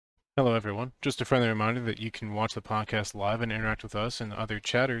Hello, everyone. Just a friendly reminder that you can watch the podcast live and interact with us and other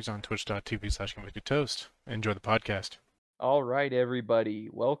chatters on twitch.tv/convictedtoast. Enjoy the podcast. All right, everybody.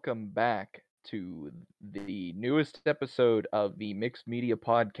 Welcome back to the newest episode of the Mixed Media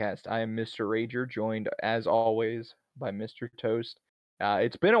Podcast. I am Mr. Rager, joined as always by Mr. Toast.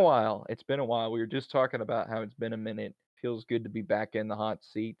 It's been a while. We were just talking about how it's been a minute. Feels good to be back in the hot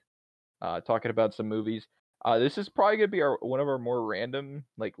seat, talking about some movies. This is probably gonna be one of our more random,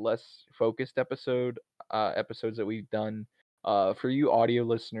 like less focused episodes that we've done. For you audio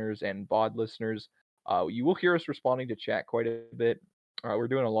listeners and VOD listeners, you will hear us responding to chat quite a bit. We're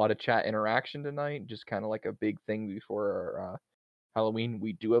doing a lot of chat interaction tonight, just kind of like a big thing before our Halloween.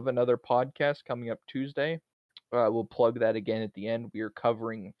 We do have another podcast coming up Tuesday. We'll plug that again at the end. We are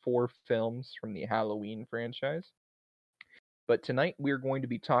covering 4 films from the Halloween franchise. But tonight we're going to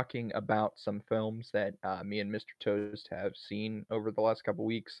be talking about some films that me and Mr. Toast have seen over the last couple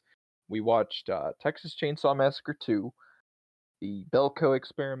weeks. We watched Texas Chainsaw Massacre 2, The Belko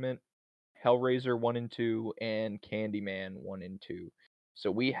Experiment, Hellraiser 1 and 2, and Candyman 1 and 2.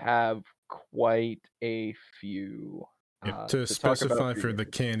 So we have quite a few To to talk about. specify for the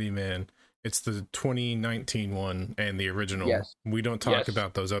Candyman, it's the 2019 one and the original. Yes. We don't talk Yes.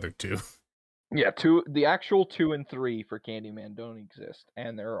 about those other two. Yeah, the actual 2 and 3 for Candyman don't exist,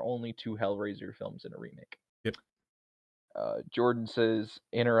 and there are only 2 Hellraiser films in a remake. Yep. Jordan says,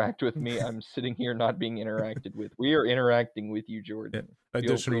 interact with me. I'm sitting here not being interacted with. We are interacting with you, Jordan. Yeah. Feel free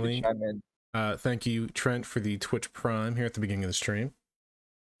Additionally, to chime in. Thank you, Trent, for the Twitch Prime here at the beginning of the stream.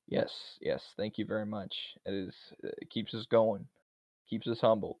 Yes, thank you very much. It keeps us going, keeps us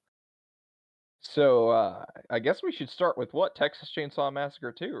humble. So, I guess we should start with what? Texas Chainsaw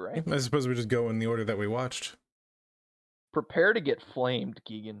Massacre 2, right? I suppose we just go in the order that we watched. Prepare to get flamed,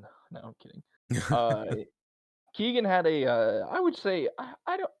 Keegan. No, I'm kidding. Keegan had a, I would say,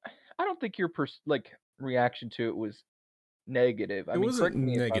 I don't think your reaction to it was negative. It wasn't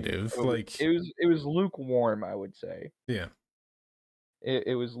negative. It was lukewarm, I would say. Yeah.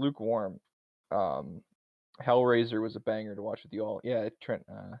 It was lukewarm. Hellraiser was a banger to watch with you all. Yeah, Trent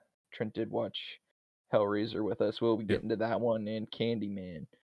did watch Hellraiser with us. We'll be getting to that one, and Candyman,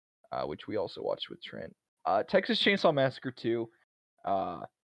 which we also watched with Trent. Texas Chainsaw Massacre 2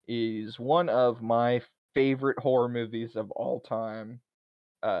 is one of my favorite horror movies of all time.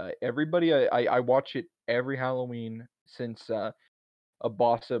 Everybody, I watch it every Halloween since a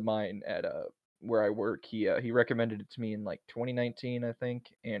boss of mine at where I work, he recommended it to me in like 2019, I think,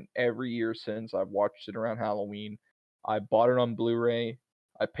 and every year since I've watched it around Halloween. I bought it on Blu-ray.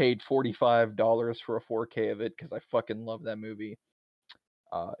 I paid $45 for a 4K of it because I fucking love that movie.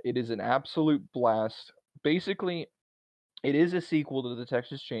 It is an absolute blast. Basically, it is a sequel to the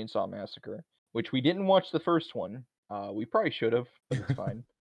Texas Chainsaw Massacre, which we didn't watch the first one. We probably should have, but it's fine.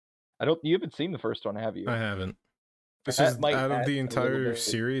 You haven't seen the first one, have you? I haven't. This is out of the entire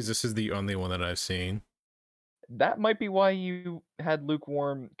series. This is the only one that I've seen. That might be why you had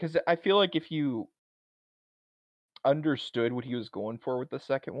lukewarm, because I feel like if you understood what he was going for with the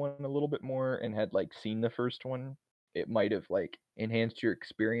second one a little bit more and had like seen the first one, it might have like enhanced your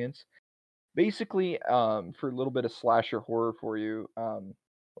experience. Basically, for a little bit of slasher horror for you,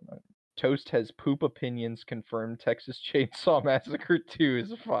 Toast has poop opinions confirmed. Texas Chainsaw Massacre 2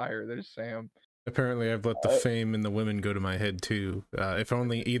 is fire. There's Sam. Apparently, I've let the fame and the women go to my head too. If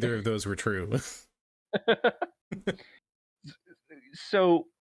only either of those were true. So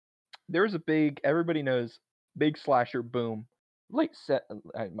there's everybody knows, big slasher boom. My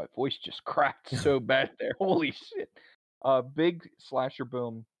voice just cracked so bad there. Holy shit. Big slasher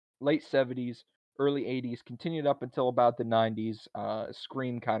boom, late 70s, early 80s, continued up until about the 90s.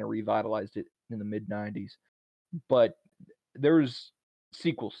 Scream kind of revitalized it in the mid 90s. But there's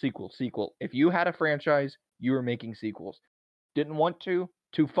sequel. If you had a franchise, you were making sequels. Didn't want to?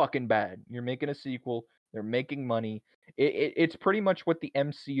 Too fucking bad. You're making a sequel. They're making money. It's pretty much what the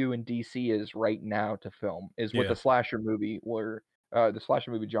MCU and DC is right now to film, is what the slasher movie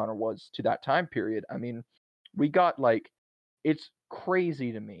genre was to that time period. I mean, we got it's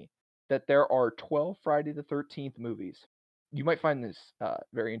crazy to me that there are 12 Friday the 13th movies. You might find this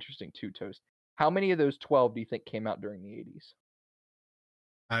very interesting too, Toast. How many of those 12 do you think came out during the 80s?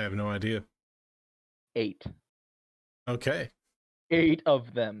 I have no idea. 8. Okay. 8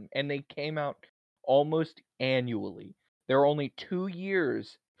 of them, and they came out almost annually. There are only 2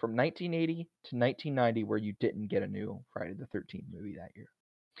 years from 1980 to 1990 where you didn't get a new Friday the 13th movie that year.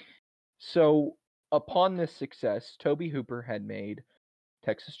 So, upon this success, Tobe Hooper had made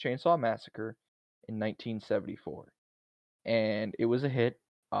Texas Chainsaw Massacre in 1974, and it was a hit.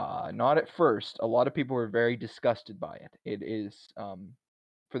 Not at first. A lot of people were very disgusted by it. It is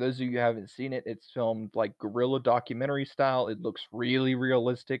For those of you who haven't seen it, it's filmed like guerrilla documentary style. It looks really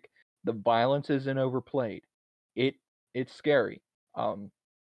realistic. The violence isn't overplayed. It it's scary. Um,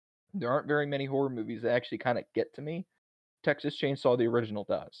 there aren't very many horror movies that actually kind of get to me. Texas Chainsaw the original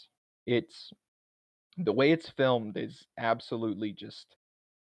does. It's the way it's filmed is absolutely just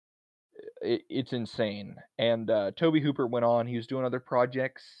it's insane. And Toby Hooper went on. He was doing other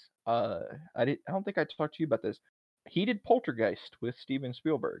projects. I don't think I talked to you about this. He did Poltergeist with Steven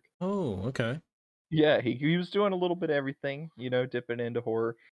Spielberg. Oh, okay. Yeah, he was doing a little bit of everything, dipping into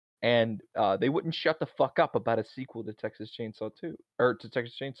horror. And they wouldn't shut the fuck up about a sequel to Texas Chainsaw 2 or to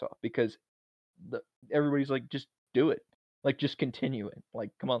Texas Chainsaw because everybody's like, just do it. Like, just continue it. Like,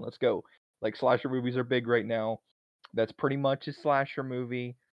 come on, let's go. Like, slasher movies are big right now. That's pretty much a slasher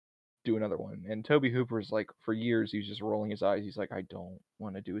movie. Do another one. And Toby Hooper's like, for years, he's just rolling his eyes. He's like, I don't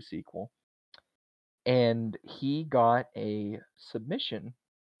want to do a sequel. And he got a submission.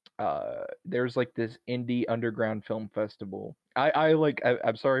 There's like this indie underground film festival.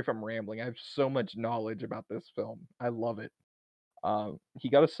 I'm sorry if I'm rambling. I have so much knowledge about this film. I love it. He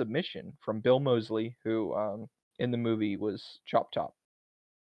got a submission from Bill Moseley, who in the movie was Chop Top.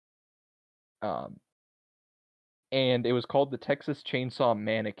 And it was called the Texas Chainsaw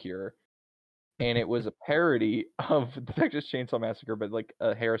Manicure, and it was a parody of the Texas Chainsaw Massacre, but like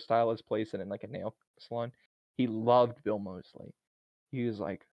a hairstylist place and in like a nail salon. He loved Bill Moseley. He was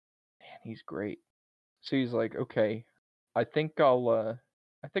like, man, he's great. So he's like, okay, I think I'll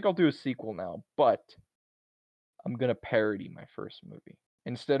do a sequel now, but I'm gonna parody my first movie.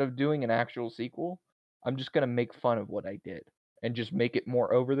 Instead of doing an actual sequel, I'm just gonna make fun of what I did and just make it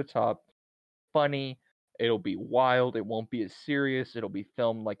more over the top, funny. It'll be wild. It won't be as serious. It'll be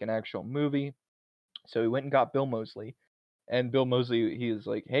filmed like an actual movie. So he went and got Bill Moseley. And Bill Moseley, he was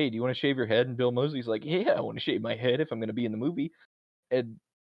like, hey, do you want to shave your head? And Bill Moseley's like, yeah, I want to shave my head if I'm going to be in the movie. And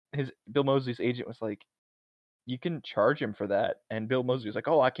Bill Moseley's agent was like, you can charge him for that. And Bill Moseley was like,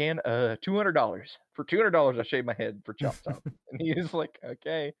 oh, I can? $200. For $200, I'll shave my head for Chop Top. And he was like,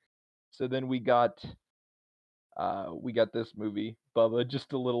 okay. So then we got this movie, Bubba,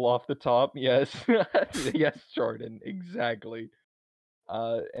 just a little off the top. Yes. Yes, Jordan, exactly.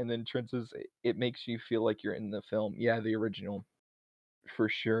 And then Trent says, it makes you feel like you're in the film. Yeah, the original, for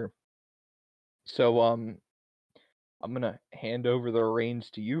sure. So, I'm gonna hand over the reins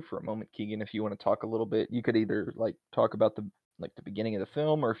to you for a moment, Keegan. If you want to talk a little bit, you could either like talk about the beginning of the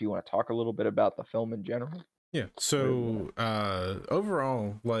film, or if you want to talk a little bit about the film in general. Yeah. So,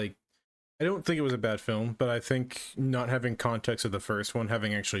 overall, like, I don't think it was a bad film, but I think not having context of the first one,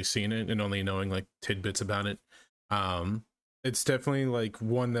 having actually seen it and only knowing like tidbits about it, it's definitely like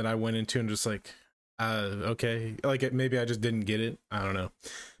one that I went into and just like, okay, like maybe I just didn't get it. I don't know,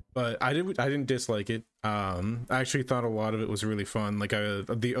 but I didn't dislike it. I actually thought a lot of it was really fun. Like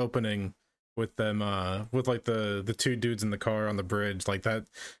the opening with them, with like the two dudes in the car on the bridge, like that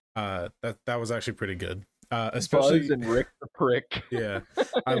was actually pretty good. Especially Buzz and Rick the Prick. Yeah,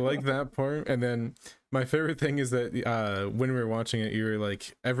 I like that part. And then my favorite thing is that when we were watching it, you were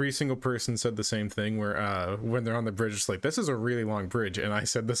like, every single person said the same thing, where when they're on the bridge, it's like, this is a really long bridge, and I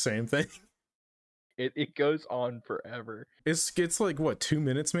said the same thing. It goes on forever. It's like what, 2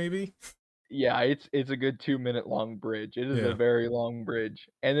 minutes maybe? Yeah, it's a good 2-minute long bridge. It is a very long bridge.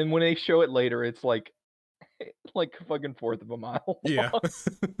 And then when they show it later, it's like a fucking fourth of a mile long. Yeah.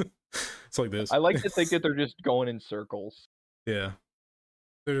 It's like this. I like to think that they're just going in circles. Yeah.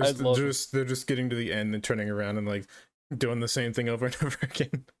 They're just getting to the end and turning around and like doing the same thing over and over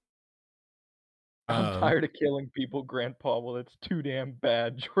again. I'm tired of killing people, Grandpa. Well, it's too damn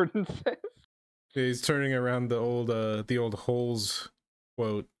bad, Jordan says. He's turning around the old Holes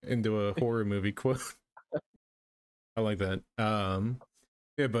quote into a horror movie quote. I like that.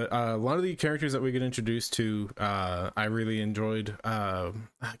 Yeah, but a lot of the characters that we get introduced to, I really enjoyed. I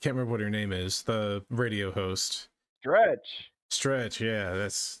can't remember what her name is. The radio host. Stretch. Yeah,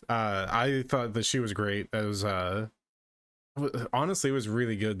 that's. I thought that she was great. That was. Honestly, it was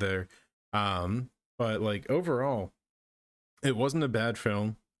really good there. But like overall, it wasn't a bad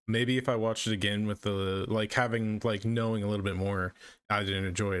film. Maybe if I watched it again with the like having like knowing a little bit more, I didn't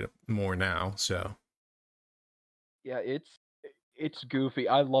enjoy it more now. So. Yeah, it's goofy.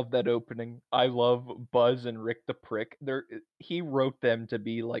 I love that opening. I love Buzz and Rick the Prick. He wrote them to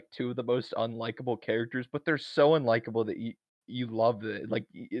be like two of the most unlikable characters, but they're so unlikable that you love it. Like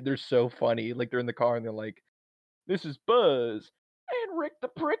they're so funny. Like they're in the car and they're like, "This is Buzz and Rick the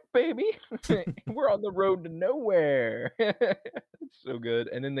Prick, baby. We're on the road to nowhere." It's so good.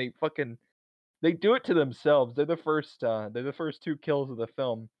 And then they do it to themselves. They're the first two kills of the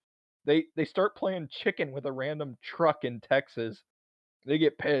film. They start playing chicken with a random truck in Texas. They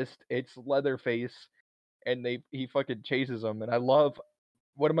get pissed. It's Leatherface, and he fucking chases them. And I love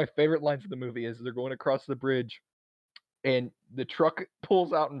one of my favorite lines of the movie is they're going across the bridge, and the truck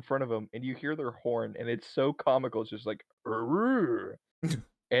pulls out in front of them, and you hear their horn, and it's so comical. It's just like, "Rrrr."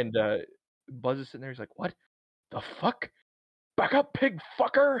 And Buzz is sitting there. He's like, "What the fuck? Back up, pig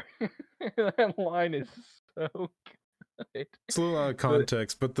fucker!" That line is so good. It's a little out of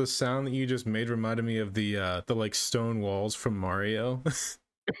context, but the sound that you just made reminded me of the like stone walls from Mario.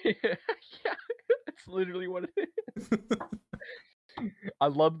 Yeah, that's literally what it is. I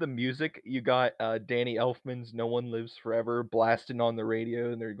love the music. You got Danny Elfman's "No One Lives Forever" blasting on the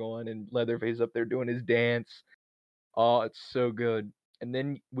radio, and they're going, and Leatherface up there doing his dance. Oh, it's so good. And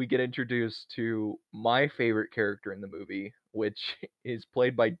then we get introduced to my favorite character in the movie, which is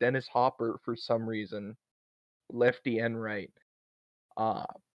played by Dennis Hopper for some reason, Lefty Enright. Uh,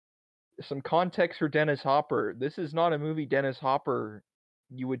 some context for Dennis Hopper. This is not a movie Dennis Hopper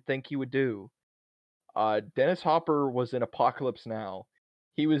you would think he would do. Dennis Hopper was in Apocalypse Now.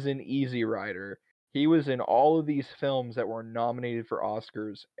 He was in Easy Rider. He was in all of these films that were nominated for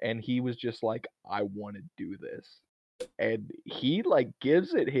Oscars, and he was just like, I want to do this. And he like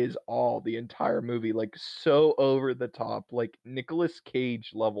gives it his all the entire movie, like so over the top, like Nicolas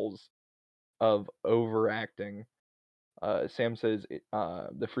Cage levels of overacting. Sam says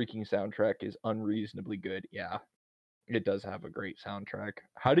the freaking soundtrack is unreasonably good. Yeah, it does have a great soundtrack.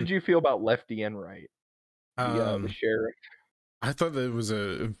 How did you feel about Lefty Enright, the sheriff? I thought that it was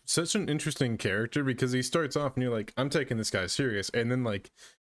such an interesting character because he starts off and you're like, I'm taking this guy serious, and then like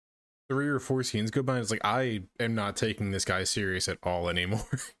 3 or 4 scenes go by and it's like, I am not taking this guy serious at all anymore.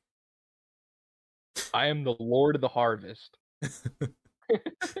 I am the Lord of the Harvest.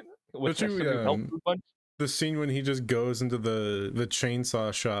 What's that, the scene when he just goes into the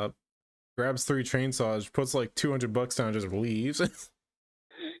chainsaw shop, grabs 3 chainsaws, puts like $200 down, and just leaves.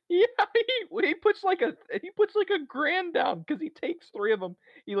 Yeah, he puts like a $1,000 down because he takes 3 of them.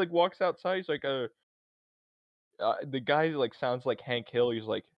 He like walks outside. He's like the guy like sounds like Hank Hill. He's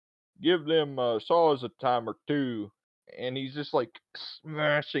like, give them saws a time or two, and he's just like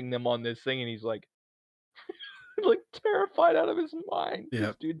smashing them on this thing, and he's like like terrified out of his mind.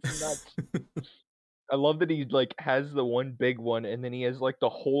 This dude's nuts. I love that he like has the one big one, and then he has like the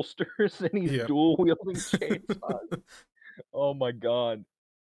holsters, and he's dual wielding chainsaws. Oh my god,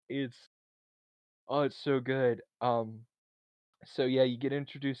 it's so good. So yeah, you get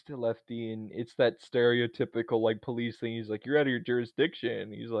introduced to Lefty, and it's that stereotypical like police thing. He's like, "You're out of your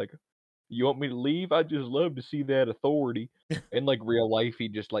jurisdiction." He's like, "You want me to leave? I'd just love to see that authority." In like real life,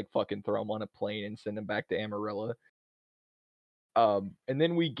 he'd just like fucking throw him on a plane and send him back to Amarillo. And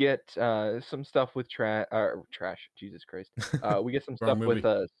then we get some stuff with trash. Jesus Christ. We get some stuff with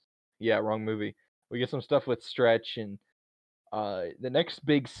wrong movie. We get some stuff with Stretch, and the next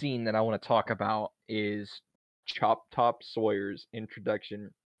big scene that I want to talk about is Chop Top Sawyer's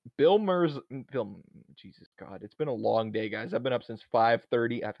introduction. Jesus God, it's been a long day, guys. I've been up since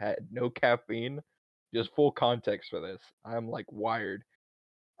 5:30. I've had no caffeine. Just full context for this. I'm like wired.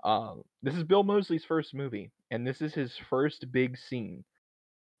 This is Bill Moseley's first movie, and this is his first big scene.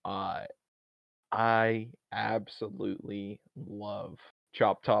 I absolutely love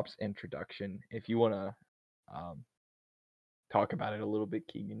Chop Top's introduction. If you want to talk about it a little bit,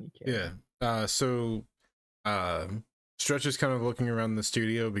 Keegan, you can. Yeah. So Stretch is kind of looking around the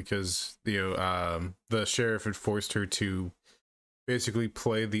studio because the sheriff had forced her to basically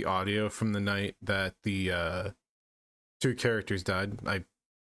play the audio from the night that the 2 characters died.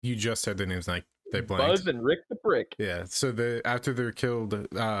 You just said their names, like they blanked. Buzz and Rick the Brick. Yeah. So after they're killed,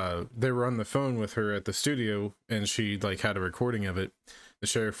 they were on the phone with her at the studio, and she like had a recording of it. The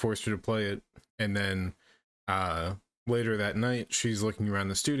sheriff forced her to play it, and then later that night, she's looking around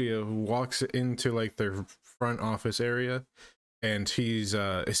the studio, walks into like their front office area, and he's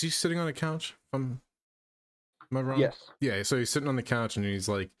is he sitting on a couch? Am I wrong? Yes. Yeah, so he's sitting on the couch, and he's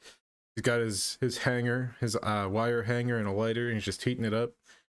got his hanger, his wire hanger, and a lighter, and he's just heating it up,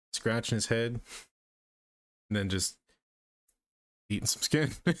 scratching his head, and then just eating some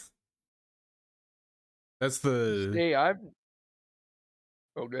skin. That's the... Hey,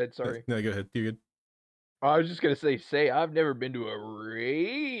 Oh, go ahead, sorry. No, go ahead. You're good. I was just going to say, I've never been to a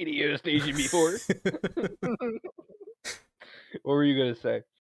radio station before. What were you going to say?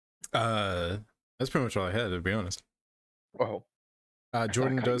 That's pretty much all I had, to be honest. Oh.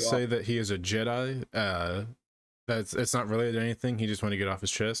 Jordan does say that he is a Jedi. It's not related to anything. He just wanted to get off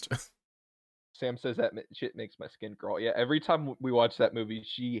his chest. Sam says that shit makes my skin crawl. Yeah, every time we watch that movie,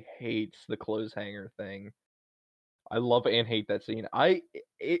 she hates the clothes hanger thing. I love and hate that scene.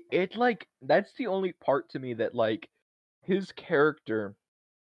 It like that's the only part to me that like his character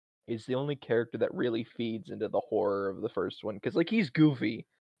is the only character that really feeds into the horror of the first one because like he's goofy,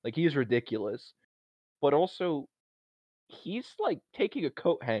 like he's ridiculous, but also he's like taking a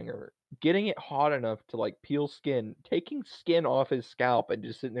coat hanger, getting it hot enough to like peel skin, taking skin off his scalp and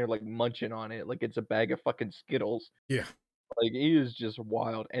just sitting there like munching on it like it's a bag of fucking Skittles. Yeah. Like he is just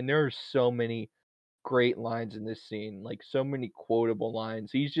wild, and there are so many great lines in this scene, like so many quotable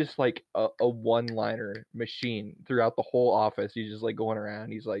lines. He's just like a one-liner machine throughout the whole office. He's just like going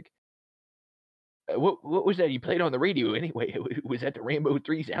around. He's like, what was that you played on the radio anyway? Was that the Rainbow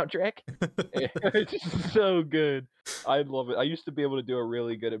 3 soundtrack?" It's just so good. I love it. I used to be able to do a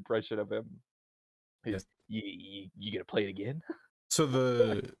really good impression of him. Yes. You gonna play it again? So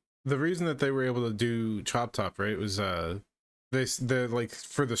the reason that they were able to do Chop Top, right, was they like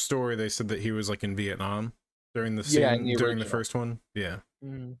for the story they said that he was like in Vietnam during the scene, Yeah, in the during the original. first one. Yeah.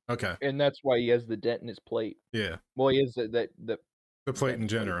 Mhm. Okay. And that's why he has the dent in his plate. Yeah. Well, he has the The plate in dent plate.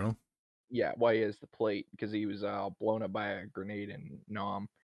 general. Yeah, why he has the plate because he was blown up by a grenade in Nam.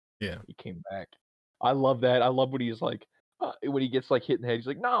 Yeah. He came back. I love that. I love when he's like, when he gets like hit in the head, he's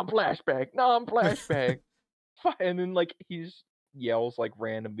like, "Nam flashback, Nam flashback," and then like he's yells like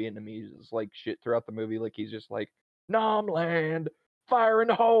random Vietnamese like shit throughout the movie. Like he's just like, "Nam land, fire in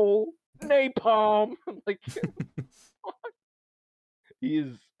the hole, napalm." Like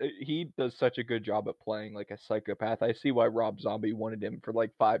he does such a good job at playing like a psychopath. I see why Rob Zombie wanted him for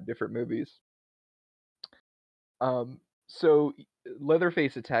like 5 different movies. So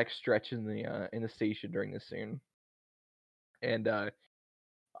Leatherface attacks Stretch in the station during this scene, and I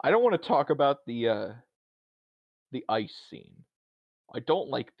don't want to talk about the ice scene. I don't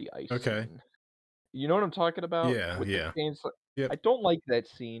like the ice Okay. scene. You know what I'm talking about? Yeah, With yeah. the chainsaw. Yep. I don't like that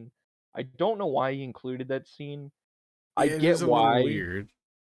scene. I don't know why he included that scene. I It get is a why. little weird.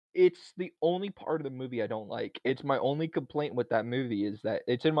 It's the only part of the movie I don't like. It's my only complaint with that movie is that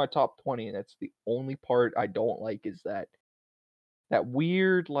it's in my top 20, and that's the only part I don't like is that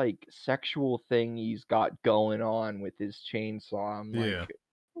weird like sexual thing he's got going on with his chainsaw. I'm like Yeah.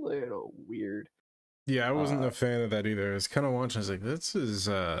 a little weird. Yeah, I wasn't a fan of that either. I was kind of watching, I was like, this is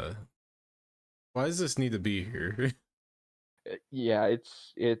why does this need to be here? Yeah,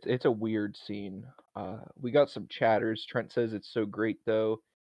 it's a weird scene. We got some chatters. Trent says it's so great though.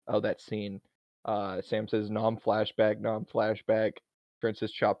 Oh, that scene. Sam says nom flashback, nom flashback. Trent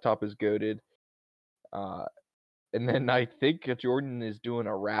says Chop Top is goated. And then I think Jordan is doing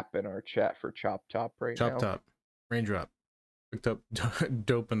a rap in our chat for Chop Top right Chop now. Top, raindrop, picked up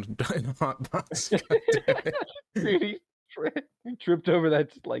dope and hot box. Dude, he tripped over that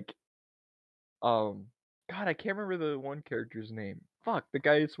like God, I can't remember the one character's name. Fuck, the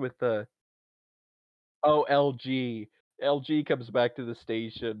guy is with the LG. LG comes back to the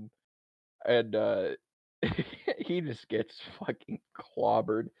station and he just gets fucking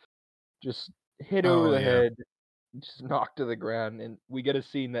clobbered. Just hit over Oh, the yeah. head, just knocked to the ground, and we get a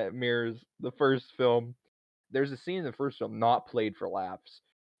scene that mirrors the first film. There's a scene in the first film not played for laughs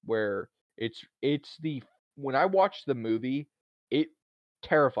where it's the when I watched the movie, it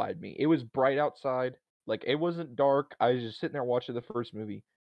terrified me. It was bright outside, like it wasn't dark. I was just sitting there watching the first movie.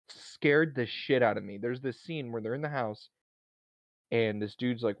 Scared the shit out of me. There's this scene where they're in the house and this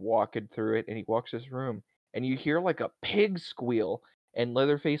dude's like walking through it and he walks this room and you hear like a pig squeal and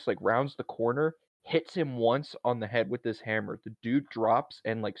Leatherface like rounds the corner, hits him once on the head with this hammer. The dude drops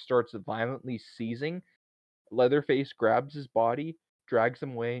and like starts violently seizing. Leatherface grabs his body, drags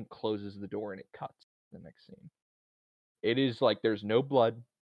him away, and closes the door, and it cuts the next scene. It is like there's no blood,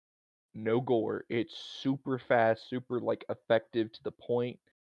 no gore. It's super fast, super like effective to the point.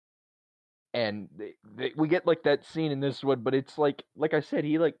 And we get like that scene in this one, but it's like I said,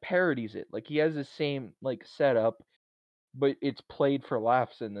 he like parodies it. Like he has the same like setup, but it's played for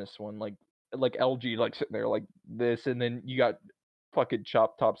laughs in this one. Like LG like sitting there like this, and then you got fucking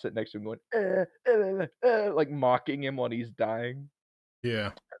Chop Top sitting next to him going like mocking him when he's dying.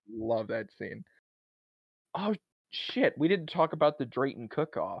 Yeah. Love that scene. Oh shit, we didn't talk about the Drayton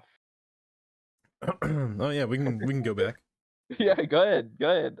cook-off. Oh yeah, we can go back. Yeah, go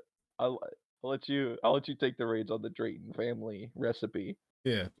ahead. I'll let you take the reins on the Drayton family recipe.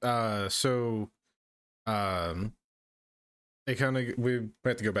 Yeah. So it kind of, we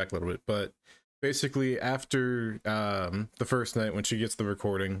have to go back a little bit, but basically after the first night when she gets the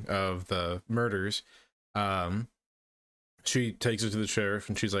recording of the murders, she takes it to the sheriff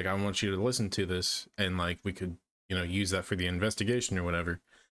and she's like, I want you to listen to this and like we could, you know, use that for the investigation or whatever.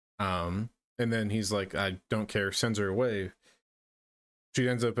 And then he's like, I don't care, sends her away. She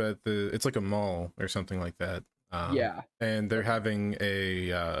ends up at it's like a mall or something like that. Yeah. And they're having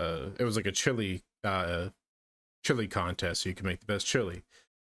it was like a chili chili contest, so you can make the best chili.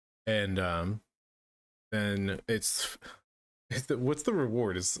 And then what's the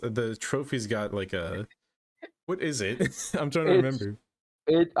reward? Is the trophy's got like a, what is it? I'm trying to remember.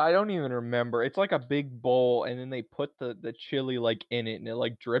 I don't even remember. It's like a big bowl, and then they put the chili like in it, and it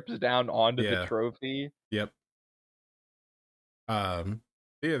like drips down onto the trophy. Yep.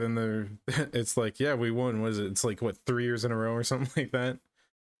 Yeah, then it's like, yeah, we won. What is it? It's like, what, 3 years in a row or something like that?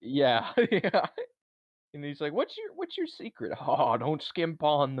 Yeah, yeah. And he's like, "What's your secret?" "Oh, don't skimp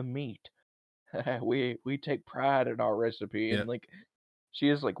on the meat. we take pride in our recipe." And like, she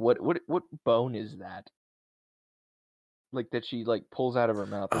is like, "What bone is that?" Like that she like pulls out of her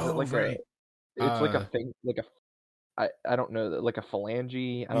mouth. Is it like right. It's like a thing, like I don't know, like a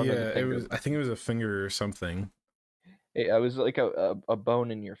phalange. I don't know the finger. I think it was a finger or something. It was like a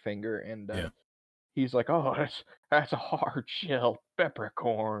bone in your finger, and he's like, "Oh, that's a hard shell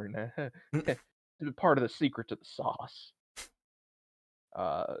peppercorn. Part of the secret to the sauce."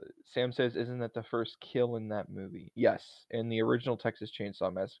 Sam says, "Isn't that the first kill in that movie?" Yes, in the original Texas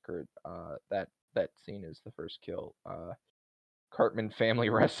Chainsaw Massacre, that scene is the first kill. Cartman family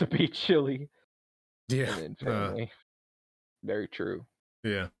recipe chili. Yeah. And then family. Very true.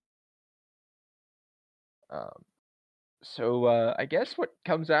 Yeah. So I guess what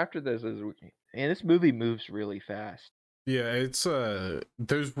comes after this is, man, this movie moves really fast. Yeah, it's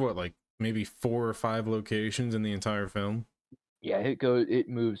there's what, like maybe 4 or 5 locations in the entire film. Yeah, it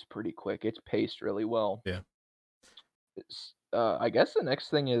moves pretty quick. It's paced really well. Yeah. I guess the next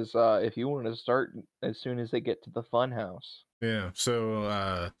thing is if you want to start as soon as they get to the fun house. Yeah.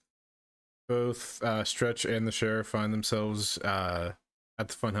 So both Stretch and the sheriff find themselves at the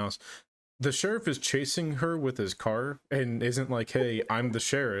funhouse. The sheriff is chasing her with his car and isn't like, "Hey, I'm the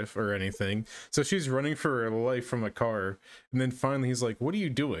sheriff," or anything. So she's running for her life from a car, and then finally he's like, "What are you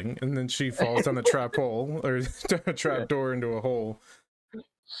doing?" And then she falls down a trap hole, or a trap door into a hole.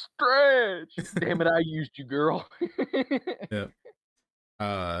 Stretch! Damn it, I used you, girl. Yeah.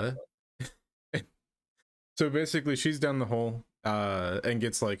 So basically she's down the hole and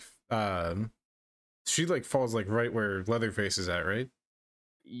gets like she like falls like right where Leatherface is at, right?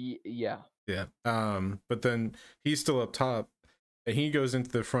 Yeah. But then he's still up top, and he goes into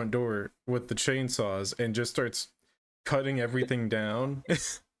the front door with the chainsaws and just starts cutting everything down.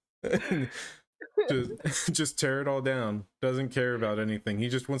 just tear it all down. Doesn't care about anything. He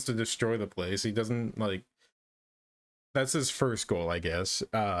just wants to destroy the place. He doesn't like, that's his first goal, I guess.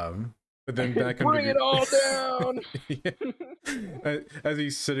 But then back bring it all down. Yeah. As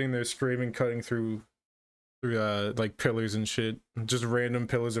he's sitting there screaming, cutting through like pillars and shit, just random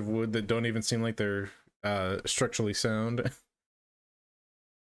pillars of wood that don't even seem like they're structurally sound.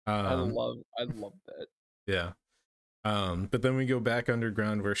 I love that. Yeah. But then we go back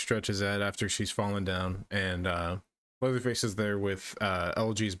underground where Stretch is at after she's fallen down, and Leatherface is there with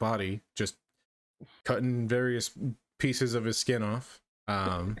LG's body, just cutting various pieces of his skin off.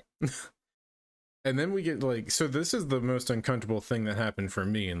 And then we get like, so this is the most uncomfortable thing that happened for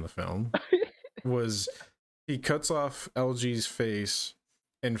me in the film, was he cuts off LG's face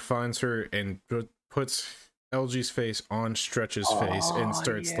and finds her and puts LG's face on Stretch's face and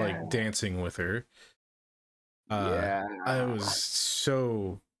starts like dancing with her. Yeah. I was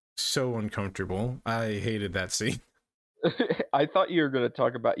so uncomfortable. I hated that scene. I thought you were going to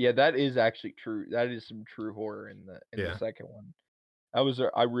talk about, that is actually true. That is some true horror in the second one. I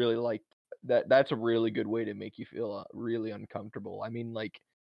really liked that. That's a really good way to make you feel really uncomfortable. I mean, like,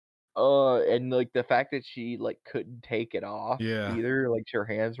 and like the fact that she like couldn't take it off either, like her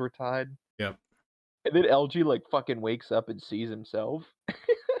hands were tied. Yep. And then LG like fucking wakes up and sees himself.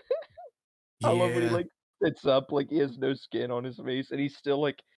 I love when he like sits up, like he has no skin on his face, and he's still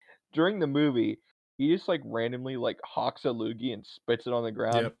like, during the movie, he just like randomly like hawks a loogie and spits it on the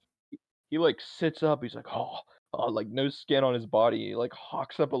ground. Yep. He like sits up, he's like, oh, like no skin on his body. He like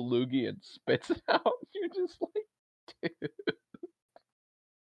hawks up a loogie and spits it out. You're just like, dude.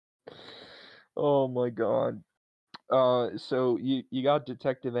 Oh my god. So you got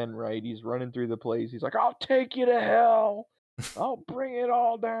Detective N, right? He's running through the place. He's like, "I'll take you to hell. I'll bring it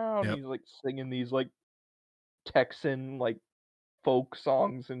all down." Yep. He's like singing these like Texan like folk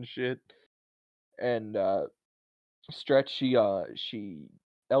songs and shit. And Stretch, she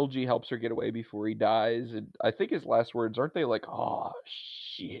LG helps her get away before he dies, and I think his last words aren't they like, "Oh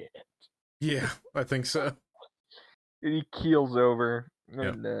shit." Yeah, I think so. And he keels over,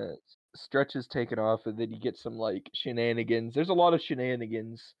 and Stretch is taken off, and then you get some like shenanigans. There's a lot of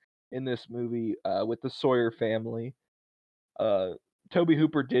shenanigans in this movie with the Sawyer family. Toby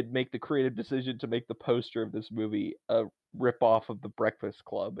Hooper did make the creative decision to make the poster of this movie a rip off of The Breakfast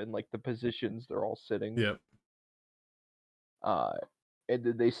Club, and like the positions they're all sitting. Yep. Uh, and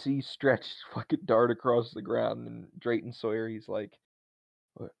then they see Stretch fucking dart across the ground, and Drayton Sawyer, he's like,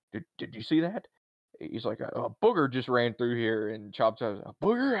 "What? Did you see that?" He's like, "A booger just ran through here," and Chop says, "A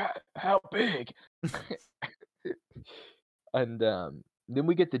booger? How big?" And then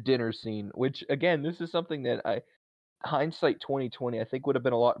we get the dinner scene, which again, this is something that hindsight 2020, I think would have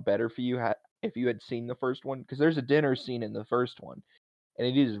been a lot better for you if you had seen the first one, because there's a dinner scene in the first one, and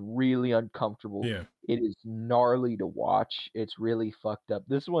it is really uncomfortable. Yeah. It is gnarly to watch. It's really fucked up.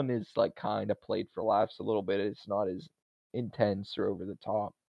 This one is like kind of played for laughs a little bit. It's not as intense or over the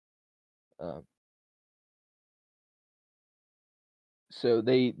top. Um, so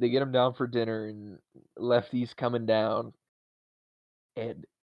they get him down for dinner, and Lefty's coming down, and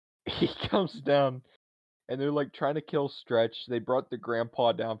he comes down, and they're like trying to kill Stretch. They brought the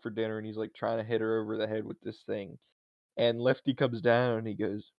grandpa down for dinner, and he's like trying to hit her over the head with this thing. And Lefty comes down, and he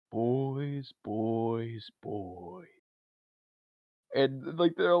goes, "Boys, boys, boys." And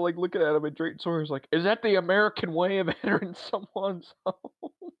like they're all like looking at him, and Drayton Sawyer's like, "Is that the American way of entering someone's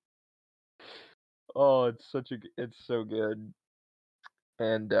home?" Oh, it's so good.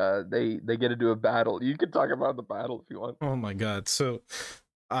 And they get into a battle. You can talk about the battle if you want. Oh my god. So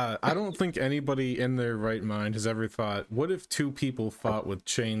I don't think anybody in their right mind has ever thought, what if two people fought with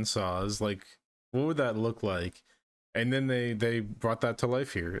chainsaws? Like, what would that look like? And then they brought that to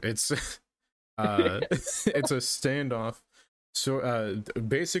life here. It's it's a standoff. So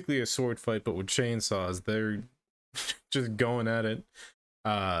basically a sword fight, but with chainsaws. They're just going at it.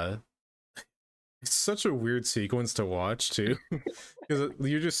 It's such a weird sequence to watch too, because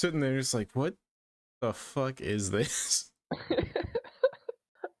you're just sitting there, just like, what the fuck is this?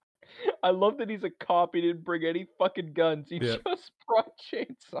 I love that he's a cop. He didn't bring any fucking guns. He Yep. just brought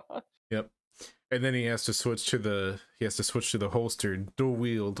chainsaws. Yep. And then he has to switch to the holstered dual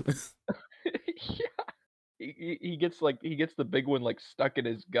wield. Yeah. He gets the big one like stuck in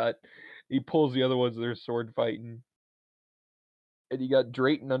his gut. He pulls the other ones, they're sword fighting. And you got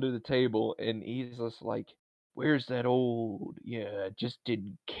Drayton under the table, and he's just like, "Where's that old, yeah, just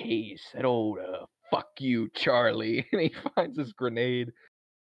in case, that old, fuck you, Charlie." And he finds this grenade,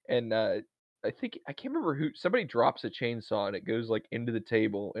 and I think, I can't remember who, somebody drops a chainsaw, and it goes like into the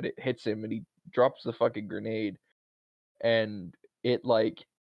table, and it hits him, and he drops the fucking grenade, and it like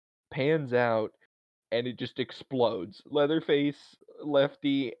pans out, and it just explodes. Leatherface,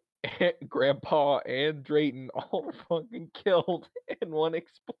 Lefty, Grandpa, and Drayton all fucking killed in one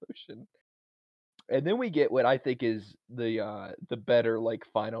explosion. And then we get what I think is the better like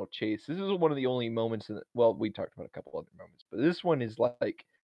final chase. This is one of the only moments well, we talked about a couple other moments, but this one is like,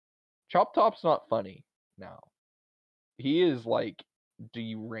 Chop Top's not funny now. He is like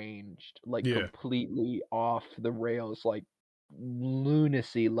deranged, like Yeah. completely off the rails, like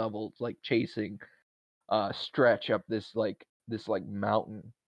lunacy levels, like chasing Stretch up this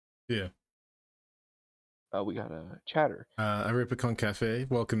mountain. Yeah. We got a chatter. Aripicon Cafe,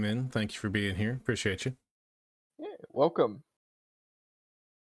 welcome in. Thank you for being here. Appreciate you. Yeah, welcome.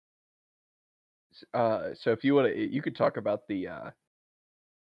 So if you want to, you could talk about the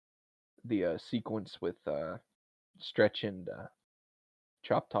sequence with Stretch and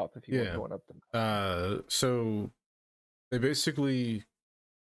Chop Top if you want going up them. So they basically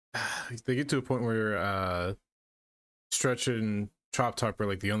they get to a point where Stretch and Chop Top are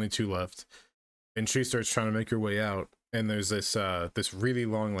like the only two left, and she starts trying to make her way out, and there's this this really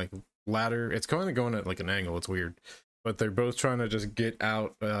long like ladder. It's kind of going at like an angle. It's weird, but they're both trying to just get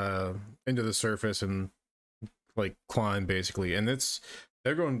out into the surface and like climb basically, and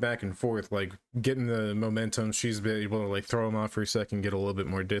they're going back and forth, like getting the momentum. She's been able to like throw him off for a second, get a little bit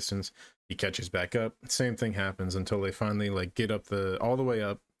more distance. He catches back up. Same thing happens until they finally like get up all the way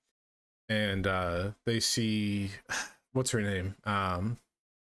up, and they see, what's her name? I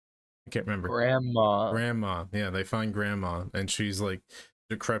can't remember. Grandma. Yeah, they find Grandma, and she's like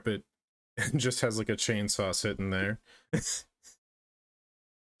decrepit and just has like a chainsaw sitting there.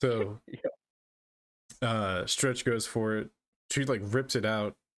 So Stretch goes for it. She like rips it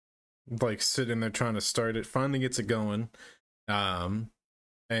out, like sitting there trying to start it, finally gets it going, and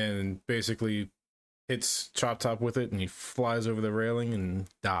basically hits Chop Top with it, and he flies over the railing and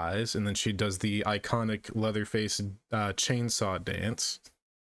dies. And then she does the iconic Leatherface chainsaw dance.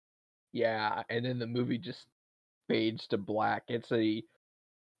 Yeah, and then the movie just fades to black. It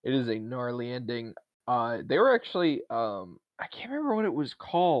is a gnarly ending. They were actually I can't remember what it was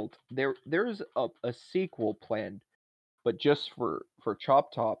called. There's a sequel planned, but just for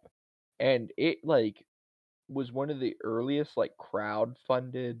Chop Top, and it like was one of the earliest like crowd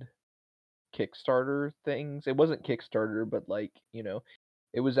funded Kickstarter things. It wasn't Kickstarter, but like,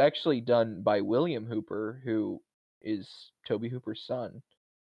 it was actually done by William Hooper, who is Toby Hooper's son,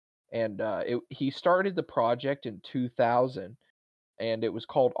 and he started the project in 2000, and it was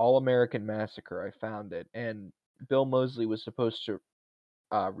called All American Massacre. I found it, and Bill Moseley was supposed to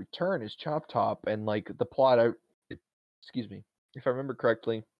return as Chop Top, and like the plot, excuse me, if I remember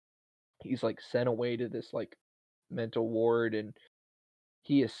correctly, he's like sent away to this like mental ward, and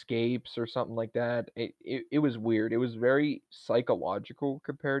he escapes or something like that. It was weird. It was very psychological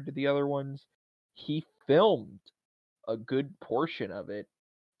compared to the other ones. He filmed a good portion of it,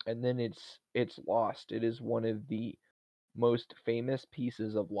 and then it's lost. It is one of the most famous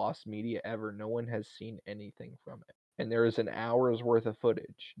pieces of lost media ever. No one has seen anything from it. And there is an hour's worth of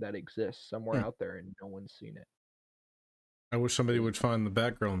footage that exists somewhere out there, and no one's seen it. I wish somebody would find the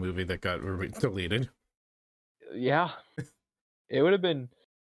Batgirl movie that got deleted. Yeah, it would have been.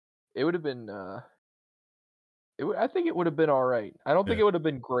 I think it would have been all right. I don't think it would have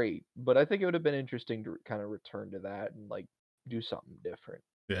been great, but I think it would have been interesting to kind of return to that and like do something different.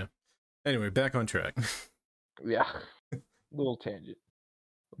 Yeah. Anyway, back on track. Yeah, little tangent,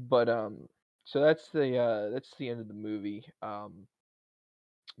 but so that's the end of the movie.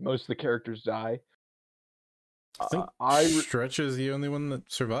 Most of the characters die. I think Stretch is the only one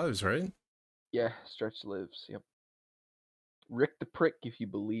that survives, right? Yeah, Stretch lives. Yep. Rick the Prick, if you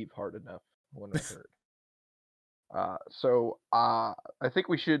believe hard enough. When I heard. So I think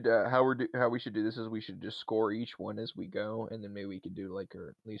we should how we should do this is we should just score each one as we go, and then maybe we could do like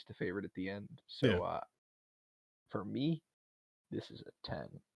our least a favorite at the end. So for me, this is a 10.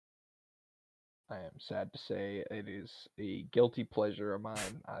 I am sad to say it is a guilty pleasure of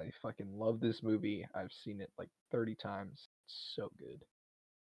mine. I fucking love this movie. I've seen it like 30 times. It's so good.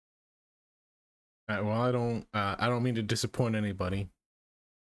 Well, I don't mean to disappoint anybody.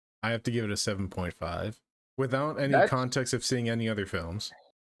 I have to give it a 7.5 without any context of seeing any other films.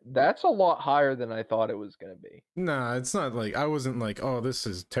 That's a lot higher than I thought it was gonna be. Nah, it's not like I wasn't like, oh, this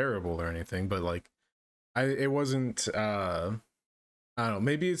is terrible or anything, but like it wasn't I don't know,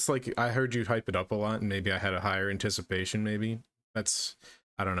 maybe it's like I heard you hype it up a lot and maybe I had a higher anticipation, maybe. I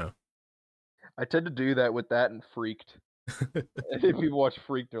don't know. I tend to do that with that and Freaked. If people watch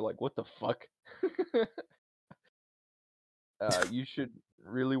Freaked, they're like, what the fuck? You should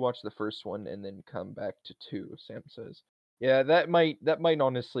really watch the first one and then come back to 2, Sam says. Yeah, that might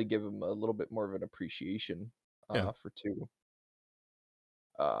honestly give him a little bit more of an appreciation for 2.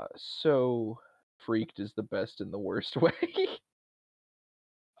 So Freaked is the best in the worst way.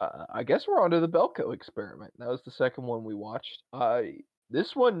 I guess we're on to the Belko Experiment. That was the second one we watched.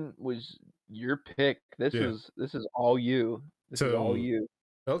 This one was your pick. This is all you. This is all you.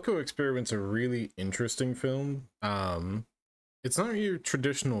 Belko Experiment's a really interesting film. It's not your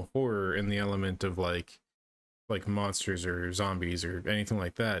traditional horror in the element of like monsters or zombies or anything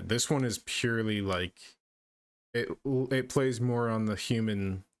like that. This one is purely like it plays more on the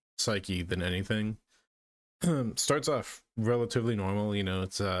human psyche than anything. Starts off relatively normal, you know.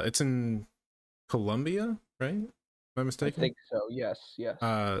 It's in Colombia, right? Am I mistaken? I think so. Yes.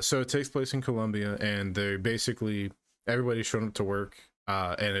 So it takes place in Colombia, and they're basically everybody's shown up to work,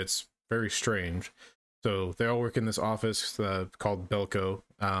 and it's very strange. So they all work in this office called Belko,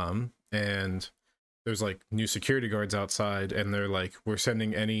 and there's like new security guards outside, and they're like, we're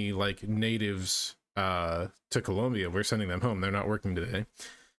sending any like natives to Colombia, we're sending them home. They're not working today.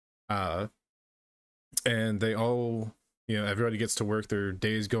 And they all, you know, everybody gets to work, their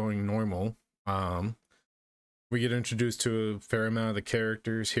day's going normal. We get introduced to a fair amount of the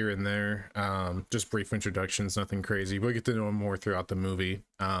characters here and there, just brief introductions, nothing crazy. We'll get to know them more throughout the movie.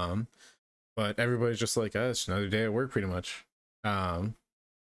 But everybody's just like, it's another day at work pretty much. And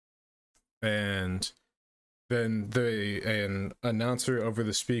then an announcer over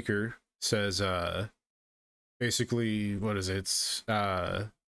the speaker says, basically, what is it?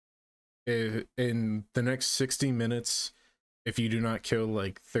 In the next 60 minutes, if you do not kill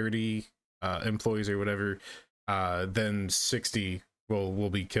like 30 employees or whatever, then 60 will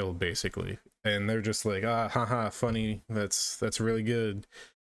be killed basically. And they're just like, haha, funny, that's really good.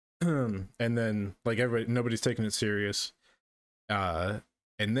 And then like nobody's taking it serious. And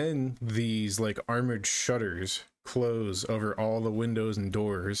then these like armored shutters close over all the windows and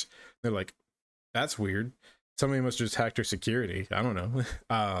doors. They're like, that's weird. Somebody must have just hacked our security. I don't know.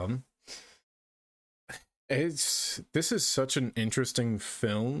 This is such an interesting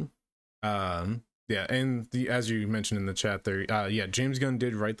film. Yeah, and as you mentioned in the chat there, James Gunn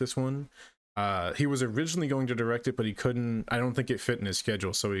did write this one. He was originally going to direct it, but he couldn't. I don't think it fit in his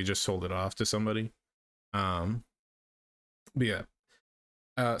schedule, so he just sold it off to somebody. But yeah.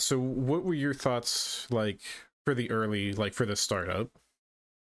 So what were your thoughts like for the startup?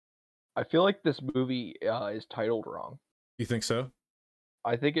 I feel like this movie is titled wrong. You think so?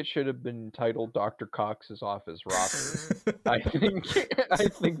 I think it should have been titled Dr. Cox is off his rocker. I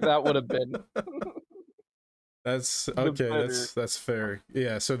think that would have been That's the okay. better. That's fair.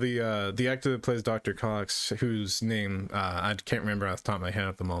 Yeah. So the actor that plays Dr. Cox, whose name I can't remember off the top of my head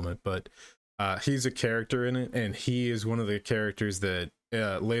at the moment, but he's a character in it, and he is one of the characters that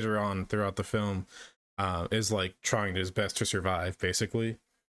later on throughout the film is like trying his best to survive, basically.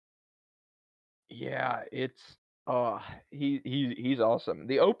 Yeah, it's he's awesome.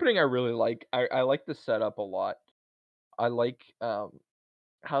 The opening I really like. I like the setup a lot. I like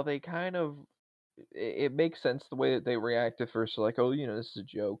how they kind of it makes sense the way that they react at first. Like, oh, this is a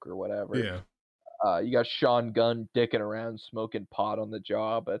joke or whatever. Yeah. You got Sean Gunn dicking around smoking pot on the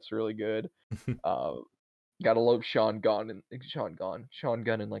job. That's really good. Uh, gotta love Sean Gunn and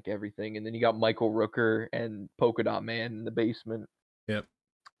like everything. And then you got Michael Rooker and Polka Dot Man in the basement. Yep.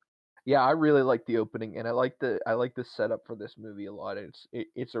 Yeah, I really like the opening, and I like the setup for this movie a lot.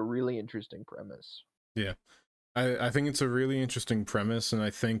 It's a really interesting premise. Yeah. I think it's a really interesting premise, and I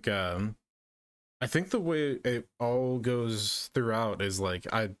think the way it all goes throughout is like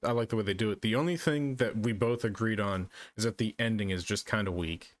I like the way they do it. The only thing that we both agreed on is that the ending is just kind of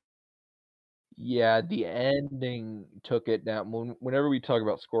weak. Yeah, the ending took it down. Whenever we talk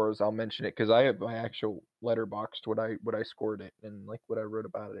about scores, I'll mention it because I have my actual letterboxed what I scored it and like what I wrote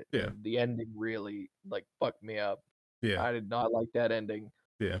about it. Yeah. And the ending really like fucked me up. Yeah. I did not like that ending.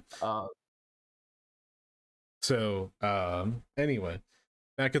 Yeah. Uh, So anyway,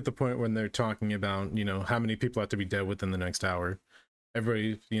 back at the point when they're talking about, how many people have to be dead within the next hour.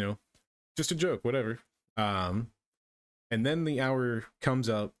 Everybody, just a joke, whatever. And then the hour comes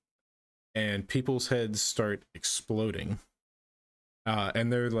up and people's heads start exploding.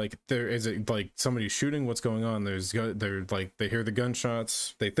 And they're like, is it like somebody shooting? What's going on? They're like, they hear the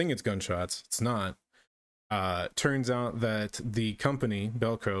gunshots. They think it's gunshots. It's not. Turns out that the company,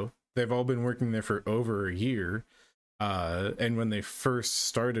 Belco, they've all been working there for over a year. And when they first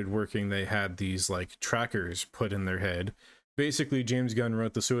started working, they had these like trackers put in their head. Basically, James Gunn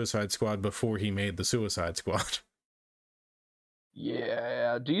wrote the Suicide Squad before he made the Suicide Squad.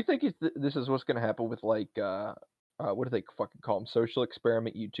 yeah. Do you think this is what's gonna happen with like what do they fucking call them? Social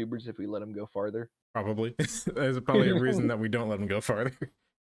experiment YouTubers if we let them go farther? Probably. There's probably a reason that we don't let them go farther.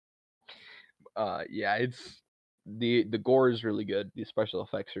 Yeah, it's the gore is really good. The special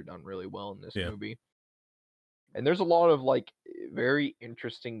effects are done really well in this movie. And there's a lot of like very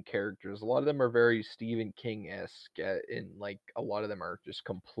interesting characters. A lot of them are very Stephen King-esque, and like a lot of them are just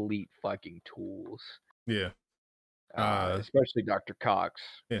complete fucking tools. Yeah. Especially Dr. Cox.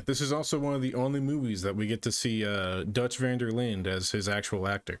 Yeah, this is also one of the only movies that we get to see Dutch van der Linde as his actual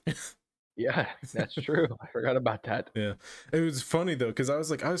actor. Yeah, that's true. I forgot about that. Yeah, it was funny though because I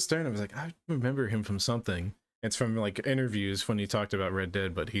was staring. I was like, I remember him from something. It's from like interviews when he talked about Red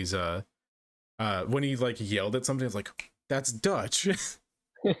Dead, but he's when he like yelled at something, it's like, that's Dutch.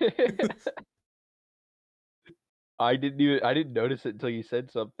 I didn't notice it until you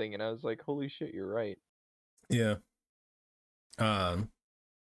said something, and I was like, holy shit, you're right. Yeah.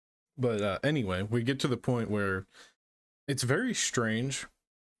 But anyway, we get to the point where it's very strange.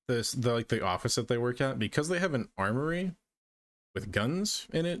 The office that they work at, because they have an armory with guns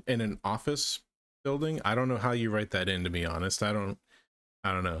in it in an office building. I don't know how you write that in, to be honest. I don't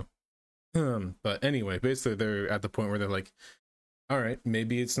know. But anyway, basically they're at the point where they're like, all right,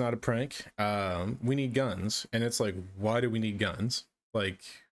 maybe it's not a prank. We need guns. And it's like, why do we need guns? Like,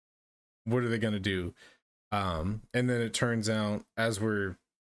 what are they gonna do? And then it turns out, as we're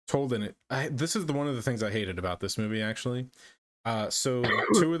told in it, this is one of the things I hated about this movie, actually. So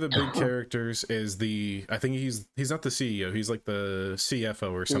two of the big characters is I think he's not the CEO, he's like the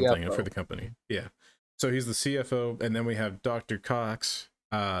CFO or something for the company. Yeah. So he's the CFO, and then we have Dr. Cox,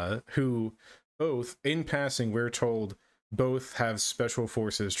 who both, in passing, we're told both have special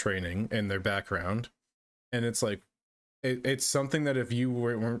forces training in their background. And it's like, it's something that if you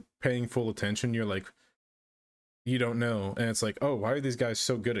weren't paying full attention, you're like, you don't know. And it's like, oh, why are these guys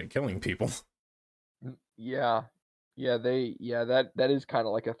so good at killing people? Yeah. Yeah, that is kind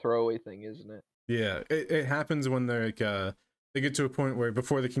of like a throwaway thing, isn't it? Yeah, it happens when they're like they get to a point where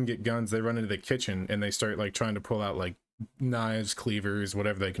before they can get guns, they run into the kitchen and they start like trying to pull out like knives, cleavers,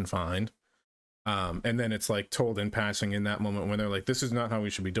 whatever they can find. And then it's like told in passing in that moment when they're like, this is not how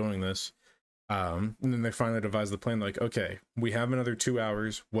we should be doing this. And then they finally devise the plan, like, okay, we have another 2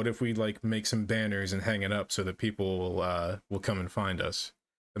 hours. What if we like make some banners and hang it up so that people will come and find us?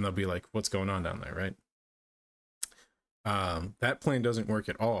 And they'll be like, what's going on down there, right? That plane doesn't work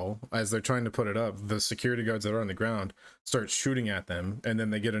at all. As they're trying to put it up, the security guards that are on the ground start shooting at them, and then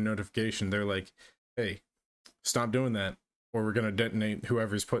they get a notification. They're like, hey, stop doing that, or we're going to detonate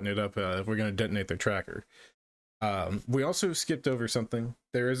whoever's putting it up. We're going to detonate their tracker. We also skipped over something.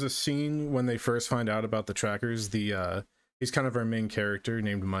 There is a scene when they first find out about the trackers. He's kind of our main character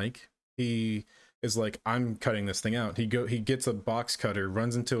named Mike. He is like, I'm cutting this thing out. He gets a box cutter,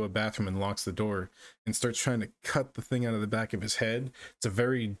 runs into a bathroom and locks the door and starts trying to cut the thing out of the back of his head. It's a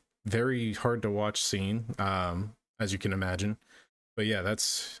very, very hard to watch scene, as you can imagine. But yeah,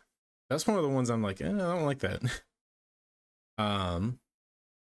 that's one of the ones I'm like, I don't like that.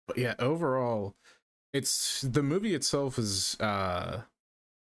 But yeah, overall, the movie itself is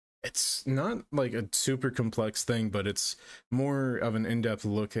it's not like a super complex thing, but it's more of an in-depth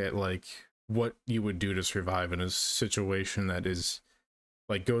look at like what you would do to survive in a situation that is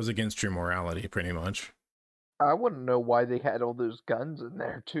like goes against your morality pretty much. I wouldn't know why they had all those guns in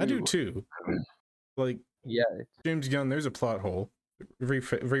there too. I do too. Like, yeah, James Gunn, there's a plot hole.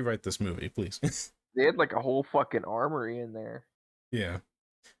 Rewrite this movie, please. they had like a whole fucking armory in there. Yeah.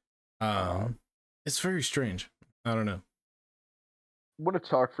 It's very strange. I don't know. I want to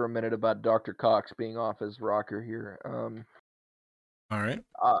talk for a minute about Dr. Cox being off as Rocker here. All right.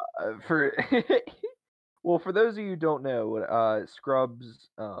 For those of you who don't know, Scrubs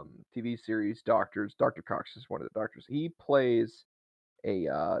TV series Dr. Cox is one of the doctors. He plays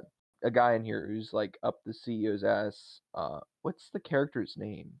a guy in here who's like up the CEO's ass. What's the character's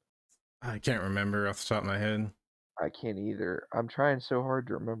name? I can't remember off the top of my head. I can't either. I'm trying so hard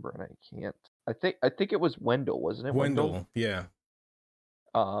to remember and I can't. I think it was Wendell, wasn't it? Wendell, yeah.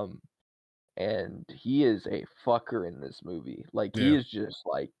 And he is a fucker in this movie. Like, he is just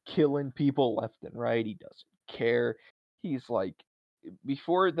like killing people left and right. He doesn't care. He's like,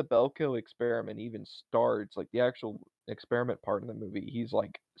 before the Belko experiment even starts, like the actual experiment part of the movie, he's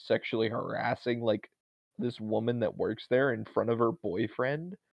like sexually harassing like this woman that works there in front of her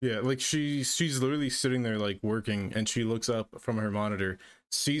boyfriend. Yeah, like she's literally sitting there like working, and she looks up from her monitor,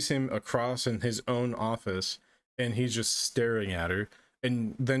 sees him across in his own office, and he's just staring at her.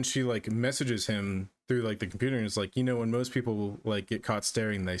 And then she like messages him through like the computer, and it's like, you know, when most people like get caught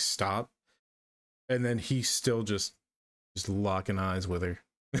staring, they stop. And then he's still just locking eyes with her.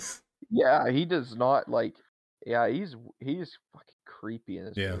 Yeah, he does not like. Yeah, he's fucking creepy in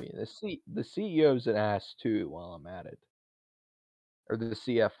this movie. The CEO's an ass too. While I'm at it, or the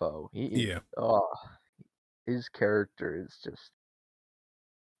CFO. His character is just.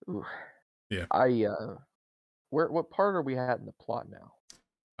 Ooh. Yeah. What part are we at in the plot now?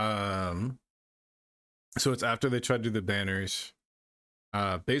 So it's after they try to do the banners.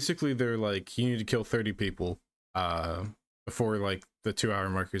 Basically they're like, you need to kill 30 people before like the 2-hour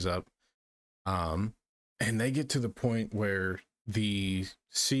marker's up. And they get to the point where the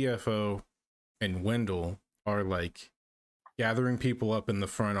CFO and Wendell are like gathering people up in the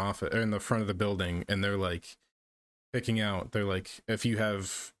front office, or in the front of the building, and they're like picking out, they're like, if you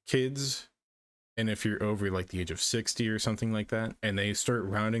have kids and if you're over like the age of 60 or something like that, and they start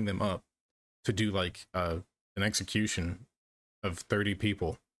rounding them up to do like an execution of 30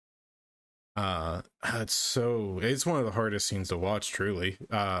 people. It's one of the hardest scenes to watch, truly,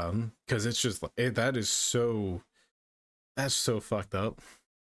 because it's just that's so fucked up.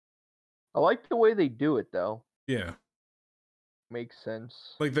 I like the way they do it though. Yeah, makes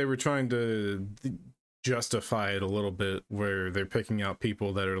sense. Like they were trying to justify it a little bit, where they're picking out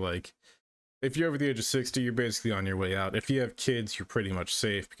people that are like, if you're over the age of 60, you're basically on your way out. If you have kids, you're pretty much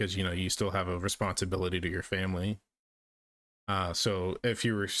safe because, you know, you still have a responsibility to your family. So if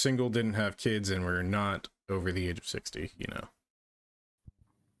you were single, didn't have kids, and were not over the age of 60, you know,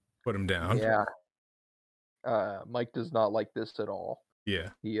 put them down. Yeah. Mike does not like this at all.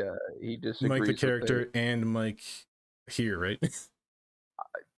 Yeah. He disagrees. Mike the character and Mike here, right?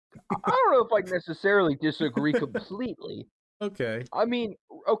 I don't know if I necessarily disagree completely. Okay. I mean,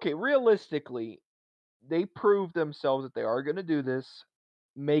 okay, realistically, they proved themselves that they are going to do this.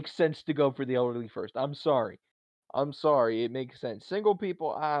 Makes sense to go for the elderly first. I'm sorry. It makes sense. Single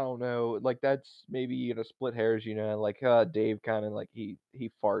people, I don't know. Like, that's maybe, you know, split hairs, you know, like Dave kind of like he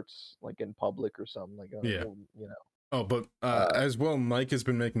farts like in public or something, like, yeah. Well, you know. Oh, but as well, Mike has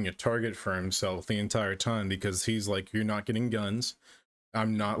been making a target for himself the entire time, because he's like, you're not getting guns.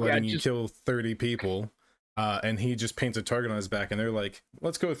 I'm not letting you kill 30 people. And he just paints a target on his back, and they're like,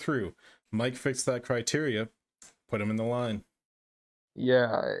 let's go through. Mike fixed that criteria, put him in the line.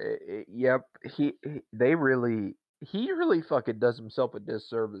 Yeah, yep. He really fucking does himself a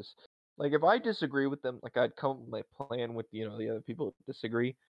disservice. Like, if I disagree with them, like, I'd come up with my plan with, you know, the other people that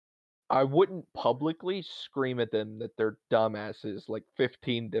disagree. I wouldn't publicly scream at them that they're dumbasses like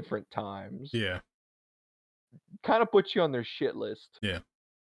 15 different times. Yeah. Kind of puts you on their shit list. Yeah.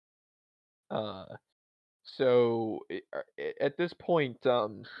 So at this point,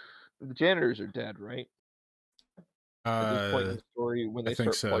 the janitors are dead, right? At this point in the story, when I they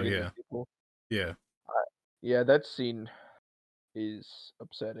think start so, plugging yeah. these people. Yeah. Yeah, that scene is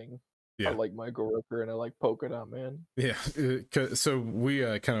upsetting. I Yeah. like Michael Rooker and I like Polka Dot Man. Yeah. So we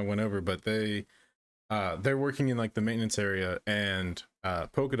kind of went over, but they're working in like the maintenance area, and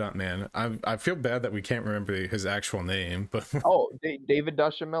Polka Dot Man, I feel bad that we can't remember his actual name, but Oh, David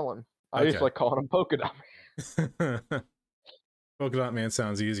Duchamillon. I just Okay. like calling him Polka Dot Polka Dot Man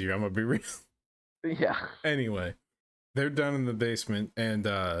sounds easier, I'm gonna be real. Man. Yeah. Anyway, they're down in the basement, and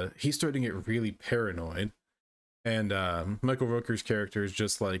he's starting to get really paranoid. And Michael Rooker's character is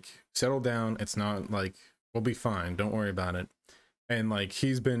just like, settle down. It's not like, we'll be fine. Don't worry about it. And like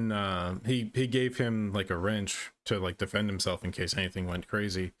he's been he gave him like a wrench to like defend himself in case anything went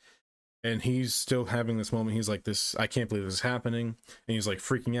crazy. And he's still having this moment. He's like, this, I can't believe this is happening. And he's like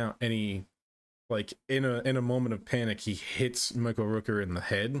freaking out. And he like in a moment of panic, he hits Michael Rooker in the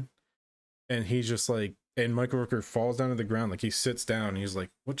head. And he's just like, and Michael Rooker falls down to the ground. Like he sits down and he's like,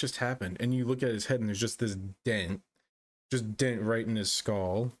 what just happened? And you look at his head and there's just this dent right in his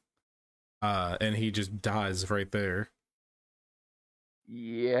skull. And he just dies right there.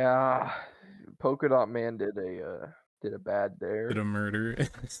 Yeah. Polka Dot Man did a bad there. Did a murder.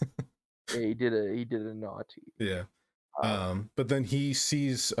 Yeah, he did a naughty. Yeah. But then he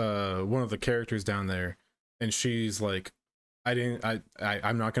sees one of the characters down there, and she's like,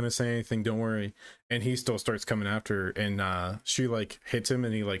 I'm not gonna say anything, don't worry. And he still starts coming after her, and she like hits him,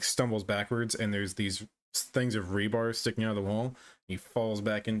 and he like stumbles backwards, and there's these things of rebar sticking out of the wall. He falls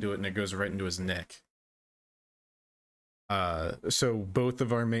back into it, and it goes right into his neck. So both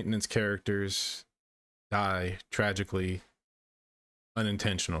of our maintenance characters die tragically,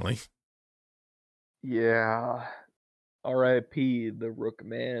 unintentionally. Yeah. R.I.P. the Rook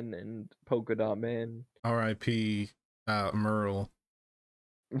Man and Polka Dot Man. R.I.P. Merle.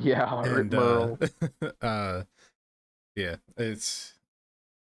 Yeah, And Merle. yeah,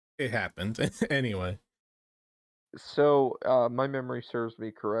 it happened. Anyway. So, my memory serves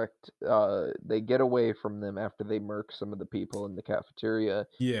me correct. They get away from them after they murk some of the people in the cafeteria.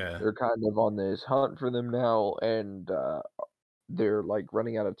 Yeah. They're kind of on this hunt for them now, and they're like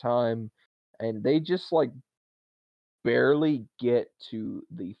running out of time, and they just like barely get to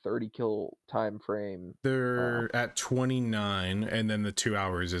the 30 kill time frame. They're at 29, and then the 2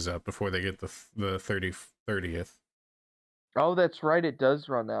 hours is up before they get the 30th. Oh, that's right. It does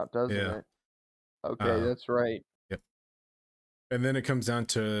run out, doesn't Yeah. it? Okay, that's right. Yep. And then it comes down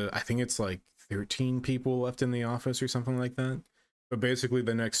to, I think it's like 13 people left in the office or something like that. But basically,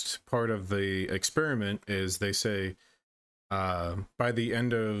 the next part of the experiment is they say, by the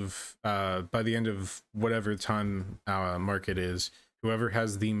end of whatever time mark it is, whoever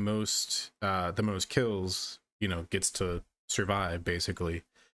has the most kills, gets to survive, basically.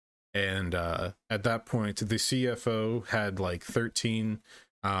 And at that point, the CFO had like 13.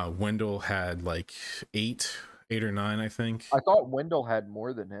 Wendell had like 8 or 9, I think. I thought Wendell had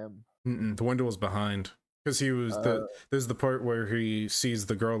more than him. The Wendell was behind, because he was there's the part where he sees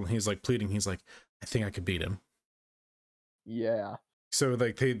the girl and he's like pleading. He's like, I think I could beat him. Yeah. So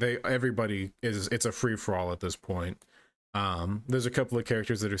like they everybody it's a free for all at this point. There's a couple of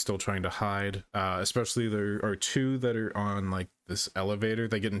characters that are still trying to hide. Especially there are 2 that are on like this elevator.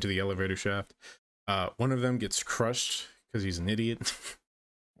 They get into the elevator shaft. One of them gets crushed because he's an idiot.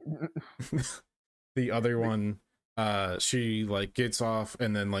 The other one, she like gets off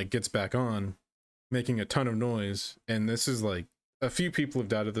and then like gets back on, making a ton of noise. And this is like, a few people have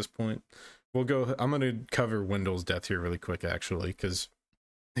died at this point. I'm gonna cover Wendell's death here really quick, actually, because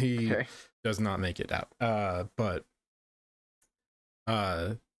he does not make it out. But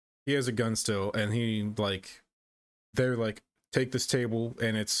he has a gun still, and they're like, take this table,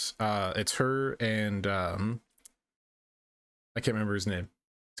 and it's her and I can't remember his name.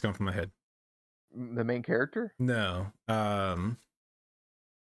 It's gone from my head. The main character? No.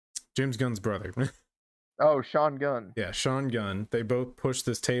 James Gunn's brother. Oh, Sean Gunn. Yeah, Sean Gunn. They both push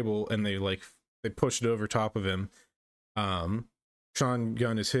this table, and they push it over top of him. Sean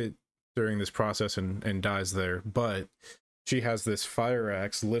Gunn is hit during this process and dies there, but she has this fire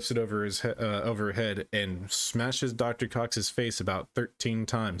axe, lifts it over over her head, and smashes Dr. Cox's face about 13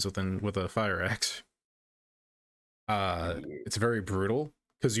 times with a fire axe. It's very brutal,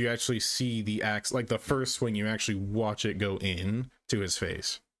 because you actually see the axe, like the first swing, you actually watch it go in to his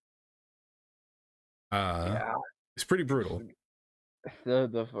face. Yeah. It's pretty brutal.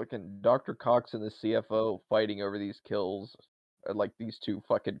 The fucking Dr. Cox and the CFO fighting over these kills, like these two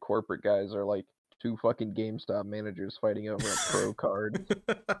fucking corporate guys are like two fucking GameStop managers fighting over a pro card.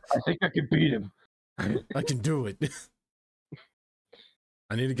 I think I could beat him. I can do it.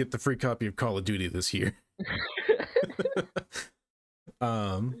 I need to get the free copy of Call of Duty this year.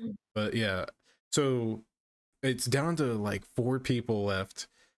 But yeah, so it's down to like 4 people left.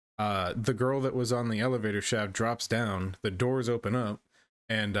 The girl that was on the elevator shaft drops down, the doors open up,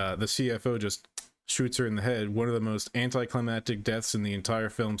 and the CFO just shoots her in the head. One of the most anticlimactic deaths in the entire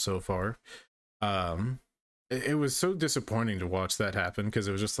film so far. It was so disappointing to watch that happen, because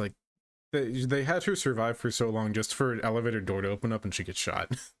it was just like they had her survive for so long just for an elevator door to open up and she gets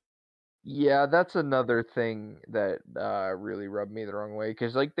shot. Yeah, that's another thing that really rubbed me the wrong way,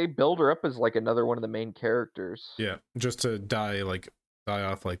 because like they build her up as like another one of the main characters. Yeah, just to die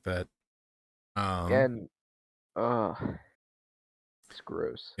off like that. And it's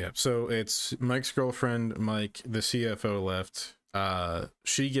gross. Yeah, so it's Mike's girlfriend, Mike, the CFO left.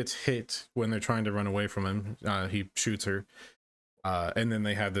 She gets hit when they're trying to run away from him. He shoots her. And then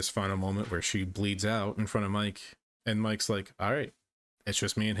they have this final moment where she bleeds out in front of Mike, and Mike's like, all right, it's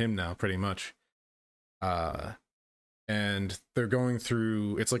just me and him now, pretty much. And they're going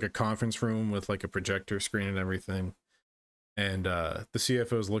through, it's like a conference room with like a projector screen and everything. And the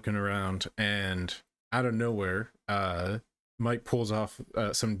CFO's looking around, and out of nowhere, Mike pulls off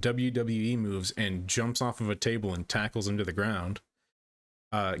some WWE moves and jumps off of a table and tackles him to the ground.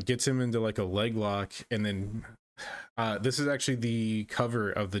 Gets him into like a leg lock, and then this is actually the cover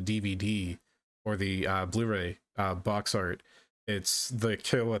of the DVD or the Blu-ray box art. It's the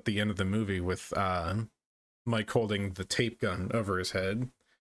kill at the end of the movie with Mike holding the tape gun over his head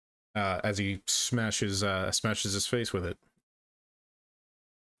as he smashes his face with it.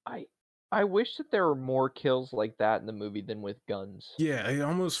 I wish that there were more kills like that in the movie than with guns. Yeah, it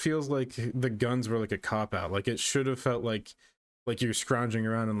almost feels like the guns were like a cop-out. Like, it should have felt like you're scrounging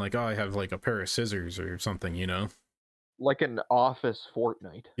around and like, oh, I have like a pair of scissors or something, you know? Like an Office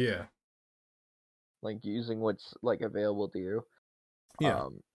Fortnite. Yeah. Like using what's like available to you. Yeah.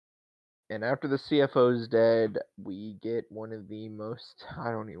 And after the CFO's dead, we get one of the most...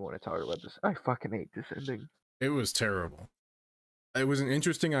 I don't even want to talk about this. I fucking hate this ending. It was terrible. It was an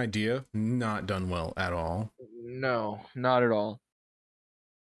interesting idea, not done well at all. No, not at all.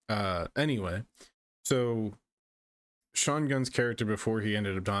 Anyway, so Sean Gunn's character, before he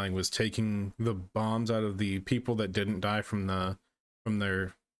ended up dying, was taking the bombs out of the people that didn't die from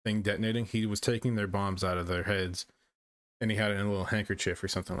their thing detonating. He was taking their bombs out of their heads, and he had it in a little handkerchief or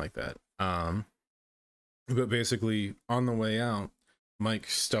something like that. But basically, on the way out, Mike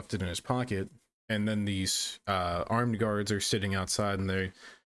stuffed it in his pocket, and then these armed guards are sitting outside, and they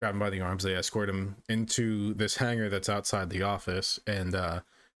grab him by the arms. They escort him into this hangar that's outside the office, and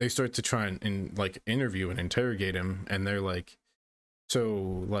they start to try and like interview and interrogate him. And they're like,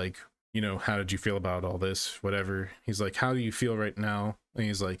 so like, you know, how did you feel about all this? Whatever. He's like, how do you feel right now? And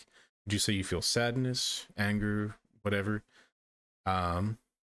he's like, would you say you feel sadness, anger, whatever? And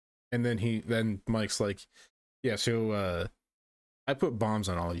then Mike's like, yeah, so I put bombs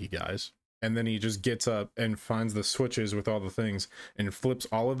on all you guys. And then he just gets up and finds the switches with all the things and flips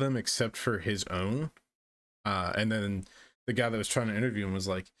all of them except for his own. And then the guy that was trying to interview him was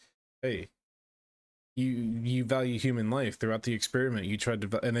like, hey, you value human life. Throughout the experiment, you tried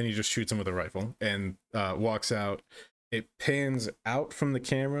to... And then he just shoots him with a rifle and walks out. It pans out from the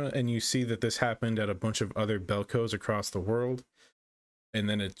camera, and you see that this happened at a bunch of other Belcos across the world. And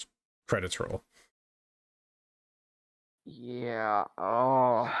then it's credits roll. Yeah.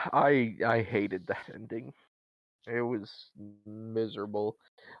 Oh, I hated that ending. It was miserable.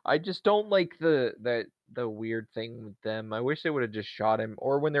 I just don't like the weird thing with them. I wish they would have just shot him,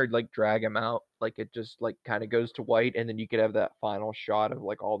 or when they're like drag him out, like it just like kind of goes to white, and then you could have that final shot of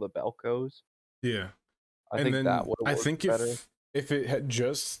like all the Belcos. Yeah. I think that would have worked better. If it had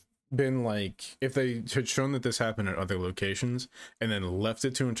just been like, if they had shown that this happened at other locations and then left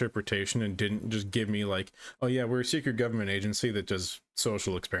it to interpretation and didn't just give me like, oh yeah, we're a secret government agency that does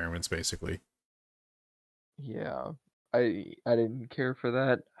social experiments, basically. Yeah, I didn't care for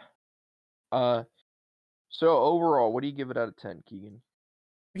that. So overall, what do you give it out of 10, Keegan?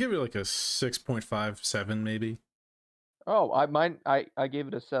 I give it like a 6.57 maybe. Oh, I gave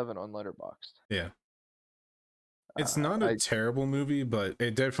it a 7 on Letterboxd. Yeah. It's not a terrible movie, but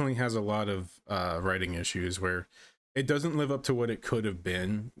it definitely has a lot of writing issues where it doesn't live up to what it could have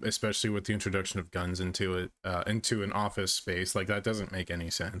been, especially with the introduction of guns into it, into an office space. Like, that doesn't make any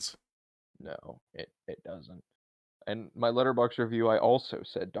sense. No, it doesn't. And my Letterboxd review, I also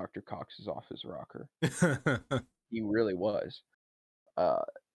said Dr. Cox is off his rocker. He really was. Uh,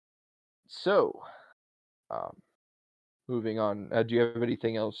 so, um, moving on. Do you have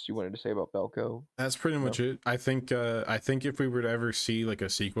anything else you wanted to say about Belko? That's pretty No? much it. I think if we were to ever see like a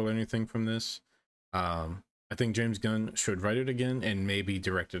sequel or anything from this, I think James Gunn should write it again and maybe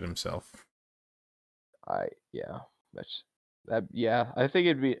direct it himself. I think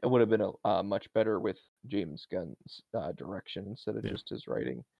it would have been a much better with James Gunn's direction instead of just his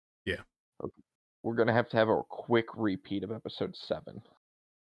writing. Yeah. Okay. We're gonna have to have a quick repeat of episode 7.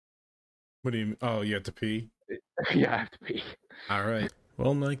 What do you? Oh, you have to pee. Yeah, I have to pee. All right.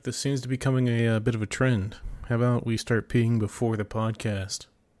 Well, Mike, this seems to be becoming a bit of a trend. How about we start peeing before the podcast?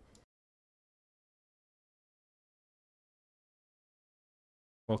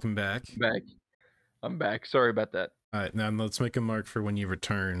 Welcome back. I'm back. Sorry about that. All right, now let's make a mark for when you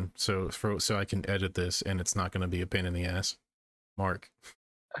return, so I can edit this and it's not going to be a pain in the ass. Mark.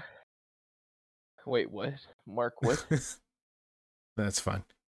 Wait, what? Mark what? That's fine.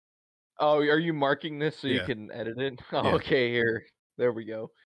 Oh, are you marking this so you Yeah. can edit it? Oh, Yeah. okay, here. There we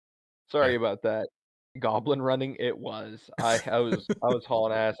go. Sorry about that. Goblin running, it was. I was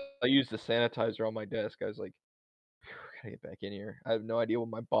hauling ass. I used the sanitizer on my desk. I was like, "Phew, gotta get back in here. I have no idea what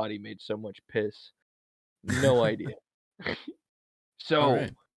my body made so much piss. No idea. So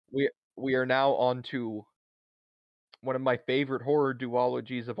Alright. we are now on to one of my favorite horror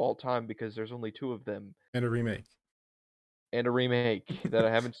duologies of all time because there's only 2 of them. And a remake. And a remake that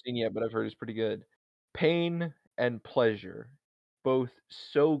I haven't seen yet, but I've heard is pretty good. Pain and Pleasure. Both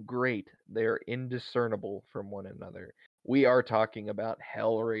so great, they are indiscernible from one another. We are talking about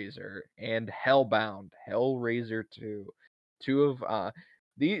Hellraiser and Hellbound, Hellraiser 2. Two of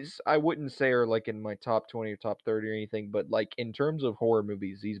these I wouldn't say are like in my top 20 or top 30 or anything, but like in terms of horror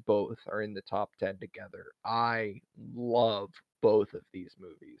movies, these both are in the top 10 together. I love both of these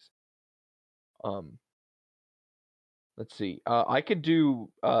movies. Let's see. I could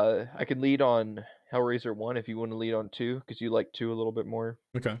lead on Hellraiser 1 if you want to lead on 2 because you like 2 a little bit more.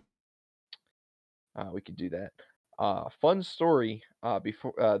 Okay. We could do that. Fun story.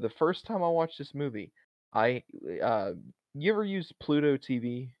 Before the first time I watched this movie, you ever used Pluto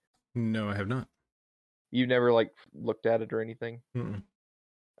TV? No, I have not. You never like looked at it or anything? Mm-mm.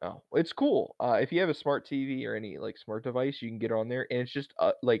 Oh, it's cool. If you have a smart TV or any like smart device, you can get on there, and it's just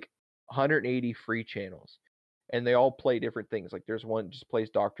like 180 free channels, and they all play different things. Like there's one just plays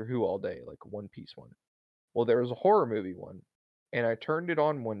Doctor Who all day, like a One Piece one. Well, there was a horror movie one, and I turned it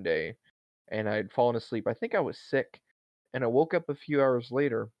on one day, and I had fallen asleep. I think I was sick, and I woke up a few hours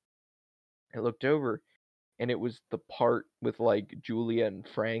later. I looked over, and it was the part with like Julia and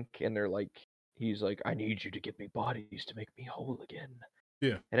Frank, and they're like, he's like, "I need you to give me bodies to make me whole again."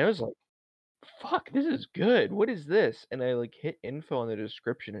 Yeah. And I was like, fuck, this is good. What is this? And I like hit info in the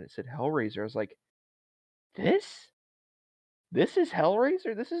description and it said Hellraiser. I was like, this? This is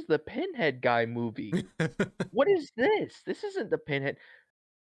Hellraiser? This is the Pinhead guy movie. What is this? This isn't the Pinhead.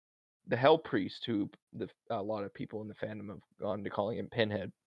 The Hell Priest, who a lot of people in the fandom have gone to calling him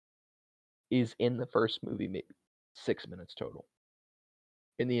Pinhead, is in the first movie maybe 6 minutes total.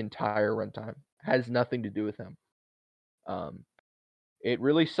 In the entire runtime. Has nothing to do with him. It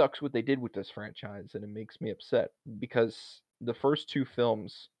really sucks what they did with this franchise, and it makes me upset because the first 2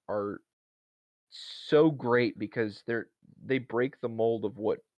 films are so great because they break the mold of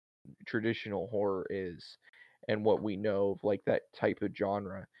what traditional horror is and what we know of like that type of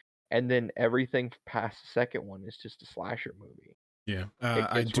genre. And then everything past the second one is just a slasher movie. Yeah. It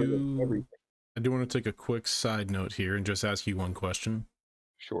I gets rid of everything. do want to take a quick side note here and just ask you one question.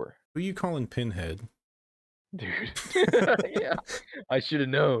 Sure. Who are you calling Pinhead? Dude. Yeah. I should have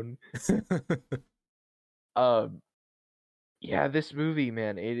known. Yeah, this movie,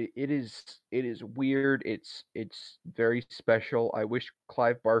 man, it is weird. It's very special. I wish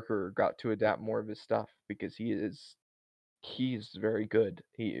Clive Barker got to adapt more of his stuff because he's very good.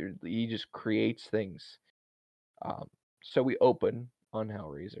 He just creates things. So we open on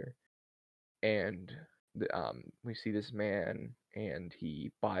Hellraiser, and we see this man, and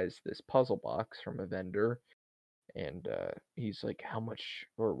he buys this puzzle box from a vendor, and he's like, "How much?"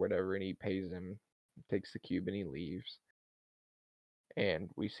 or whatever, and he pays him, takes the cube, and he leaves. And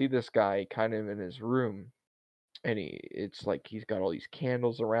we see this guy kind of in his room, and it's like he's got all these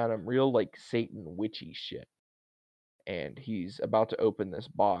candles around him, real like Satan witchy shit. And he's about to open this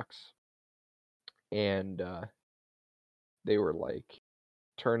box, and they were like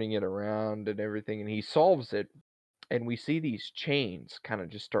turning it around and everything, and he solves it, and we see these chains kind of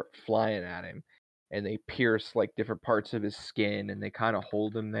just start flying at him, and they pierce like different parts of his skin, and they kind of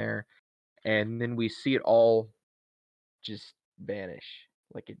hold him there, and then we see it all just vanish.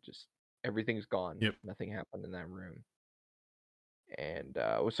 Like it just everything's gone. Yep. Nothing happened in that room. And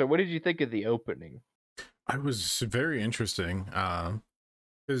so, what did you think of the opening? I was very interesting.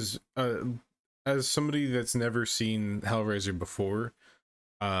 Because as somebody that's never seen Hellraiser before,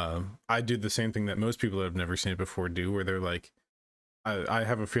 I do the same thing that most people that have never seen it before do, where they're like, I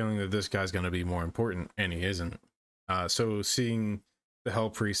have a feeling that this guy's going to be more important, and he isn't. So seeing the Hell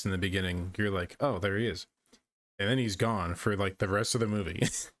Priest in the beginning, you're like, oh, there he is. And then he's gone for like the rest of the movie.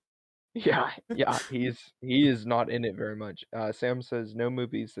 Yeah, he is not in it very much. Sam says no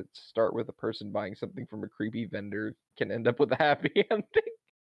movies that start with a person buying something from a creepy vendor can end up with a happy ending.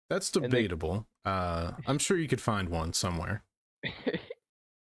 That's And they, debatable. I'm sure you could find one somewhere.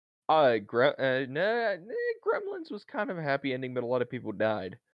 Gremlins was kind of a happy ending, but a lot of people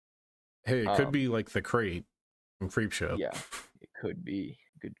died. Hey, it could be like the crate from Creepshow. Yeah, it could be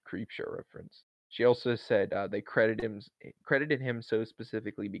good creep show reference. She also said they credited him so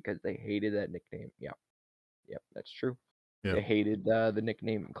specifically because they hated that nickname. Yeah, yep, that's true. Yeah. They hated the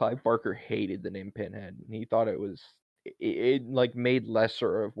nickname. Clive Barker hated the name Pinhead. He thought it like made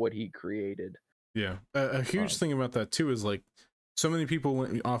lesser of what he created. Yeah. A huge thing about that too is like so many people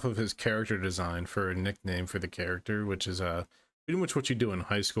went off of his character design for a nickname for the character, which is pretty much what you do in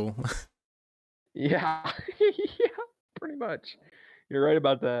high school. Yeah, yeah, pretty much. You're right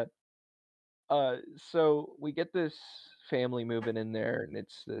about that. So we get this family moving in there, and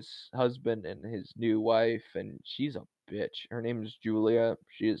it's this husband and his new wife, and she's a bitch. Her name is Julia.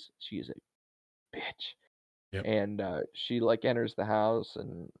 She is a bitch. Yep. And she like enters the house,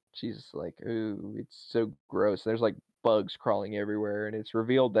 and she's like, "Ooh, it's so gross." There's like bugs crawling everywhere, and it's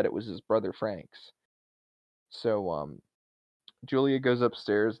revealed that it was his brother Frank's. So Julia goes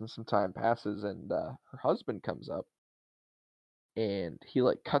upstairs, and some time passes, and her husband comes up, and he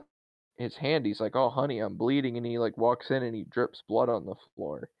like cuts his hand. He's like, "Oh, honey, I'm bleeding," and he like walks in and he drips blood on the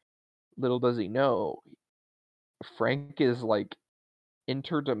floor. Little does he know, Frank is like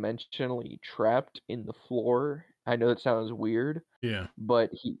interdimensionally trapped in the floor. I know that sounds weird, Yeah. but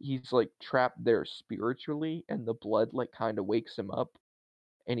he's like trapped there spiritually, and the blood like kind of wakes him up,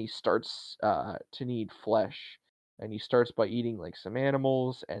 and he starts to need flesh, and he starts by eating like some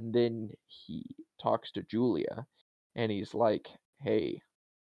animals, and then he talks to Julia, and he's like, "Hey,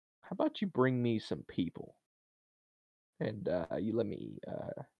 how about you bring me some people, and you let me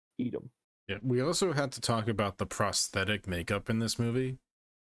eat them?" Yeah. We also had to talk about the prosthetic makeup in this movie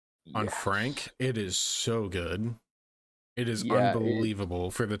on Yes. Frank. It is so good. It is Yeah,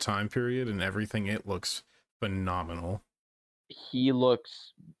 unbelievable for the time period and everything. It looks phenomenal. he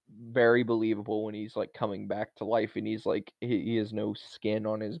looks very believable when he's like coming back to life, and he's like he has no skin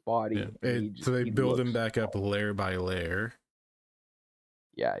on his body, Yeah. and So they he build him looks, back up layer by layer.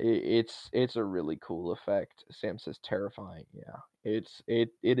 yeah, it's a really cool effect. Sam says terrifying. Yeah, it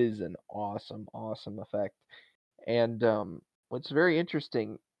is an awesome effect. And what's very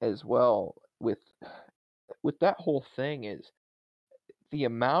interesting as well with that whole thing is the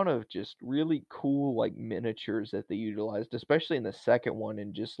amount of just really cool like miniatures that they utilized, especially in the second one,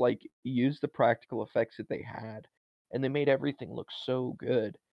 and just like use the practical effects that they had, and they made everything look so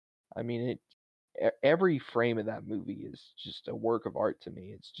good. I mean, every frame of that movie is just a work of art to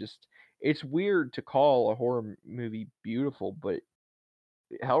me. It's weird to call a horror movie beautiful, but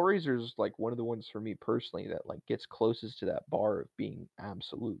Hellraiser is like one of the ones for me personally that like gets closest to that bar of being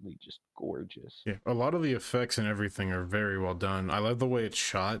absolutely just gorgeous. Yeah, a lot of the effects and everything are very well done. I love the way it's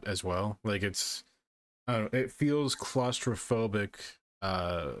shot as well. Like it's, I don't know, it feels claustrophobic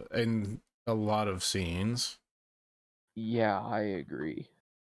in a lot of scenes. Yeah, I agree.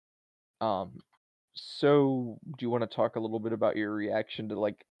 Um, so do you want to talk a little bit about your reaction to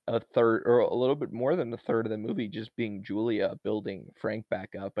like a third or a little bit more than a third of the movie just being Julia building Frank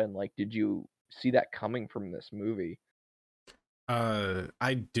back up, and like did you see that coming from this movie?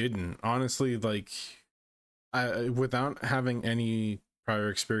 I didn't honestly, like, I without having any prior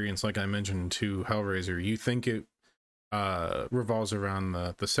experience, like I mentioned to Hellraiser, you think it revolves around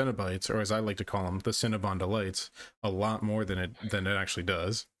the Cenobites, or as I like to call them, the Cinnabon Delights, a lot more than it actually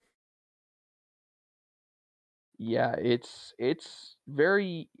does. Yeah, it's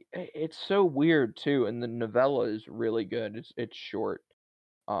so weird too, and the novella is really good. It's short.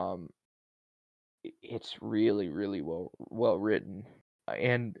 Um, it's really well written,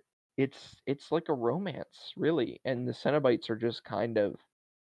 and it's like a romance, really. And the Cenobites are just kind of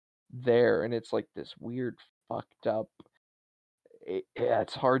there, and it's like this weird, fucked up. Yeah,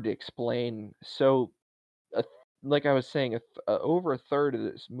 it's hard to explain. So, a, like I was saying, over a third of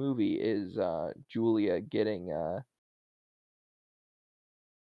this movie is Julia getting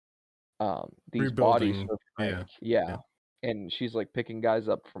these bodies Rebuilding, for yeah, Frank. Yeah, yeah. and she's like picking guys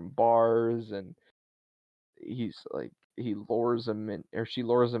up from bars, and he's like he lures him in, or she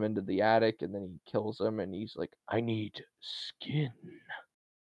lures him into the attic, and then he kills him, and he's like, "I need skin."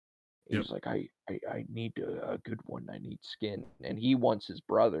 Yep. He's like, I need a good one. I need skin, and he wants his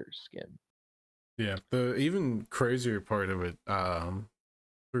brother's skin. Yeah. The even crazier part of it,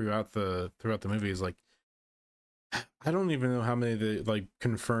 throughout the movie is like, I don't even know how many the like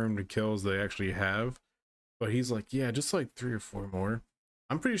confirmed kills they actually have, but he's like, yeah, just like 3 or 4 more.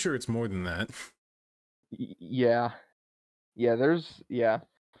 I'm pretty sure it's more than that. Yeah, yeah.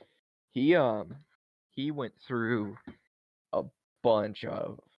 He went through a bunch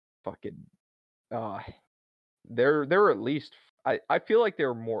of fucking uh there were at least, I feel like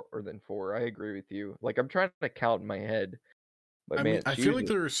there were more than 4. I agree with you. Like, I'm trying to count in my head, but I mean, man, I she feel was like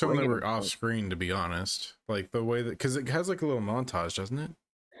just there were some that bringing were them off home. screen, to be honest. Like the way that, because it has like a little montage, doesn't it?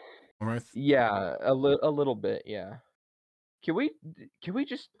 Yeah, a little bit, yeah. Can we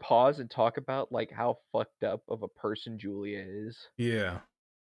just pause and talk about like how fucked up of a person Julia is? Yeah.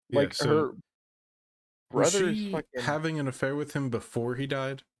 Yeah. Like, So her was brother's she fucking, having an affair with him before he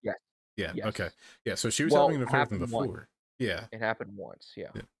died? yes, Yeah. yes. Okay. Yeah. So she was having Well, an it affair with him happened once. before. Yeah. It happened once, yeah.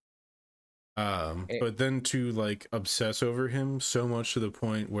 Yeah. And, But then to like obsess over him so much to the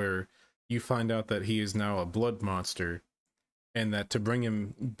point where you find out that he is now a blood monster, and that to bring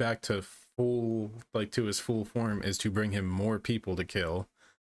him back to full, like to his full form, is to bring him more people to kill.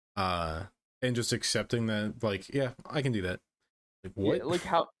 Uh, and just accepting that, like, yeah, I can do that. Like, yeah,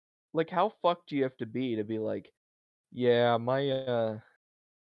 what? how fucked do you have to be like, yeah, my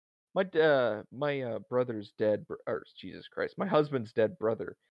brother's dead, or Jesus Christ, my husband's dead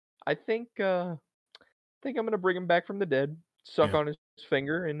brother. I think I'm gonna bring him back from the dead, suck Yeah. on his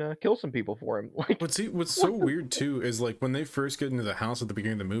finger, and kill some people for him. Like, What's so what the weird too is like when they first get into the house at the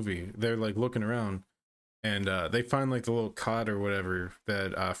beginning of the movie, they're like looking around, and they find like the little cot or whatever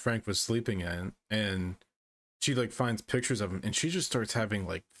that Frank was sleeping in, and she like finds pictures of him, and she just starts having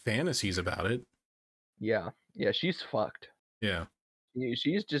like fantasies about it. Yeah, she's fucked. Yeah.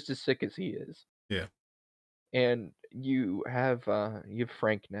 She's just as sick as he is. Yeah. And you have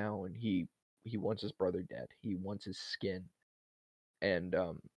Frank now, and he wants his brother dead. He wants his skin. And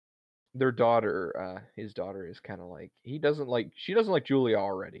their daughter, his daughter is kind of like, she doesn't like Julia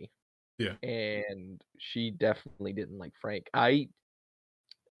already, Yeah. and she definitely didn't like Frank.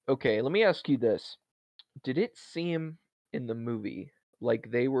 Okay, let me ask you this. Did it seem in the movie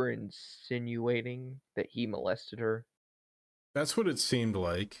like they were insinuating that he molested her? That's what it seemed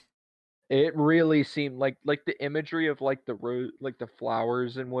like. It really seemed like the imagery of like like the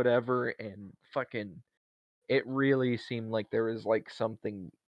flowers and whatever, and fucking, it really seemed like there was like something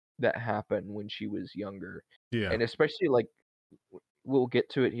that happened when she was younger. Yeah. And especially like, we'll get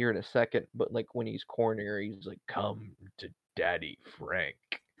to it here in a second, but like when he's corner, he's like, "Come to Daddy Frank."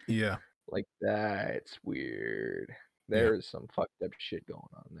 Yeah. Like, that's weird. Yeah. There's some fucked up shit going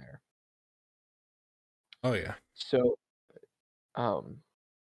on there. Oh yeah. So, um,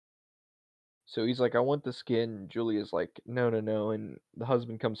 so he's like, "I want the skin." Julia's like, "No, no, no." And the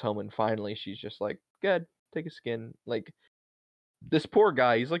husband comes home, and finally she's just like, "Good, take a skin." Like, this poor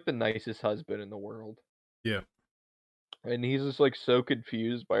guy, he's like the nicest husband in the world. Yeah. And he's just like so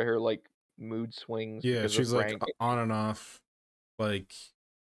confused by her like mood swings Yeah. because of She's like Frank. on and off, like,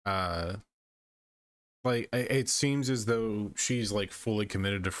 uh, like it seems as though she's like fully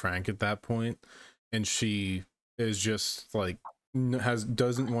committed to Frank at that point, and she is just like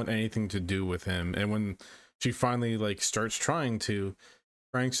doesn't want anything to do with him. And when she finally like starts trying to,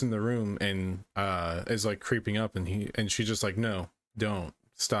 Frank's in the room and is like creeping up, and she's just like, no, don't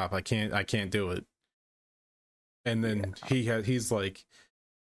stop, I can't do it. And then he's like,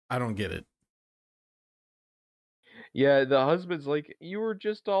 I don't get it. Yeah, the husband's like, "You were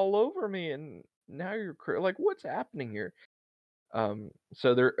just all over me, and now you're like, what's happening here?"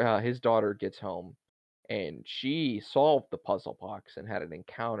 So his daughter gets home, and she solved the puzzle box and had an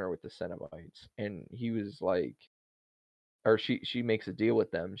encounter with the Cenobites, and he was like, or she makes a deal with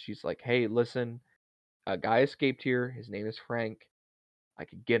them. She's like, "Hey, listen, a guy escaped here. His name is Frank. I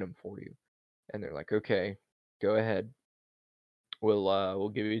could get him for you." And they're like, "Okay, go ahead. We'll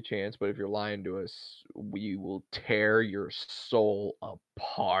give you a chance, but if you're lying to us, we will tear your soul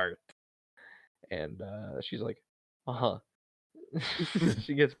apart." And she's like, "Uh-huh."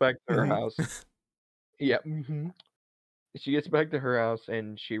 She gets back to her Mhm. house. Yeah. She gets back to her house,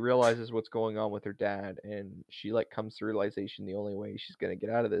 and she realizes what's going on with her dad, and she like comes to realization the only way she's gonna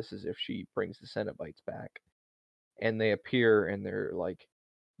get out of this is if she brings the Cenobites back. And they appear, and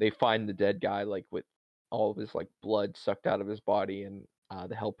they find the dead guy like with all of his like blood sucked out of his body, and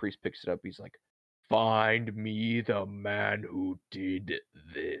the hell priest picks it up. He's like, "Find me the man who did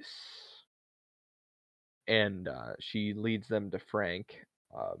this." and she leads them to Frank.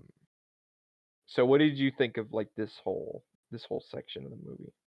 So what did you think of like this whole section of the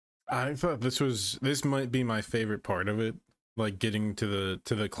movie? I thought this might be my favorite part of it. Like getting to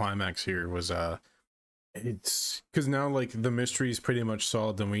the climax here was it's because now like the mystery is pretty much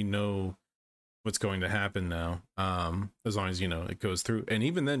solved and we know what's going to happen now. As long as it goes through, and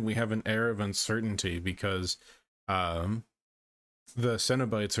even then we have an air of uncertainty because the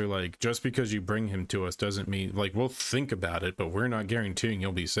Cenobites are like, just because you bring him to us doesn't mean, like, we'll think about it, but we're not guaranteeing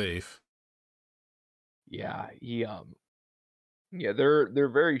you'll be safe. Yeah, yeah, they're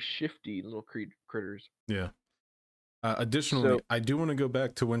very shifty little critters. Yeah. Additionally, So I do want to go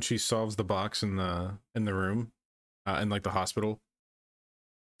back to when she solves the box in the room, in like the hospital.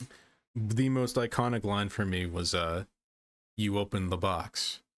 The most iconic line for me was, "You opened the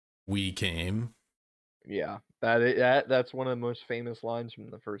box, we came." yeah, that's one of the most famous lines from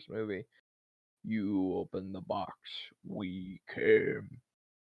the first movie. You open the box, we came.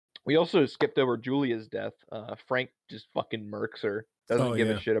 We also skipped over Julia's death. Frank just fucking murks her. Doesn't Oh give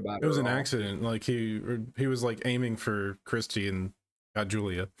a yeah, shit about it her was at an all. accident. Like he was like aiming for Christy and got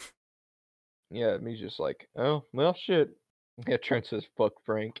Julia. Yeah, and he's just like, oh well, shit. Yeah, Trent says, "Fuck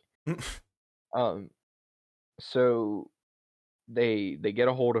Frank." Um, so they get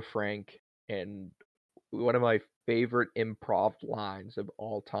a hold of Frank, and one of my favorite improv lines of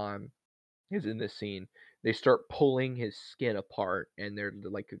all time is in this scene. They start pulling his skin apart, and they're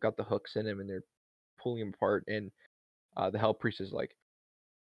like got the hooks in him, and they're pulling him apart. And the Hell Priest is like,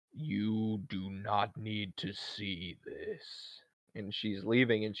 "You do not need to see this." And she's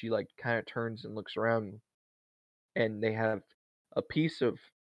leaving, and she like kind of turns and looks around, and they have a piece of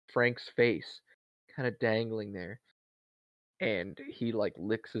Frank's face kind of dangling there. And he like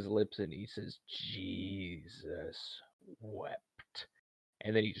licks his lips and he says, "Jesus wept."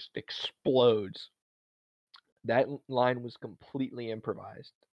 And then he just explodes. That line was completely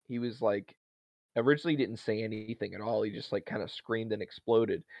improvised. He was like, originally didn't say anything at all. He just like kind of screamed and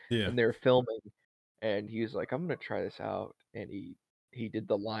exploded. Yeah. And they're filming, and he was like, "I'm gonna try this out." And he did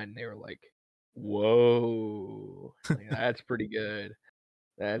the line. And they were like, "Whoa, like, that's pretty good.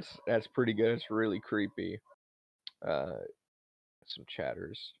 That's pretty good. It's really creepy." Uh, some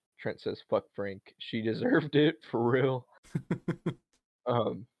chatters. Trent says, "Fuck Frank. She deserved it for real."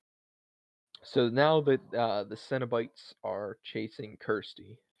 Um. So now that the Cenobites are chasing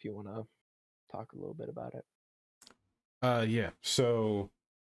Kirsty, if you want to talk a little bit about it. Yeah. So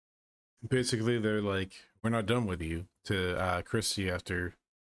basically they're like, "We're not done with you," to Christy after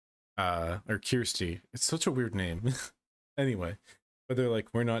or Kirsty. It's such a weird name. Anyway, but they're like,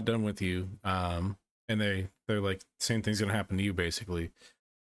 "We're not done with you." And they're like, same thing's gonna happen to you basically.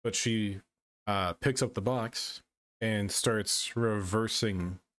 But she picks up the box and starts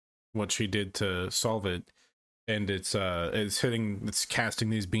reversing what she did to solve it, and it's casting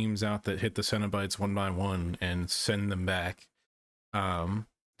these beams out that hit the Cenobites one by one and send them back.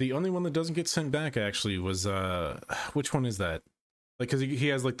 The only one that doesn't get sent back actually was which one is that? Like, because he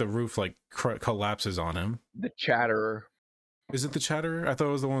has like the roof like collapses on him. The Chatterer. Is it the Chatterer? I thought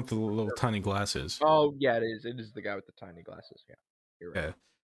it was the one with the little tiny glasses. Oh yeah, it is. It is the guy with the tiny glasses. Yeah, you're right. Yeah,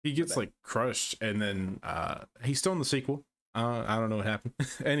 he gets like crushed, and then he's still in the sequel. I don't know what happened.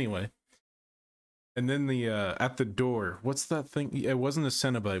 Anyway, and then the at the door, what's that thing? It wasn't a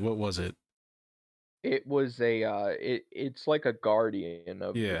Cenobite. What was it? It was a it's like a guardian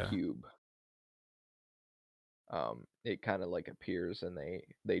of the cube. It kind of like appears and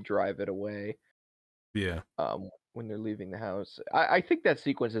they drive it away. Yeah. When they're leaving the house. I think that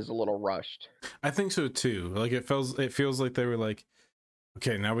sequence is a little rushed. I think so too. Like it feels like they were like,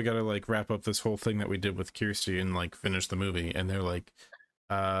 okay, now we gotta like wrap up this whole thing that we did with Kirsty and like finish the movie, and they're like,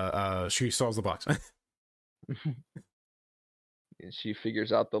 she solves the box. And she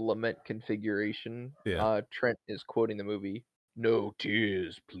figures out the lament configuration. Yeah. Trent is quoting the movie, "No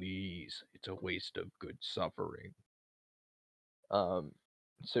tears, please. It's a waste of good suffering."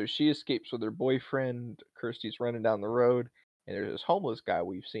 So she escapes with her boyfriend. Kirsty's running down the road, and there's this homeless guy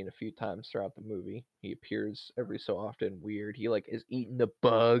we've seen a few times throughout the movie. He appears every so often weird. He like is eating the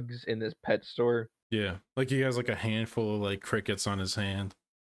bugs in this pet store. Yeah, like he has like a handful of like crickets on his hand.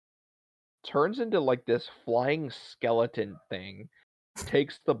 Turns into like this flying skeleton thing,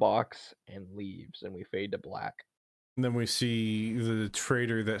 takes the box and leaves, and we fade to black. And then we see the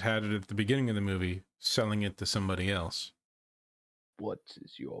trader that had it at the beginning of the movie selling it to somebody else. What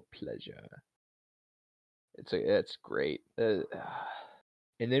is your pleasure? It's great. And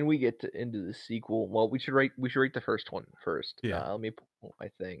then we get into the sequel. Well, we should rate the first one first. Yeah. Let me pull my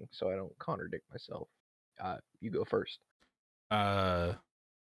thing so I don't contradict myself. You go first. I'd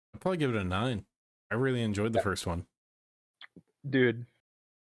probably give it a 9. I really enjoyed the first one. Dude,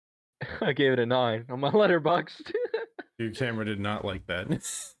 I gave it a 9 on my Letterboxd. Your camera did not like that.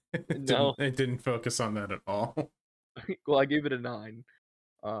 No. It didn't focus on that at all. Well, I gave it a 9.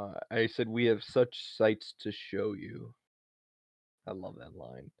 I said, we have such sights to show you. I love that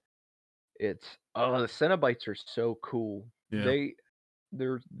line. The Cenobites are so cool. Yeah.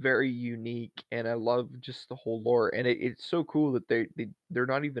 They're very unique, and I love just the whole lore. And it's so cool that they're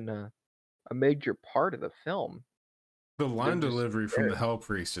not even a major part of the film. The line They're just delivery from the there. Hell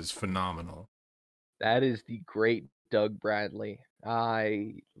Priest is phenomenal. That is the great Doug Bradley.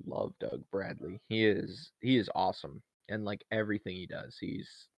 I love Doug Bradley. He is awesome, and like everything he does,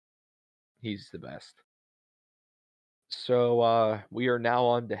 he's the best. So we are now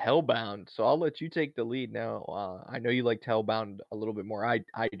on to Hellbound. So I'll let you take the lead now. I know you liked Hellbound a little bit more. I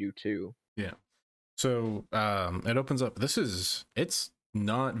do too. Yeah. So it opens up. It's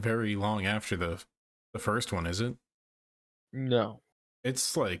not very long after the first one, is it? No.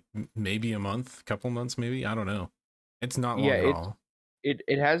 It's like maybe a month, couple months, maybe. I don't know. It's not long Yeah, at all.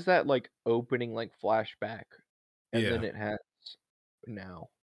 It has that like opening like flashback, and Yeah. then it has now.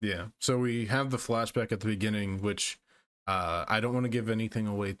 Yeah. So we have the flashback at the beginning, which I don't want to give anything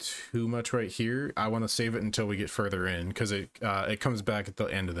away too much right here. I want to save it until we get further in, because it comes back at the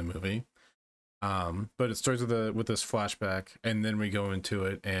end of the movie. But it starts with this flashback, and then we go into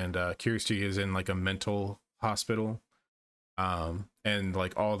it, and Kirsty is in like a mental hospital. And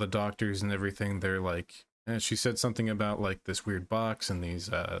like all the doctors and everything, they're like, and she said something about like this weird box, and these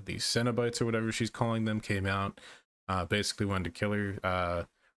Cenobites or whatever she's calling them came out, basically wanted to kill her.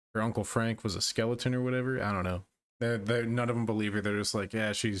 Her Uncle Frank was a skeleton or whatever. I don't know. They're none of them believe her. They're just like,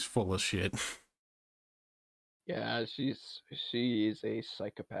 yeah, she's full of shit. Yeah, she is a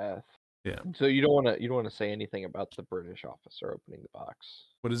psychopath. Yeah. So you don't want to say anything about the British officer opening the box.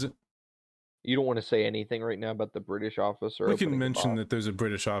 What is it? You don't want to say anything right now about the British officer. We can mention that there's a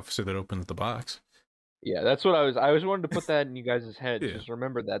British officer that opens the box. Yeah, that's what I was wanting to put that in you guys' heads. Yeah. Just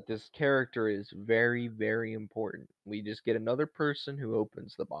remember that this character is very, very important. We just get another person who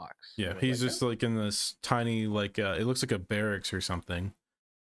opens the box. Yeah, he's just like in this tiny, like it looks like a barracks or something.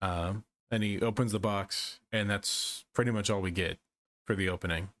 And he opens the box, and that's pretty much all we get for the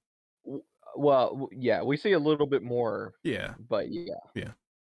opening. Well, yeah, we see a little bit more. Yeah. But yeah. Yeah.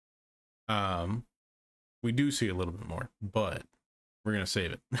 We do see a little bit more, but we're gonna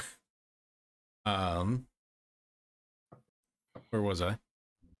save it. Where was I?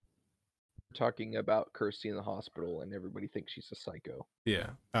 Talking about Kirsty in the hospital, and everybody thinks she's a psycho. Yeah.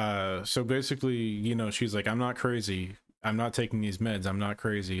 So basically, you know, she's like, I'm not crazy. I'm not taking these meds. I'm not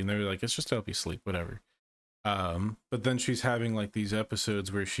crazy. And they're like, it's just to help you sleep, whatever. But then she's having like these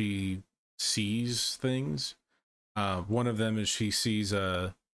episodes where she sees things. One of them is she sees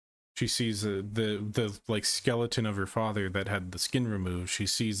the like skeleton of her father that had the skin removed. She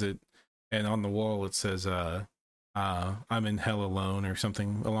sees it, and on the wall it says I'm in hell alone, or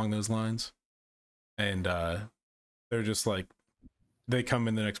something along those lines. And they're just like, they come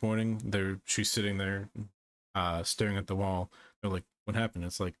in the next morning, she's sitting there staring at the wall. They're like, what happened?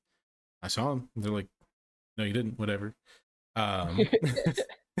 It's like, I saw him. They're like, no you didn't, whatever. No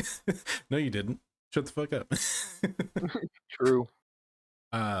you didn't, shut the fuck up. True.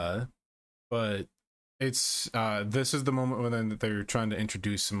 But it's this is the moment when they're trying to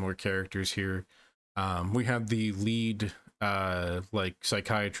introduce some more characters here. We have the lead like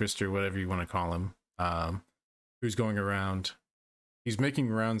psychiatrist or whatever you want to call him, who's going around. He's making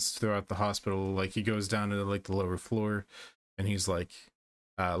rounds throughout the hospital. Like he goes down to like the lower floor, and he's like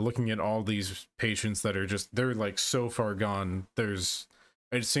looking at all these patients that are they're like so far gone.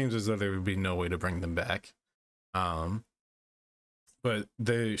 It seems as though there would be no way to bring them back. But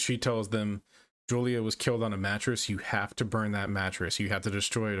she tells them, Julia was killed on a mattress. You have to burn that mattress. You have to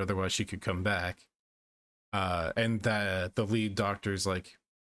destroy it, otherwise she could come back. And the lead doctor's like,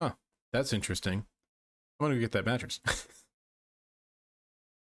 huh, that's interesting. I'm gonna go get that mattress.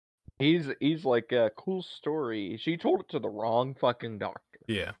 He's like a cool story. She told it to the wrong fucking doctor.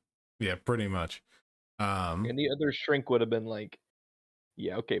 Yeah, pretty much. And the other shrink would have been like,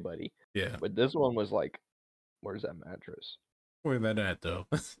 yeah, okay, buddy. Yeah. But this one was like, where's that mattress? Where that at though?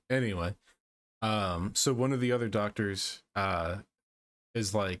 Anyway, so one of the other doctors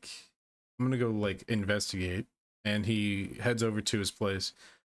is like, I'm gonna go like investigate, and he heads over to his place,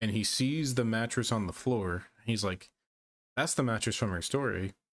 and he sees the mattress on the floor. He's like, that's the mattress from her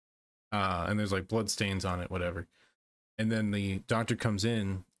story. And there's like blood stains on it, whatever. And then the doctor comes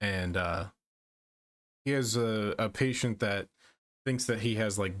in, and he has a patient that thinks that he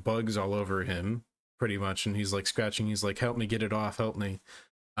has like bugs all over him, pretty much, and he's like scratching. He's like, help me get it off, help me.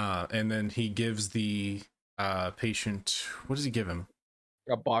 And then he gives the patient, what does he give him?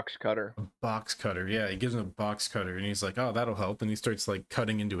 A box cutter. A box cutter. Yeah, he gives him a box cutter, and he's like, "Oh, that'll help." And he starts like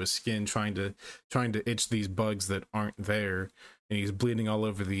cutting into his skin, trying to itch these bugs that aren't there, and he's bleeding all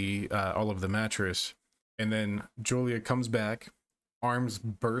over the mattress. And then Julia comes back, arms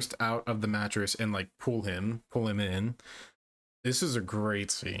burst out of the mattress and like pull him in. This is a great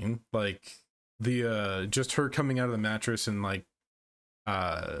scene. Like the just her coming out of the mattress and like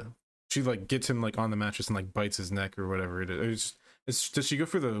uh she like gets him like on the mattress and like bites his neck or whatever it is. Does she go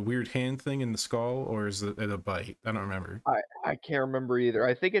for the weird hand thing in the skull, or is it a bite? I don't remember. I can't remember either.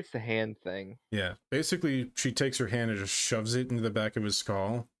 I think it's the hand thing. Yeah, basically she takes her hand and just shoves it into the back of his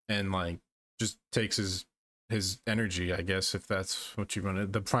skull and like just takes his energy, I guess, if that's what you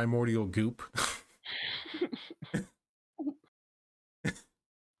wanted, the primordial goop.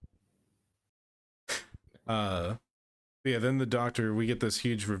 Yeah, then the doctor, we get this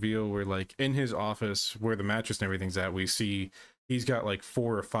huge reveal where like in his office where the mattress and everything's at, we see he's got like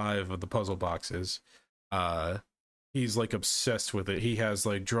 4 or 5 of the puzzle boxes. uh he's like obsessed with it. He has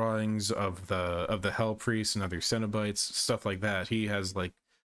like drawings of the hell priest and other Cenobites, stuff like that. He has like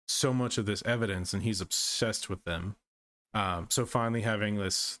so much of this evidence and he's obsessed with them. So finally having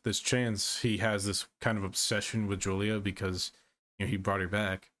this chance, he has this kind of obsession with Julia because he brought her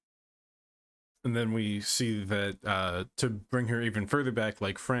back. And then we see that to bring her even further back,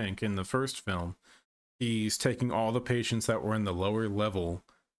 like Frank in the first film, he's taking all the patients that were in the lower level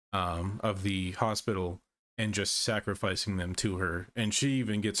of the hospital and just sacrificing them to her. And she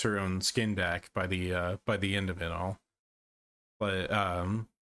even gets her own skin back by the end of it all. But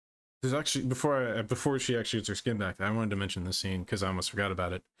there's actually before she actually gets her skin back, I wanted to mention this scene because I almost forgot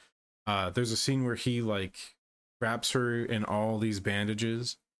about it. There's a scene where he like wraps her in all these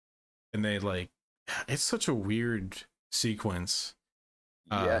bandages, and they like, it's such a weird sequence.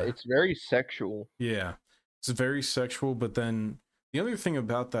 Yeah, it's very sexual. Yeah, it's very sexual. But then the other thing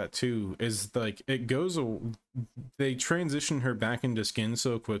about that too is like they transition her back into skin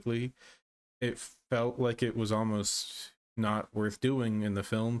so quickly. It felt like it was almost not worth doing in the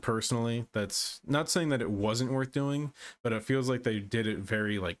film. Personally, that's not saying that it wasn't worth doing, but it feels like they did it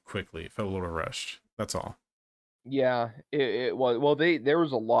very like quickly. It felt a little rushed. That's all. Yeah, it was. Well, there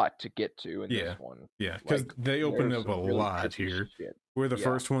was a lot to get to in this one. Yeah, because Like, they opened there's up a some really lot trippy here. shit. Where the Yeah.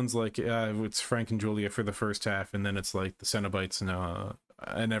 first one's like it's Frank and Julia for the first half, and then it's like the Cenobites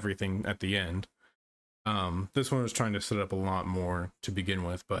and everything at the end. This one was trying to set up a lot more to begin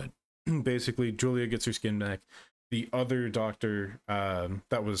with, but basically Julia gets her skin back. The other doctor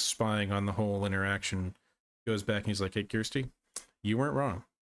that was spying on the whole interaction goes back and he's like, "Hey, Kirsty, you weren't wrong.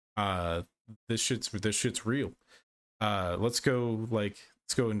 This shit's real. Let's go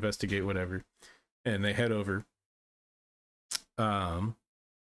investigate whatever." And they head over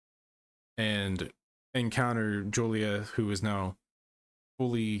and encounter Julia, who is now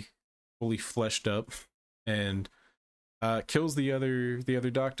fully fleshed up, and kills the other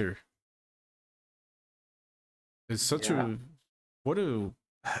doctor. It's such a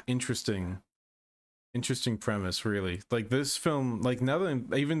interesting premise, really. Like this film, like now that I'm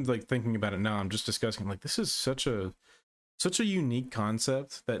even like thinking about it now, I'm just discussing like this is such a unique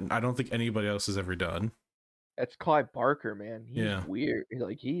concept that I don't think anybody else has ever done. That's Clive Barker, man. He's weird.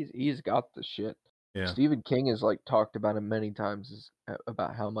 Like he's got the shit. Yeah. Stephen King has like talked about him many times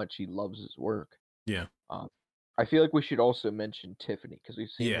about how much he loves his work. Yeah. I feel like we should also mention Tiffany because we've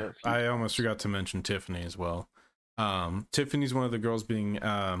seen her. I almost forgot to mention Tiffany as well. Tiffany's one of the girls being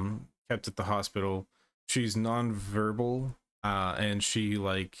kept at the hospital. She's nonverbal, and she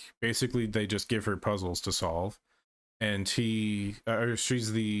like basically they just give her puzzles to solve, and she's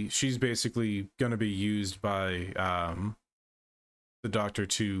basically gonna be used by the doctor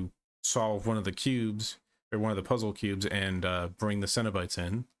to solve one of the cubes or one of the puzzle cubes and bring the Cenobites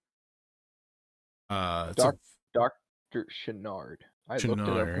in. Dr. Chenard. I looked it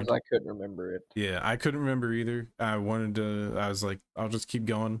up because I couldn't remember it. Yeah, I couldn't remember either. I was like, I'll just keep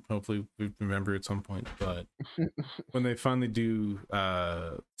going. Hopefully we remember at some point. But when they finally do,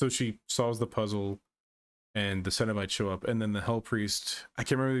 so she solves the puzzle and the Cenobites show up, and then the Hell Priest, I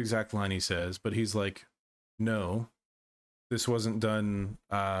can't remember the exact line he says, but he's like, no, this wasn't done.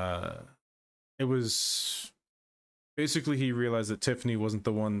 It was basically he realized that Tiffany wasn't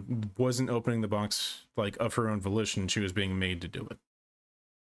opening the box like of her own volition. She was being made to do it.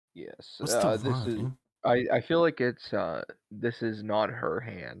 Yes. What's the line? I feel like it's this is not her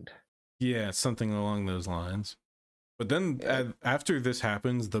hand. Yeah, something along those lines. But then after this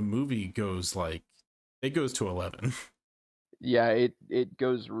happens, the movie goes to 11. Yeah, it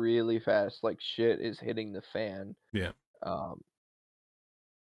goes really fast. Like shit is hitting the fan. Yeah.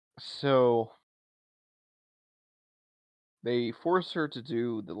 So they force her to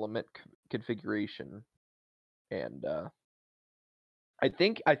do the lament configuration, and I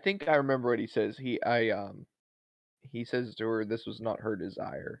think I remember what he says. He says to her, "This was not her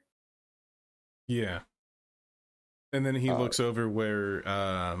desire." Yeah. And then he Uh, looks over where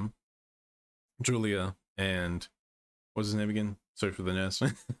Julia and what's his name again? Sorry for the nest.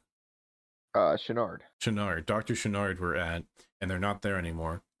 Chenard. Chenard, Dr. Chenard were at, and they're not there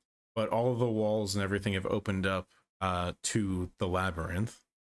anymore. But all the walls and everything have opened up to the labyrinth.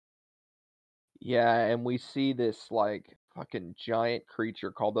 Yeah, and we see this like fucking giant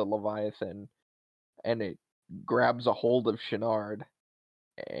creature called the Leviathan, and it grabs a hold of Chenard.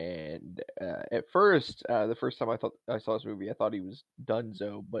 And at first, the first time I saw this movie, I thought he was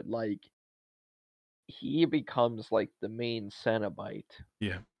Dunzo, but like he becomes like the main Cenobite.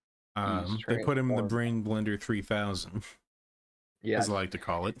 Yeah. He's They put him in the transformed. Brain Blender 3000, as Yes, I like to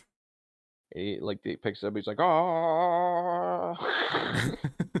call it. like he picks it up, he's like, "Ah,"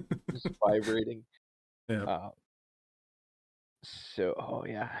 just vibrating. Yeah. So, oh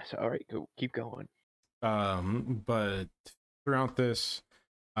yeah. So, all right, go keep going. But throughout this,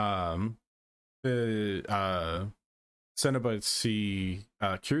 the Cenobites see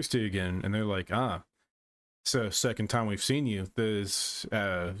Kirsty again, and they're like, so second time we've seen you. This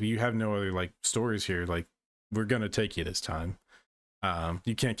you have no other like stories here. Like, we're gonna take you this time.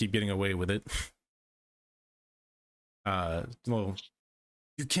 You can't keep getting away with it. Well,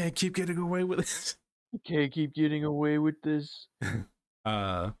 you can't keep getting away with it. You can't keep getting away with this.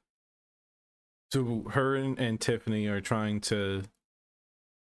 So her and Tiffany are trying to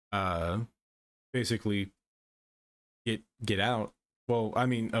basically get out. Well, I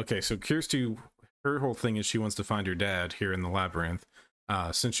mean, okay, so Kirsty, her whole thing is she wants to find her dad here in the labyrinth,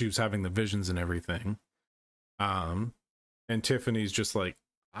 since she was having the visions and everything. And Tiffany's just like,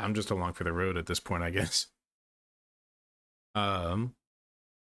 I'm just along for the road at this point, I guess. And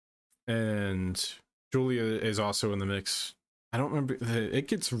Julia is also in the mix. I don't remember. It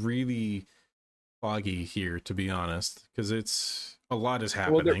gets really foggy here, to be honest, because it's a lot is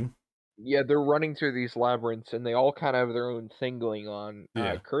happening. Yeah, they're running through these labyrinths, and they all kind of have their own thing going on.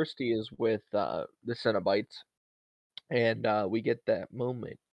 Yeah. Kirsty is with the Cenobites, and we get that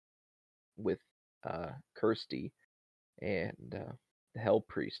moment with Kirsty and the Hell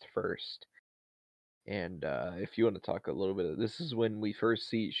Priest first. And if you want to talk a little bit, this is when we first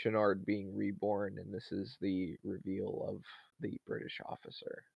see Chenard being reborn, and this is the reveal of the British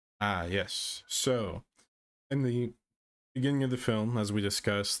officer. Yes. So, in the beginning of the film, as we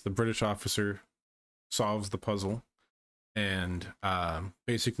discussed, the British officer solves the puzzle and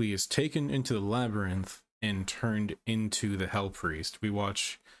basically is taken into the labyrinth and turned into the Hell Priest. We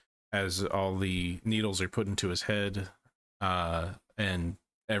watch as all the needles are put into his head and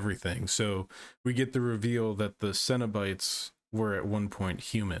everything. So we get the reveal that the Cenobites were at one point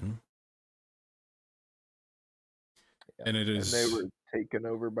human. Yeah. And it is, and they were taken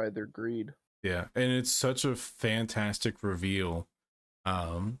over by their greed. Yeah, and it's such a fantastic reveal.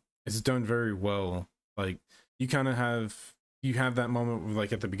 It's done very well. Like, you kind of have that moment where,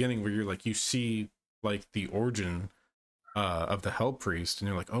 like, at the beginning where you're like, you see like the origin of the Hell Priest, and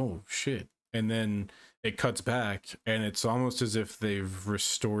you're like, oh shit, and then it cuts back, and it's almost as if they've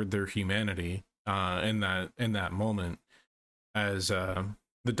restored their humanity in that moment, as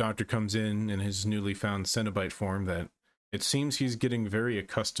the doctor comes in his newly found Cenobite form that it seems he's getting very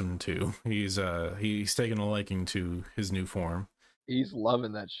accustomed to. He's taken a liking to his new form. He's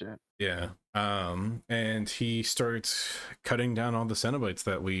loving that shit. Yeah. And he starts cutting down all the Cenobites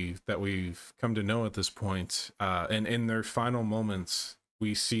that we've come to know at this point. And in their final moments,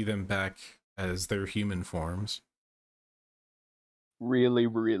 we see them back as their human forms. Really,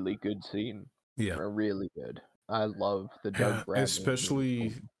 really good scene. Yeah. Really good. I love the Doug Bradley.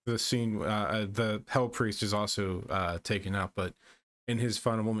 Especially the scene, the Hell Priest is also taken out, but in his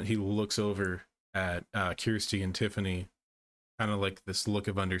final moment, he looks over at Kirsty and Tiffany, kind of like this look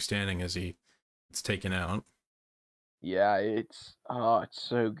of understanding as it's taken out. Yeah, it's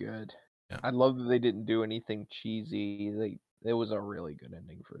so good. Yeah. I love that they didn't do anything cheesy. It was a really good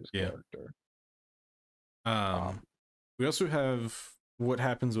ending for his character. We also have what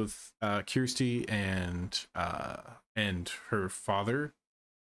happens with Kirsty and her father.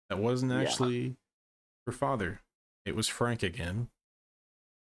 That wasn't actually her father. It was Frank again.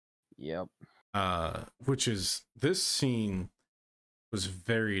 Yep. Which is, this scene was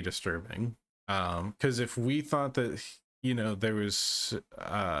very disturbing. Because if we thought that, there was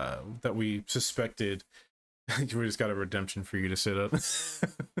that we suspected, we just got a redemption for you to sit up.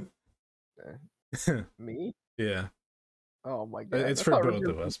 Me? Yeah. Oh my god, It's I for thought both Revenge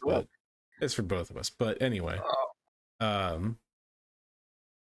of us, was but it's for both of us. rough. But it's for both of us. But anyway, Oh, um,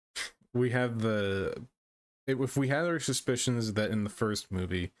 we have if we had our suspicions that in the first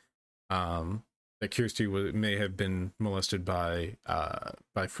movie, that Kirsty may have been molested by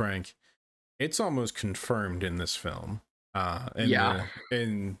Frank, it's almost confirmed in this film. yeah.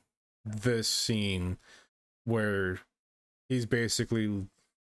 In this scene where he's basically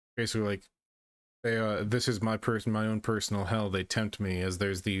like, this is my own personal hell. They tempt me, as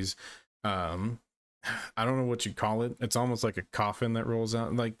there's these I don't know what you call it. It's almost like a coffin that rolls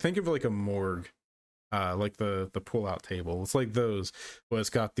out. Like, think of like a morgue, like the pull out table. It's like those, but it's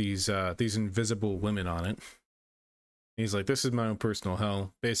got these invisible women on it. He's like, this is my own personal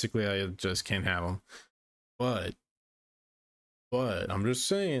hell. Basically, I just can't have them. But I'm just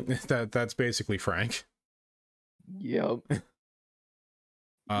saying that's basically Frank. Yep.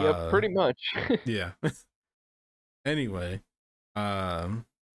 Yep, pretty much. Yeah. Anyway,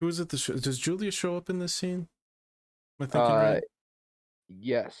 who is it? Does Julia show up in this scene? Am I thinking right?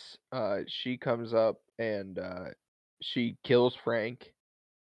 Yes. She comes up and she kills Frank.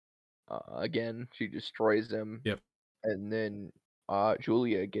 Again, she destroys him. Yep. And then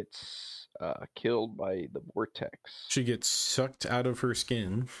Julia gets killed by the vortex. She gets sucked out of her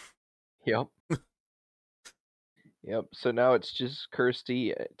skin. Yep. Yep. So now it's just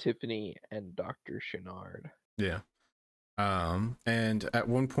Kirsty, Tiffany, and Dr. Chenard. Yeah. And at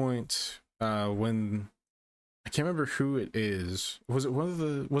one point, when I can't remember who it is, was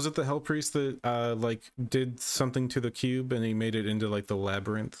it the Hell Priest that like did something to the cube and he made it into like the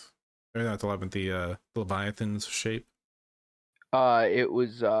labyrinth, or not the labyrinth, the Leviathan's shape? It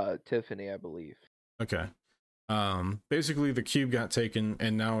was Tiffany, I believe. Okay. Basically the cube got taken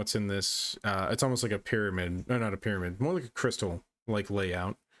and now it's in this it's almost like a pyramid, no, not a pyramid, more like a crystal like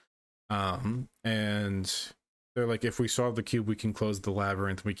layout. And they're like, if we solve the cube we can close the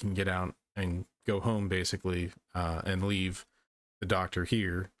labyrinth, we can get out and go home, basically, and leave the doctor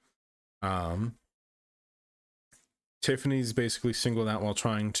here. Tiffany's basically singled out while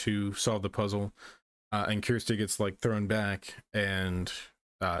trying to solve the puzzle, and Kirsty gets like thrown back and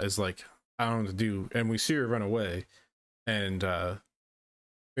is like, I don't know what to do, and we see her run away, and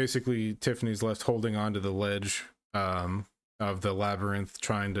basically Tiffany's left holding onto the ledge of the labyrinth,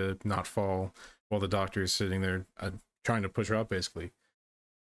 trying to not fall, while the doctor is sitting there trying to push her up, basically.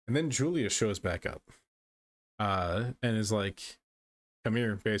 And then Julia shows back up and is like, come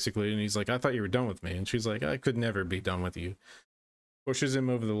here, basically. And he's like, I thought you were done with me. And she's like, I could never be done with you. Pushes him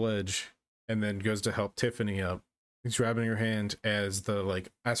over the ledge and then goes to help Tiffany up. He's grabbing her hand as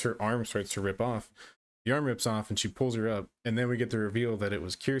her arm starts to rip off. The arm rips off and she pulls her up. And then we get the reveal that it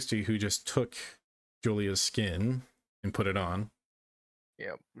was Kirsty who just took Julia's skin and put it on.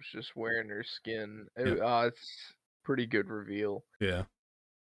 Yeah, was just wearing her skin. Yeah. It's pretty good reveal. Yeah.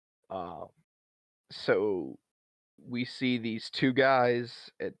 So we see these two guys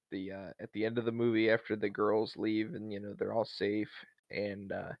at the end of the movie after the girls leave and they're all safe,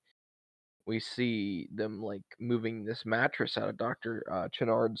 and we see them like moving this mattress out of Dr.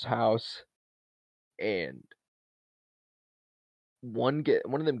 Chenard's house, and one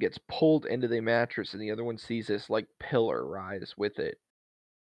of them gets pulled into the mattress and the other one sees this like pillar rise with it.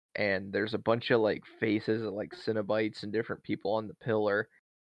 And there's a bunch of like faces of like Cenobites and different people on the pillar.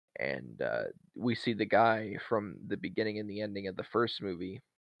 And we see the guy from the beginning and the ending of the first movie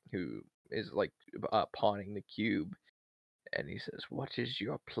who is like pawning the cube. And he says, "What is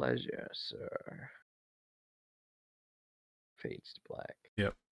your pleasure, sir?" Fades to black.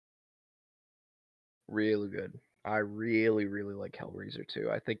 Yep. Really good. I really, really like Hellraiser 2.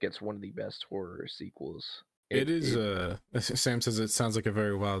 I think it's one of the best horror sequels. It is Sam says it sounds like a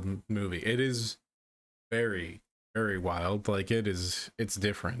very wild movie. It is very, very wild. Like, it's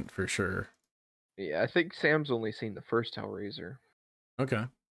different for sure. Yeah, I think Sam's only seen the first Hellraiser. Okay.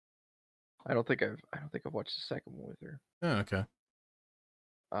 I don't think I've watched the second one with her. Oh, okay.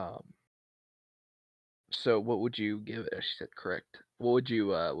 So what would you give it? She said correct. What would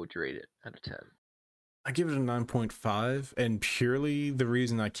you rate it out of 10? I give it a 9.5, and purely the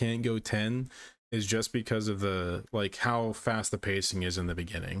reason I can't go 10 is just because of the how fast the pacing is in the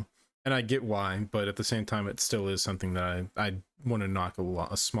beginning. And I get why, but at the same time it still is something that I want to knock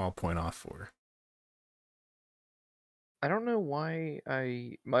a small point off for. I don't know why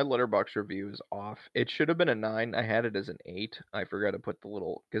my Letterboxd review is off. It should have been a 9. I had it as an 8. I forgot to put the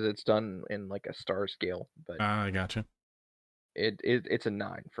little, because it's done in like a star scale, but I gotcha. It's a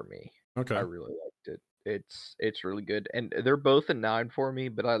 9 for me. Okay. I really liked it. It's really good, and they're both a 9 for me.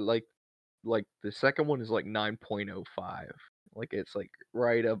 But I like the second one is like 9.05. Like it's like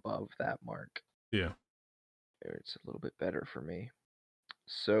right above that mark. Yeah. It's a little bit better for me.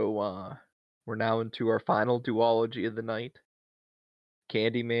 So, we're now into our final duology of the night,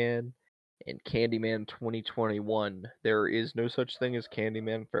 Candyman and Candyman 2021. There is no such thing as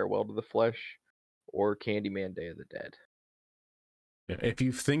Candyman Farewell to the Flesh or Candyman Day of the Dead. If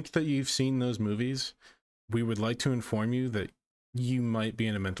you think that you've seen those movies, we would like to inform you that you might be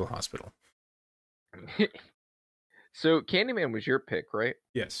in a mental hospital. So Candyman was your pick, right?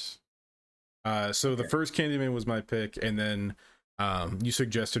 Yes. So the first Candyman was my pick, and then you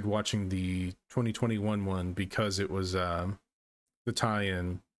suggested watching the 2021 one because it was the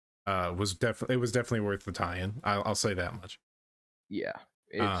tie-in was definitely worth the tie-in. I'll say that much. Yeah,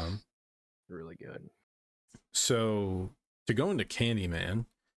 it's really good. So to go into Candyman,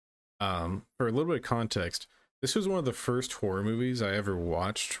 for a little bit of context, this was one of the first horror movies I ever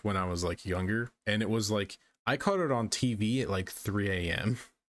watched when I was like younger, and it was like I caught it on TV at like 3 a.m.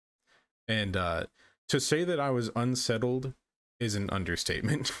 And to say that I was unsettled is an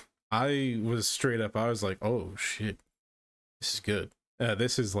understatement. I was straight up, I was like, oh shit, this is good.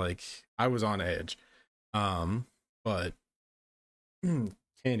 This is like, I was on edge. But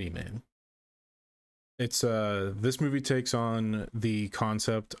Candyman. It's this movie takes on the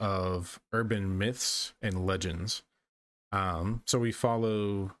concept of urban myths and legends. So we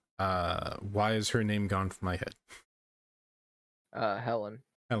follow why is her name gone from my head?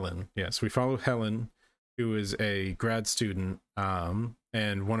 Helen, yes. We follow Helen, who is a grad student,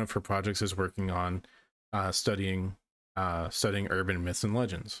 and one of her projects is working on studying urban myths and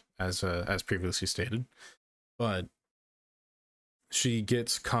legends, as previously stated. But she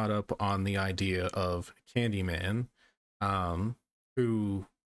gets caught up on the idea of Candyman, who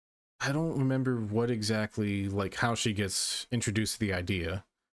I don't remember what exactly, like how she gets introduced to the idea.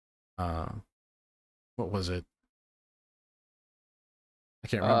 What was it? I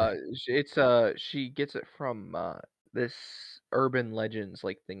can't remember. She gets it from this urban legends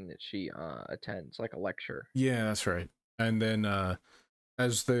like thing that she attends, like a lecture. Yeah, that's right. And then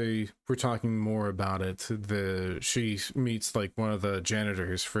as they were talking more about it, she meets like one of the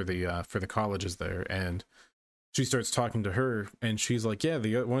janitors for the colleges there, and she starts talking to her, and she's like, yeah,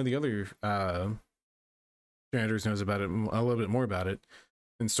 one of the other janitors knows about it, a little bit more about it,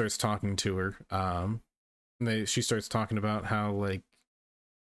 and starts talking to her. And she starts talking about how like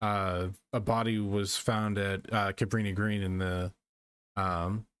a body was found at Cabrini Green in the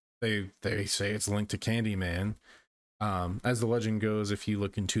they say it's linked to Candyman. As the legend goes, if you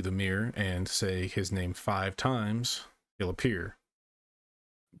look into the mirror and say his name 5 times, he'll appear.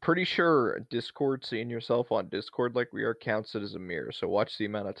 Pretty sure Discord, seeing yourself on Discord like we are, counts it as a mirror. So watch the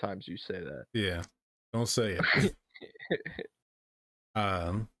amount of times you say that. Yeah, don't say it.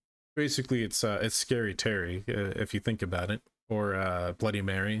 Basically, it's Scary Terry, if you think about it, or Bloody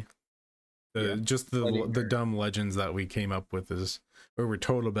Mary. The dumb legends that we came up with or were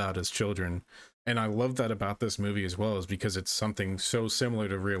told about as children. And I love that about this movie as well, is because it's something so similar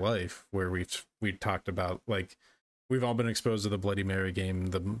to real life, where we've talked about, like, we've all been exposed to the Bloody Mary game,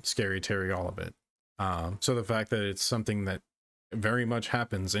 the Scary Terry, all of it. So the fact that it's something that very much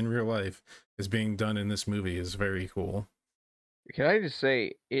happens in real life is being done in this movie is very cool. Can I just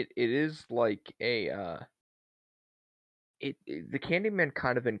say it is like a the Candyman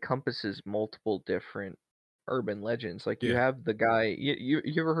kind of encompasses multiple different urban legends. Like you have the guy, you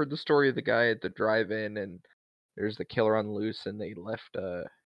ever heard the story of the guy at the drive-in, and there's the killer on the loose, and they left the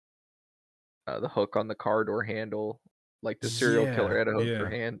hook on the car door handle, like the serial killer had a hook for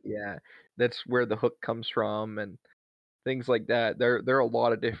hand. Yeah, that's where the hook comes from, and things like that. There are a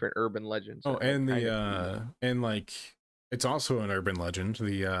lot of different urban legends. Oh, and and like it's also an urban legend,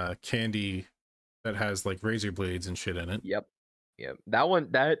 the candy that has like razor blades and shit in it. Yep. That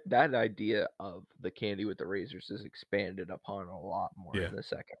one, that idea of the candy with the razors is expanded upon a lot more in the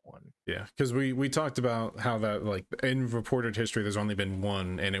second one. Yeah, because we talked about how that, like, in reported history, there's only been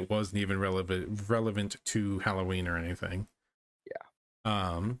one, and it wasn't even relevant to Halloween or anything.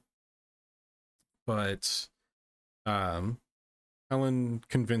 Yeah. But Helen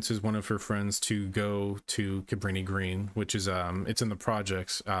convinces one of her friends to go to Cabrini Green, which is it's in the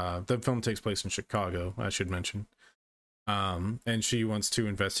projects. The film takes place in Chicago, I should mention. And she wants to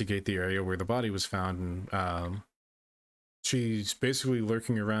investigate the area where the body was found, and she's basically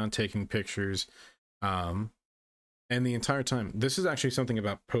lurking around taking pictures. And the entire time, this is actually something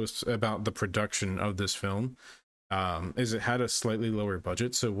about the production of this film, is it had a slightly lower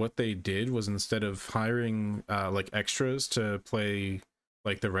budget. So what they did was, instead of hiring like extras to play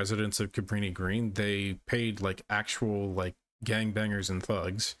like the residents of Cabrini Green, they paid like actual like gangbangers and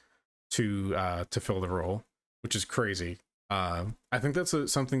thugs to fill the role, which is crazy. I think that's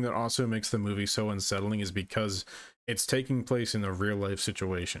something that also makes the movie so unsettling, is because it's taking place in a real life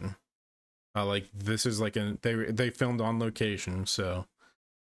situation. Like this is like they filmed on location, so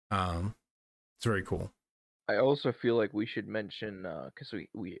it's very cool. I also feel like we should mention, because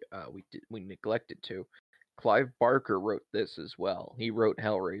we neglected to. Clive Barker wrote this as well. He wrote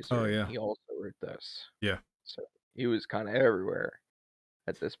Hellraiser. Oh, yeah. And he also wrote this. Yeah. So he was kind of everywhere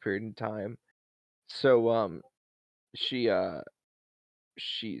at this period in time. So she's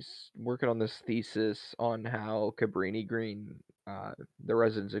working on this thesis on how Cabrini Green, the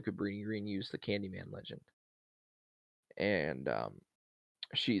residents of Cabrini Green, use the Candyman legend, and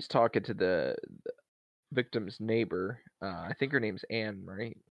she's talking to the victim's neighbor. I think her name's Anne,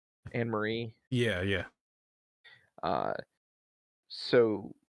 right? Anne Marie. Yeah.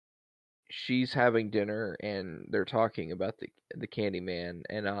 So she's having dinner and they're talking about the Candyman,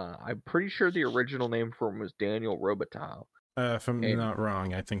 and I'm pretty sure the original name for him was Daniel Robitaille. If I'm not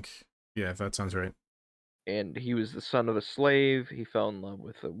wrong, I think, yeah, that sounds right. And he was the son of a slave. He fell in love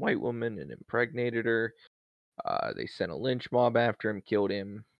with a white woman and impregnated her. They sent a lynch mob after him, killed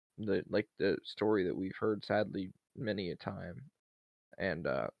him. The story that we've heard sadly many a time. And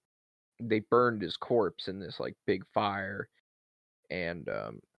they burned his corpse in this like big fire. And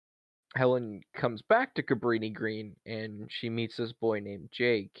Helen comes back to Cabrini Green and she meets this boy named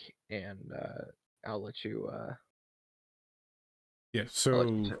Jake. And I'll let you. Yeah.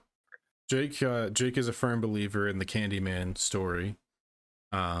 So Jake is a firm believer in the Candyman story.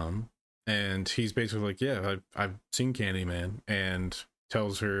 And he's basically like, yeah, I've seen Candyman, and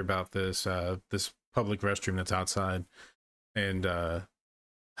tells her about this this public restroom that's outside. And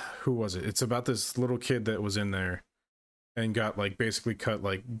who was it? It's about this little kid that was in there and got like basically cut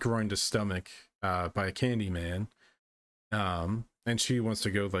like groin to stomach by a Candyman. And she wants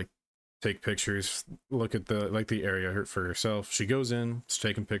to go like take pictures, look at the area for herself. She goes in, she's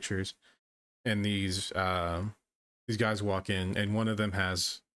taking pictures, and these guys walk in, and one of them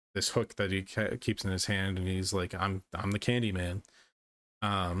has this hook that he keeps in his hand, and he's like, I'm the Candyman.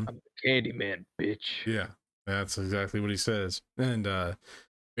 I'm the Candyman, bitch. Yeah, that's exactly what he says. And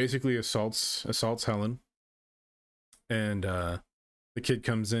basically assaults Helen. And the kid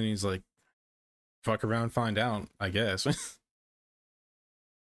comes in, he's like, fuck around, find out, I guess.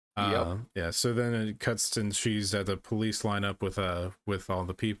 Yep. Yeah, so then it cuts and she's at the police lineup with all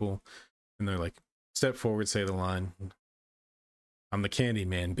the people, and they're like, step forward, say the line, I'm the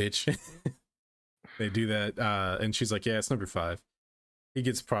Candyman, bitch. They do that, and she's like, yeah, it's number 5. He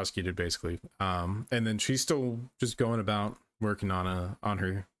gets prosecuted basically, and then she's still just going about working on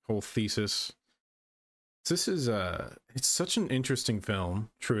her whole thesis. This is it's such an interesting film,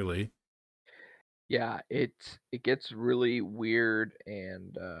 truly. Yeah, it gets really weird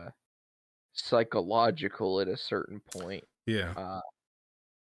and psychological at a certain point. Yeah.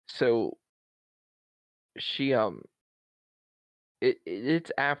 So she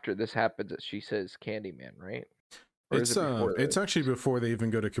it's after this happens that she says Candyman, right? Or It's it's actually before they even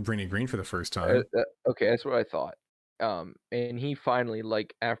go to Cabrini Green for the first time. Okay, that's what I thought. And he finally,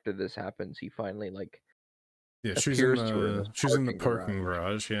 like, after this happens, he finally like she's in the parking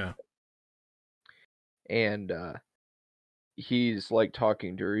garage, yeah. And he's like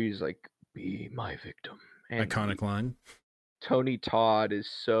talking to her. He's like, "Be my victim." And iconic line. Tony Todd is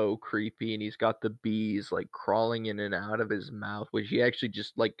so creepy, and he's got the bees like crawling in and out of his mouth, which he actually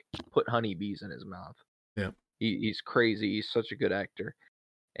just like put honeybees in his mouth. Yeah, he's crazy. He's such a good actor.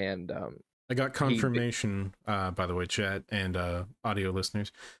 And I got confirmation, by the way, chat and audio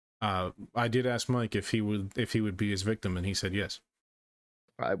listeners. I did ask Mike if he would be his victim, and he said yes.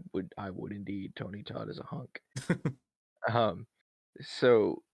 I would indeed. Tony Todd is a hunk.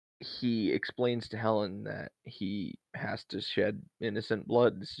 So he explains to Helen that he has to shed innocent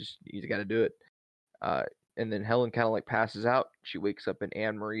blood. He's got to do it. And then Helen kind of like passes out. She wakes up in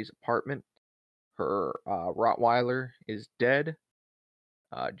Anne Marie's apartment. Her Rottweiler is dead,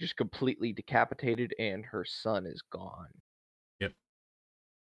 just completely decapitated, and her son is gone. Yep.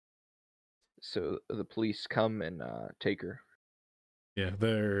 So the police come and take her. Yeah,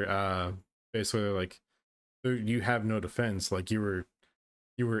 they're basically like, you have no defense. Like, you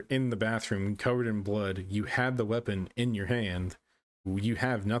were in the bathroom covered in blood. You had the weapon in your hand. You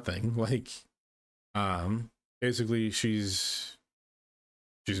have nothing. Like, basically she's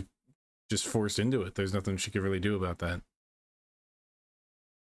just forced into it. There's nothing she could really do about that.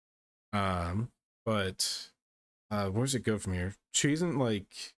 But where does it go from here? She isn't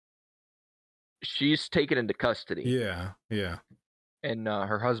like, she's taken into custody. Yeah. And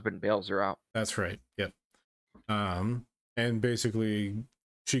her husband bails her out. That's right. Yep. And basically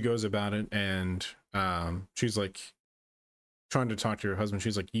she goes about it, and she's like, trying to talk to her husband.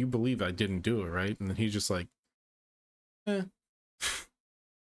 She's like, "You believe I didn't do it, right?" And then he's just like, "Eh."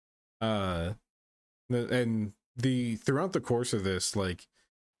 uh, and the throughout the course of this, like,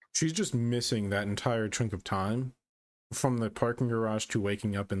 she's just missing that entire chunk of time from the parking garage to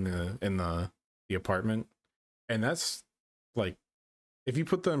waking up in the apartment, and that's like, if you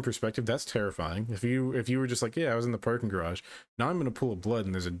put that in perspective, that's terrifying. If you were just like, yeah, I was in the parking garage, now I'm gonna pull a blood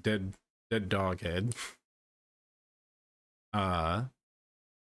and there's a dead dog head.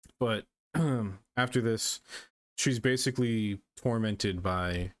 But after this, she's basically tormented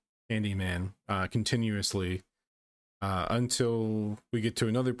by Candyman continuously until we get to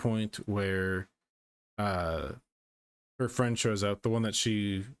another point where her friend shows up, the one that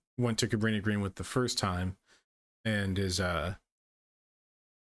she went to Cabrini Green with the first time, and is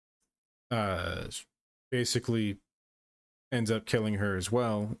basically ends up killing her as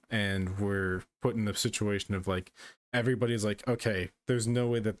well. And we're put in the situation of like, everybody's like, okay, there's no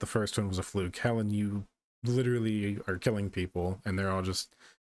way that the first one was a fluke. Helen, you literally are killing people. And they're all just,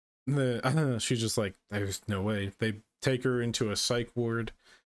 she's just like, there's no way. They take her into a psych ward,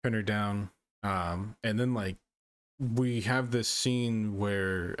 pin her down, and then like, we have this scene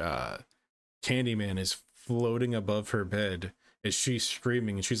where Candyman is floating above her bed as she's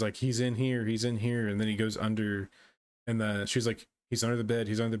screaming, and she's like, he's in here, and then he goes under, and she's like, he's under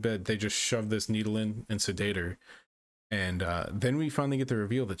the bed. They just shove this needle in and sedate her, and then we finally get the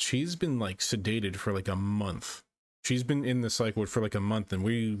reveal that she's been like sedated for like a month. She's been in the psych ward for like a month, and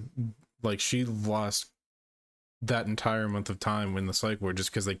she lost that entire month of time in the psych ward just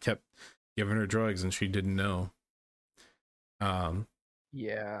because they kept giving her drugs and she didn't know.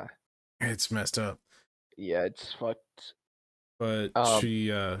 Yeah, it's messed up. Yeah, it's fucked. But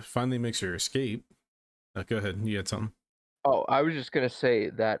she finally makes her escape. Go ahead, you had something. Oh, I was just gonna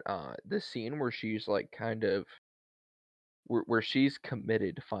say that the scene where she's like kind of where she's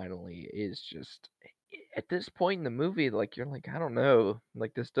committed finally is just, at this point in the movie, like, you're like, I don't know,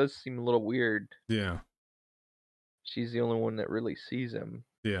 like, this does seem a little weird. Yeah. She's the only one that really sees him.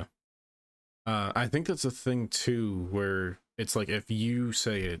 Yeah. I think that's a thing too, where it's like, if you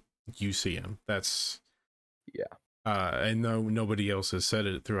say it, you see him. That's, yeah. And nobody else has said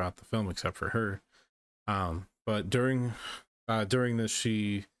it throughout the film except for her. But during this,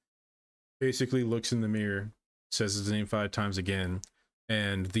 she basically looks in the mirror, says his name 5 times again,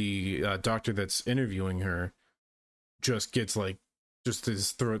 and the doctor that's interviewing her just gets like, just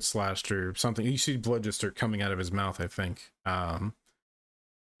his throat slashed or something. You see blood just start coming out of his mouth, I think.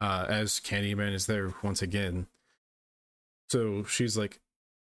 As Candyman is there once again. So she's like,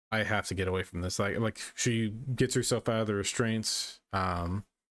 I have to get away from this. Like she gets herself out of the restraints, and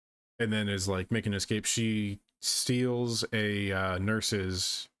then is like making an escape. She steals a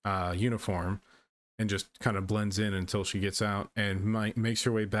nurse's uniform and just kind of blends in until she gets out, and makes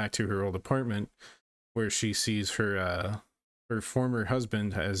her way back to her old apartment, where she sees her former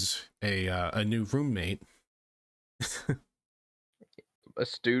husband as a new roommate. A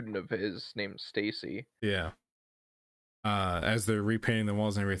student of his named Stacy. Yeah. As they're repainting the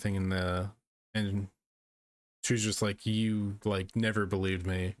walls and everything, and she's just like, you like never believed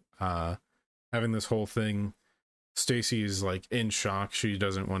me. Having this whole thing, Stacy is like in shock. She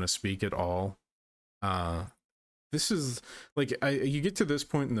doesn't want to speak at all. This is like, you get to this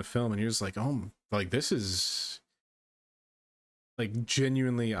point in the film and you're just like, oh, like this is like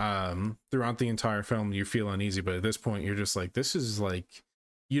genuinely throughout the entire film you feel uneasy, but at this point you're just like, this is like,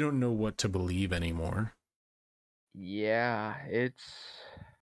 you don't know what to believe anymore. Yeah, it's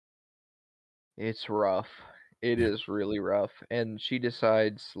rough. It is really rough. And she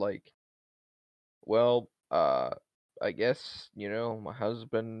decides, like, well, I guess, my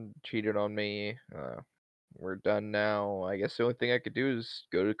husband cheated on me. We're done now. I guess the only thing I could do is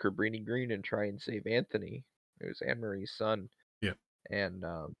go to Cabrini Green and try and save Anthony. It was Anne Marie's son. Yeah. And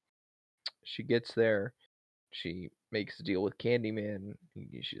she gets there. She makes a deal with Candyman.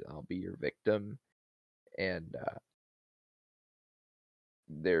 I'll be your victim. And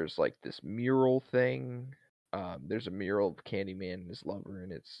there's like this mural thing. There's a mural of Candyman and his lover,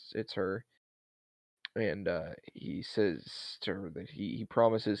 and it's her. And he says to her that he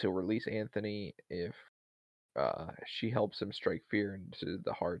promises he'll release Anthony if she helps him strike fear into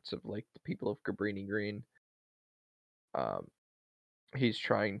the hearts of like the people of Cabrini Green. He's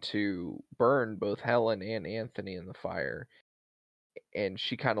trying to burn both Helen and Anthony in the fire, and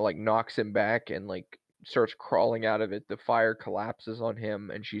she kind of like knocks him back and like starts crawling out of it. The fire collapses on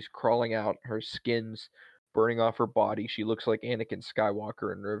him, and she's crawling out. Her skin's burning off her body. She looks like Anakin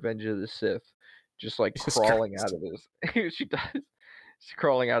Skywalker in Revenge of the Sith, just like crawling out of this. She does. She's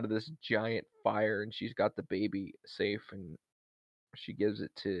crawling out of this giant fire, and she's got the baby safe, and She gives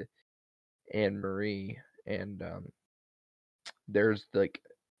it to Anne Marie, and there's like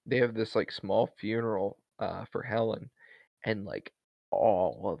they have this like small funeral for Helen, and like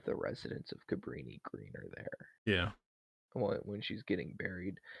all of the residents of Cabrini Green are there Yeah. when she's getting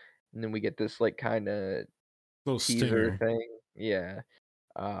buried. And then we get this like kind of Little teaser stinger. thing. Yeah.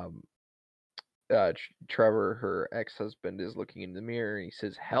 Um Trevor, her ex-husband, is looking in the mirror and he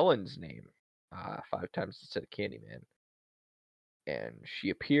says Helen's name 5 times instead of Candyman. And she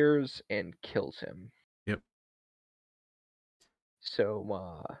appears and kills him. Yep.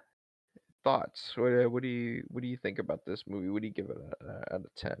 So thoughts? What do you think about this movie? What do you give it out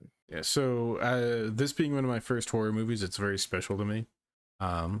of 10? Yeah. So this being one of my first horror movies, it's very special to me.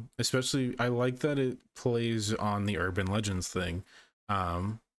 Especially I like that it plays on the urban legends thing.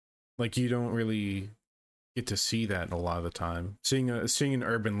 Like you don't really get to see that a lot of the time. Seeing an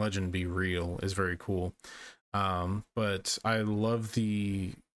urban legend be real is very cool. But I love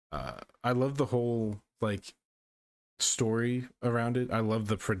the whole like story around it. I love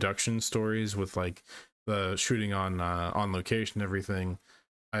the production stories with like the shooting on location, everything.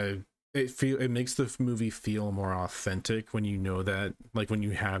 It makes the movie feel more authentic when you know that, like when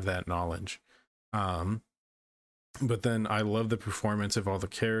you have that knowledge. Um, but then I love the performance of all the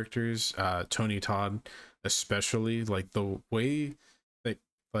characters. Tony Todd, especially, like that,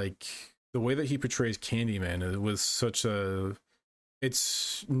 like the way that he portrays Candyman, it was such a.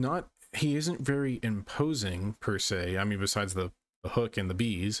 It's not. He isn't very imposing per se. I mean, besides the hook and the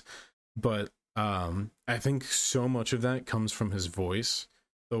bees, but I think so much of that comes from his voice.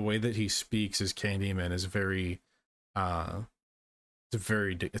 The way that he speaks as Candyman is very, it's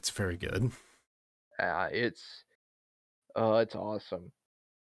very good. It's awesome.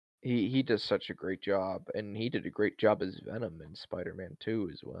 He does such a great job, and he did a great job as Venom in Spider-Man 2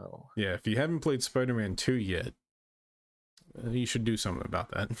 as well. Yeah, if you haven't played Spider-Man 2 yet, you should do something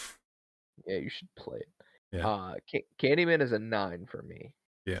about that. Yeah, you should play it. Yeah. Candyman is a 9 for me.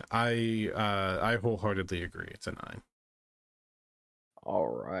 Yeah, I wholeheartedly agree. It's a 9. All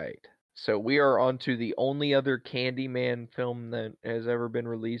right. So we are on to the only other Candyman film that has ever been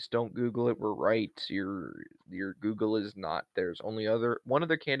released. Don't Google it. We're right. Your Google is not. There's only one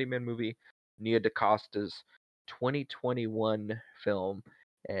other Candyman movie, Nia DaCosta's 2021 film,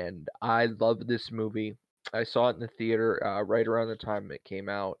 and I love this movie. I saw it in the theater right around the time it came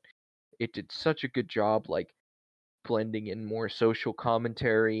out. It did such a good job, like blending in more social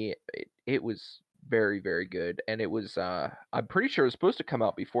commentary. It was very, very good, and it was I'm pretty sure it was supposed to come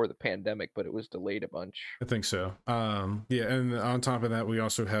out before the pandemic, but it was delayed a bunch. I think so. Yeah, and on top of that, we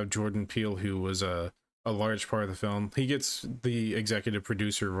also have Jordan Peele, who was a large part of the film. He gets the executive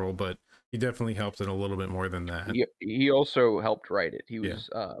producer role, but he definitely helped it a little bit more than that. He also helped write it. He Yeah. was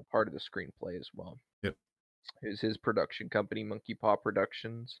part of the screenplay as well. Yep. It was his production company, Monkey Paw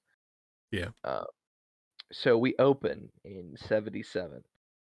Productions. Yeah. So we open in 77,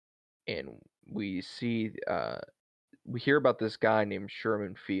 and we see we hear about this guy named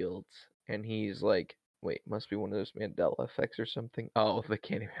Sherman Fields, and he's like, wait, must be one of those Mandela effects or something. Oh, the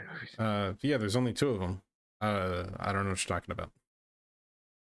Candyman movies. Yeah, there's only 2 of them. I don't know what you're talking about.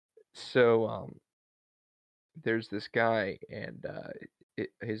 So there's this guy, and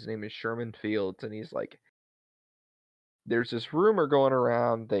his name is Sherman Fields, and he's like, there's this rumor going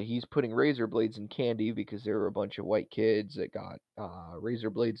around that he's putting razor blades in candy because there were a bunch of white kids that got razor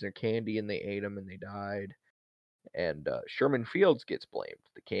blades in their candy and they ate them and they died. And Sherman Fields gets blamed,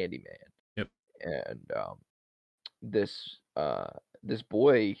 the Candyman. Yep. And this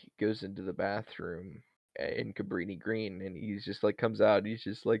boy goes into the bathroom in Cabrini Green, and he's just like comes out, he's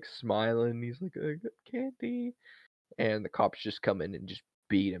just like smiling, he's like, I got candy, and the cops just come in and just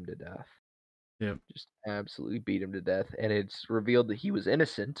beat him to death. Yep. Just absolutely beat him to death, and it's revealed that he was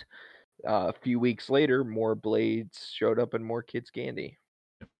innocent. A few weeks later, more blades showed up and more kids' candy.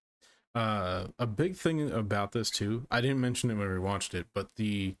 A big thing about this too, I didn't mention it when we watched it, but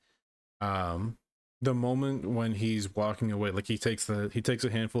the moment when he's walking away, like he takes a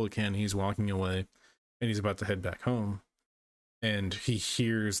handful of candy, he's walking away, and he's about to head back home, and he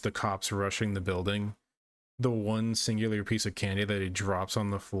hears the cops rushing the building. The one singular piece of candy that he drops on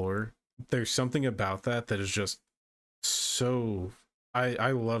the floor, there's something about that is just so.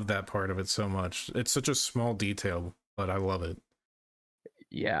 I love that part of it so much. It's such a small detail, but I love it.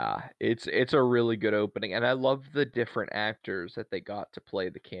 Yeah, it's a really good opening, and I love the different actors that they got to play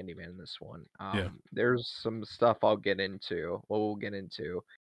the Candyman in this one. Yeah. There's some stuff I'll get into. Well, we'll get into.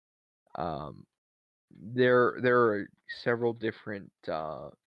 There are several different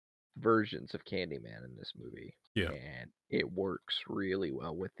versions of Candyman in this movie. Yeah. And it works really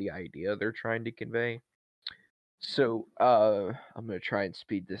well with the idea they're trying to convey. So, I'm gonna try and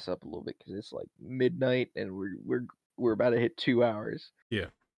speed this up a little bit because it's like midnight and we're about to hit 2 hours. Yeah.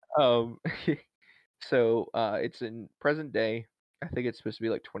 Um, so it's in present day. I think it's supposed to be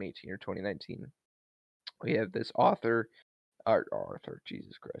like 2018 or 2019. We have this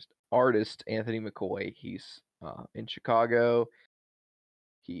Jesus Christ, artist Anthony McCoy. He's in Chicago.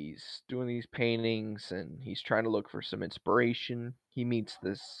 He's doing these paintings and he's trying to look for some inspiration. He meets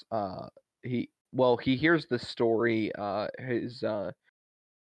this he hears the story his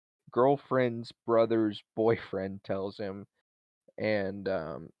girlfriend's brother's boyfriend tells him and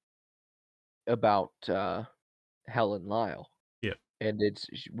about Helen Lyle. Yeah. And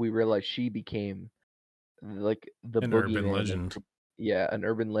we realize she became like the An urban boogeyman legend. an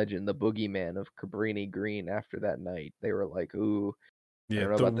urban legend, the boogeyman of Cabrini Green after that night. They were like, ooh, I Yeah, don't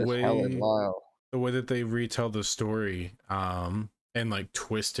know about this Helen Lyle. the way that they retell the story, and like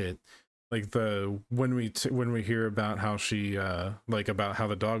twist it, like when we hear about how she like about how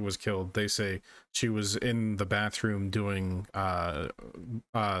the dog was killed, they say she was in the bathroom doing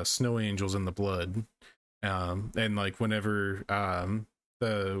snow angels in the blood, and like whenever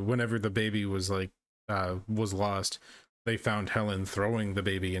the baby was like was lost, they found Helen throwing the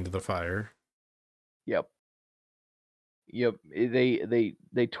baby into the fire. Yep.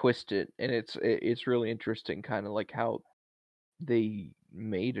 They twist it, and it's really interesting, kind of like how they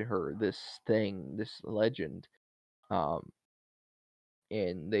made her this thing, this legend, um,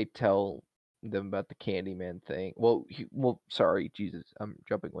 and they tell them about the Candyman thing. Sorry, Jesus, I'm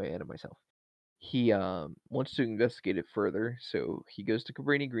jumping way ahead of myself. He wants to investigate it further, so he goes to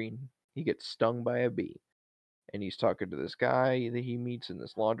Cabrini Green. He gets stung by a bee, and he's talking to this guy that he meets in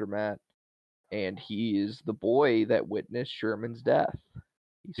this laundromat, and he is the boy that witnessed Sherman's death.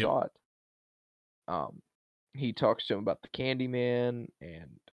 He Yep. saw it. He talks to him about the Candyman,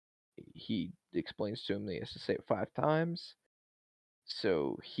 and he explains to him that he has to say it 5 times.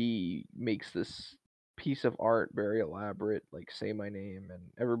 So he makes this piece of art, very elaborate, like "Say my name," and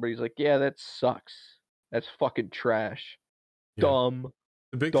everybody's like, "Yeah, that sucks. That's fucking trash. Yeah. Dumb,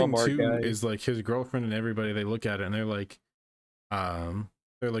 The big dumb thing art too guy." is like his girlfriend and everybody, they look at it and they're like,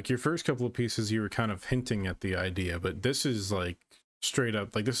 your first couple of pieces you were kind of hinting at the idea, but this is like straight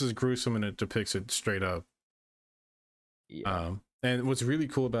up, like this is gruesome and it depicts it straight up. Yeah. And what's really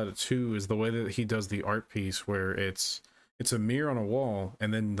cool about it too is the way that he does the art piece, where it's a mirror on a wall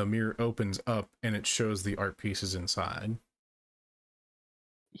and then the mirror opens up and it shows the art pieces inside.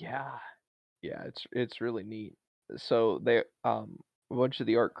 Yeah. Yeah, it's really neat. So they a bunch of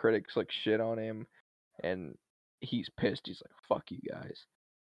the art critics like shit on him, and he's pissed. He's like, "Fuck you guys,"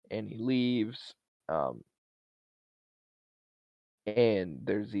 and he leaves. And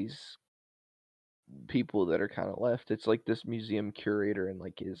there's these people that are kind of left. It's like this museum curator and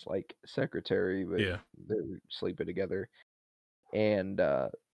like his like secretary, but Yeah. they're sleeping together, and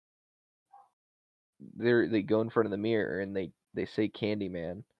they go in front of the mirror and they say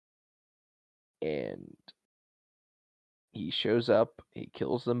Candyman, and he shows up. He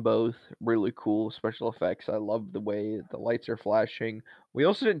kills them both. Really cool special effects. I love the way the lights are flashing. We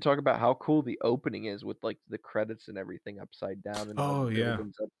also didn't talk about how cool the opening is with like the credits and everything upside down and all Oh the yeah.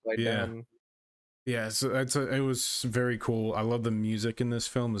 buildings upside Yeah. down. Yeah, so it was very cool. I love the music in this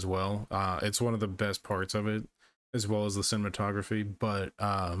film as well. It's one of the best parts of it, as well as the cinematography. But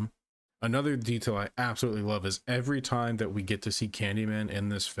another detail I absolutely love is every time that we get to see Candyman in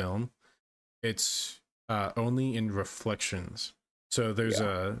this film, it's only in reflections. So there's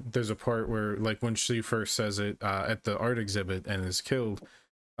a part where, like, when she first says it at the art exhibit and is killed,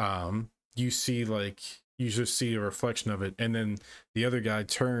 you see you just see a reflection of it, and then the other guy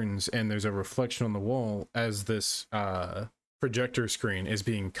turns and there's a reflection on the wall as this projector screen is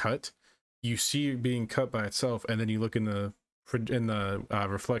being cut. You see it being cut by itself, and then you look in the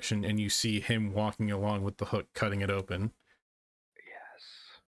reflection and you see him walking along with the hook cutting it open.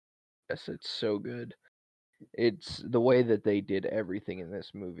 Yes, it's so good. It's the way that they did everything in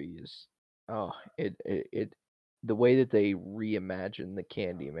this movie is the way that they reimagined the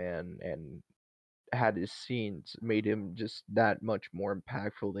Candyman and had his scenes made him just that much more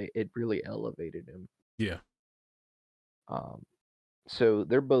impactful. It really elevated him. Yeah. So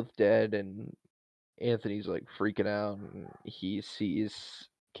they're both dead, and Anthony's like freaking out, and he sees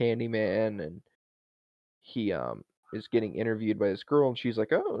Candyman, and he is getting interviewed by this girl, and she's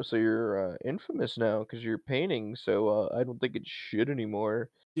like, "Oh, so you're infamous now because you're painting, so I don't think it's shit anymore."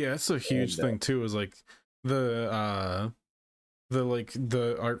 Yeah, that's a huge And thing too, is like the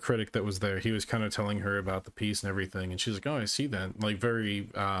the art critic that was there, he was kind of telling her about the piece and everything, and she's like, "Oh, I see that." Like very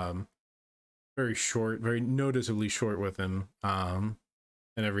short, very noticeably short with him, and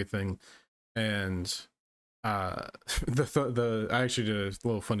everything. And the I actually did a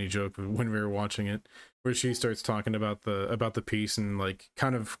little funny joke when we were watching it, where she starts talking about the piece and like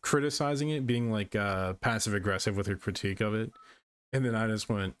kind of criticizing it, being like passive aggressive with her critique of it, and then I just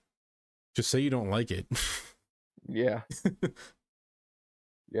went, just say you don't like it. Yeah.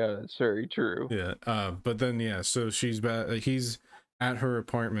 Yeah, that's very true. Yeah. But then yeah, so he's at her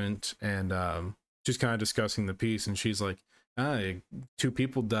apartment and she's kind of discussing the piece, and she's like, two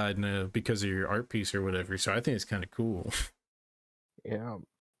people died because of your art piece or whatever. So I think it's kind of cool. Yeah.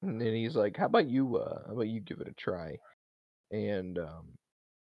 And then he's like, how about you give it a try? And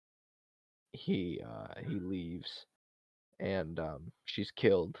he leaves, and she's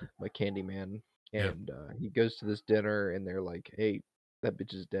killed by Candyman. Yep. And he goes to this dinner, and they're like, hey, that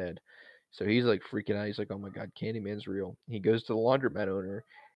bitch is dead. So he's like freaking out. He's like, oh my god, Candyman's real. He goes to the laundromat owner,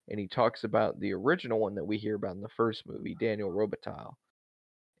 and he talks about the original one that we hear about in the first movie, Daniel Robitaille.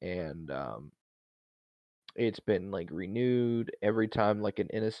 And it's been like renewed every time like an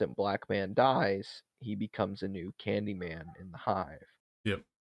innocent black man dies, he becomes a new Candyman in the hive. Yep.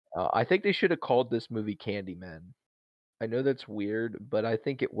 I think they should have called this movie Candyman. I know that's weird, but I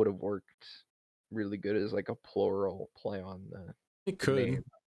think it would have worked really good as like a plural play on It the could. name.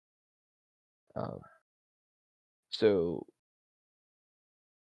 Um, so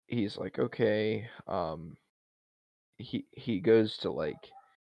he's like, okay. He goes to like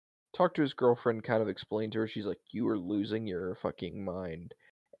talk to his girlfriend, kind of explain to her. She's like, "You are losing your fucking mind."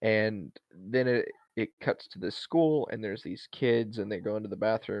 And then it cuts to this school, and there's these kids, and they go into the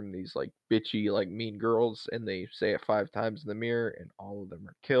bathroom. These like bitchy, like mean girls, and they say it 5 times in the mirror, and all of them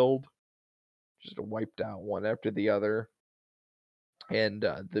are killed, just wiped out one after the other. And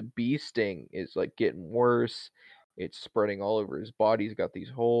the bee sting is like getting worse. It's spreading all over his body. He's got these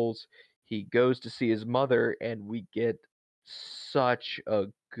holes. He goes to see his mother, and we get such a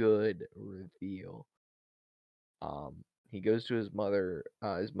good reveal. He goes to his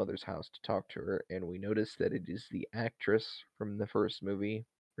mother's house to talk to her, and we notice that it is the actress from the first movie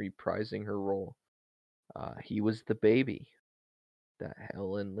reprising her role. He was the baby that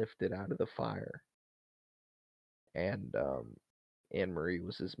Helen lifted out of the fire, and Anne Marie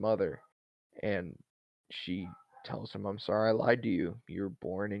was his mother, and she tells him, "I'm sorry I lied to you. You were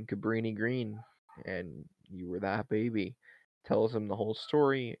born in Cabrini Green, and you were that baby." Tells him the whole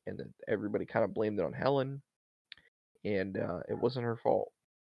story, and that everybody kind of blamed it on Helen, and it wasn't her fault.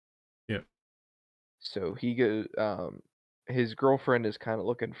 Yep. So he goes. His girlfriend is kind of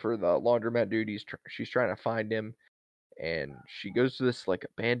looking for the laundromat dude. She's trying to find him, and she goes to this like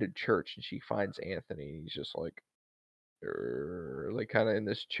abandoned church, and she finds Anthony. He's just like kind of in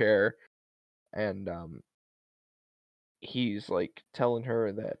this chair, and he's like telling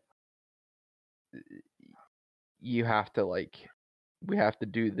her that you have to like we have to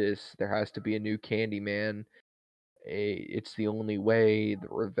do this. There has to be a new Candyman. It's the only way. The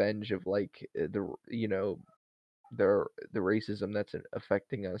revenge of like the racism that's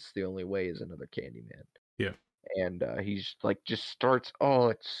affecting us. The only way is another Candyman. Yeah. And he's like just starts. Oh,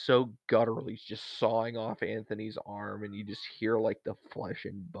 it's so guttural. He's just sawing off Anthony's arm, and you just hear like the flesh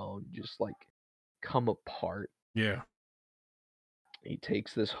and bone just like come apart. Yeah. He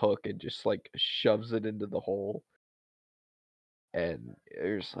takes this hook and just like shoves it into the hole, and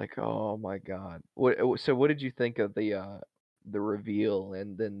it's like, oh my god. So what did you think of the reveal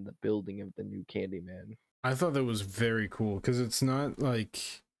and then the building of the new Candyman? I thought that was very cool because it's not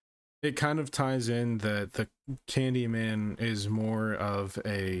like, it kind of ties in that the Candyman is more of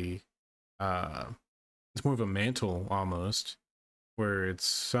a it's more of a mantle almost, where it's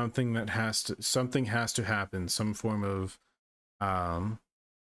something that something has to happen, some form of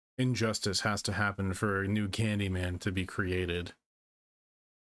injustice has to happen for a new Candyman to be created.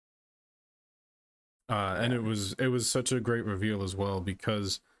 And it was such a great reveal as well,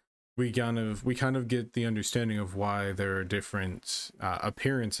 because we kind of get the understanding of why there are different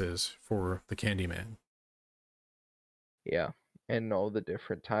appearances for the Candyman. Yeah, and all the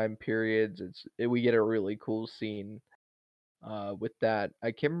different time periods. We get a really cool scene with that.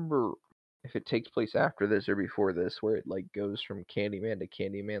 I can't remember if it takes place after this or before this, where it like goes from Candyman to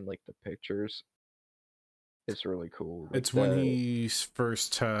Candyman, like the pictures. It's really cool. Like It's when he's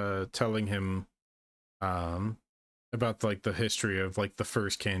first telling him about like the history of like the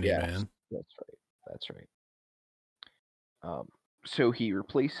first Candyman. Yes, that's right. So he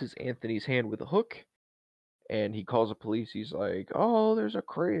replaces Anthony's hand with a hook, and he calls the police. He's like, "Oh, there's a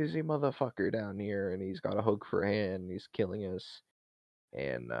crazy motherfucker down here, and he's got a hook for a hand, and he's killing us."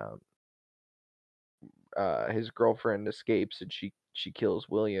 And his girlfriend escapes, and she kills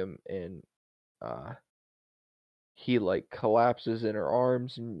William, and he like collapses in her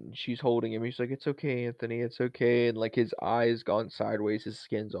arms and she's holding him. He's like, "It's okay, Anthony, it's okay." And like his eyes gone sideways, his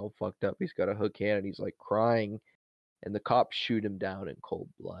skin's all fucked up. He's got a hook hand and he's like crying, and the cops shoot him down in cold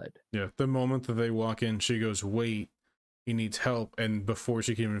blood. Yeah, the moment that they walk in, she goes, "Wait, he needs help," and before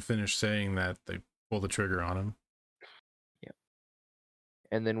she can even finish saying that, they pull the trigger on him. Yeah.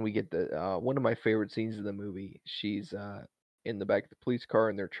 And then we get the one of my favorite scenes in the movie. She's in the back of the police car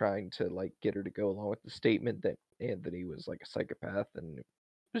and they're trying to like get her to go along with the statement that Anthony was like a psychopath and it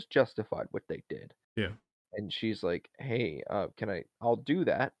was justified what they did. Yeah. And she's like, "Hey, I'll do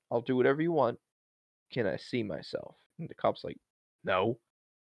that. I'll do whatever you want. Can I see myself?" And the cop's like, "No."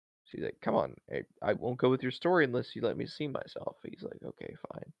 She's like, "Come on, I won't go with your story unless you let me see myself." He's like, "Okay,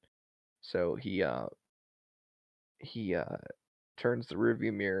 fine." So he turns the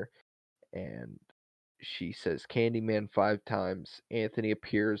rearview mirror and she says Candyman 5 times. Anthony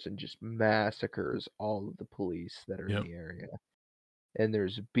appears and just massacres all of the police that are in the area. And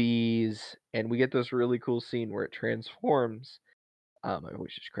there's bees, and we get this really cool scene where it transforms. My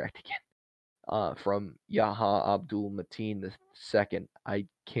voice just cracked again. From Yaha Abdul Mateen II, I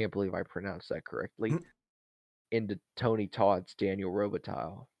can't believe I pronounced that correctly, into Tony Todd's Daniel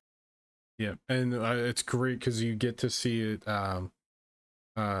Robitaille. Yeah, and it's great because you get to see it.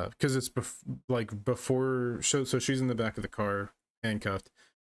 Because it's before. So she's in the back of the car, handcuffed,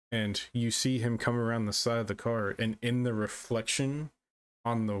 and you see him come around the side of the car, and in the reflection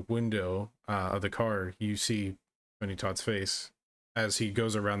on the window of the car, you see Tony Todd's face as he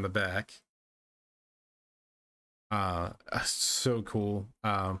goes around the back. So cool.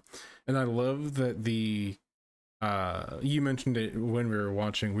 And I love that you mentioned it when we were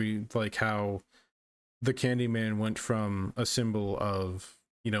watching, we like how the Candyman went from a symbol of,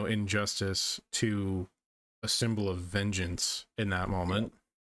 injustice to a symbol of vengeance in that moment.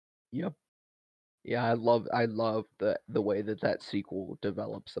 Yep. Yeah, I love the way that sequel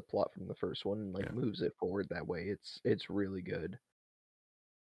develops the plot from the first one and like moves it forward that way. It's really good.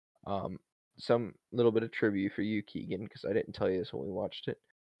 Some little bit of trivia for you, Keegan, because I didn't tell you this when we watched it.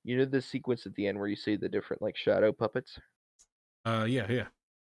 You know the sequence at the end where you see the different like shadow puppets? Yeah.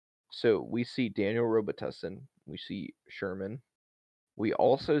 So we see Daniel Robitussin, we see Sherman, we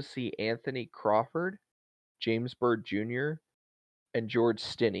also see Anthony Crawford, James Byrd Jr., and George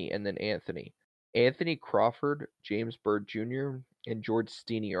Stinney, and then Anthony. Anthony Crawford, James Byrd Jr., and George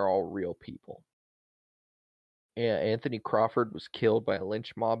Stinney are all real people. Anthony Crawford was killed by a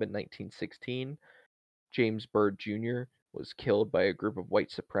lynch mob in 1916. James Byrd Jr. was killed by a group of white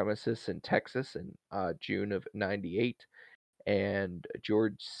supremacists in Texas in June of '98. And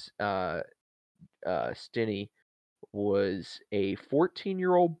George Stinney was a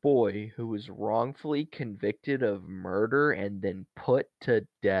 14-year-old boy who was wrongfully convicted of murder and then put to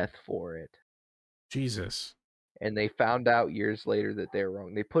death for it. Jesus. And they found out years later that they were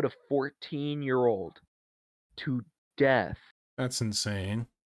wrong. They put a 14-year-old to death. That's insane.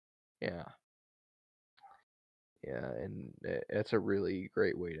 Yeah. Yeah, and that's a really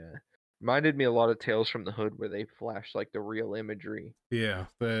great way to... Reminded me a lot of Tales from the Hood where they flash like the real imagery. Yeah,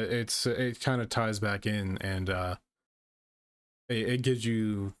 but it kind of ties back in, and it gives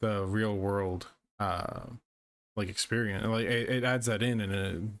you the real world like experience. Like it adds that in,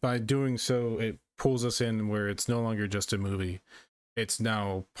 and by doing so, it pulls us in where it's no longer just a movie; it's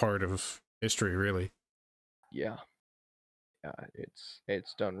now part of history, really. Yeah,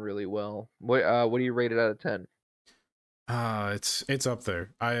 it's done really well. What do you rate it out of 10? It's up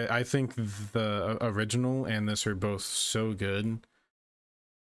there. I think the original and this are both so good.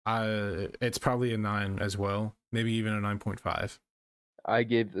 It's probably a 9 as well, maybe even a 9.5. I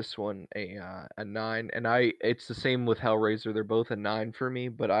gave this one a 9, and it's the same with Hellraiser. They're both a 9 for me,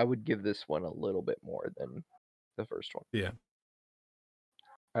 but I would give this one a little bit more than the first one. Yeah.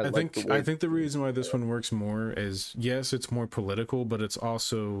 I think the reason why this one works more is, yes, it's more political, but it's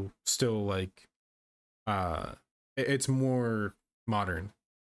also still like it's more modern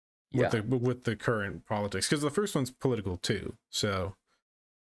with the current politics, because the first one's political too. So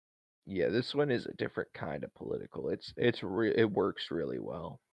yeah, this one is a different kind of political. It works really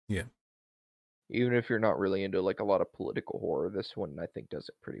well. Yeah. Even if you're not really into like a lot of political horror, this one I think does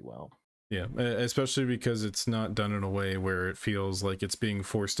it pretty well. Yeah, especially because it's not done in a way where it feels like it's being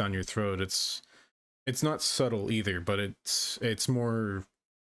forced down your throat. It's not subtle either, but it's more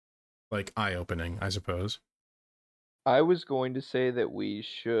like eye-opening, I suppose. I was going to say that we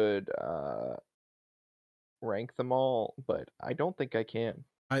should rank them all, but I don't think I can.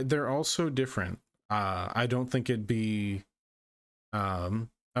 They're all so different. I don't think it'd be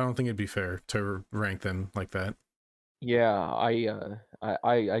fair to rank them like that. Yeah,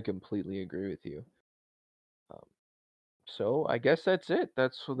 I completely agree with you. So I guess that's it.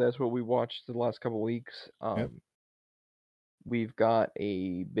 That's what we watched the last couple weeks. Yep. We've got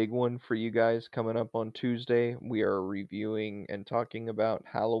a big one for you guys coming up on Tuesday. We are reviewing and talking about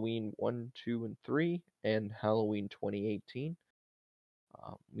Halloween 1, 2, and 3 and Halloween 2018.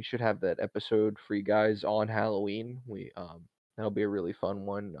 We should have that episode for you guys on Halloween. That'll be a really fun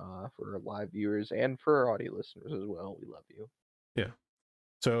one for live viewers and for our audio listeners as well. We love you. Yeah.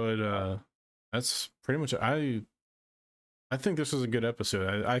 So that's pretty much I think this was a good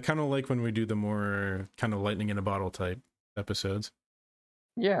episode. I kind of like when we do the more kind of lightning in a bottle type episodes.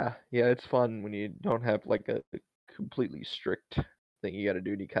 Yeah, it's fun when you don't have like a completely strict thing you got to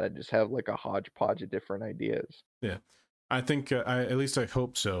do. And you kind of just have like a hodgepodge of different ideas. Yeah. I think at least I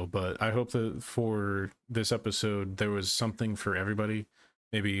hope so, but I hope that for this episode there was something for everybody.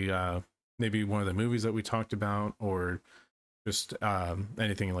 Maybe one of the movies that we talked about, or just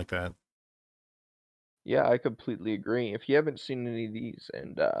anything like that. Yeah, I completely agree. If you haven't seen any of these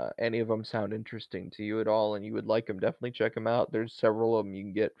and any of them sound interesting to you at all and you would like them, definitely check them out. There's several of them you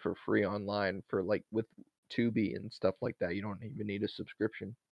can get for free online for like with Tubi and stuff like that. You don't even need a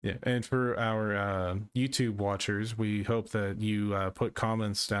subscription. Yeah, and for our YouTube watchers, we hope that you put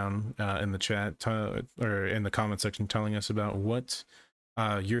comments down in the chat or in the comment section telling us about what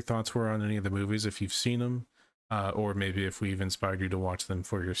your thoughts were on any of the movies, if you've seen them, or maybe if we've inspired you to watch them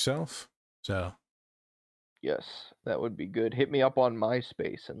for yourself. So Yes, that would be good. Hit me up on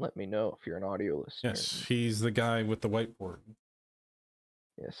MySpace and let me know if you're an audio listener. yes, he's the guy with the whiteboard.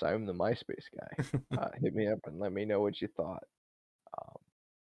 Yes, I'm the MySpace guy. Hit me up and let me know what you thought.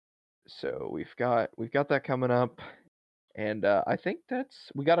 So we've got that coming up, and I think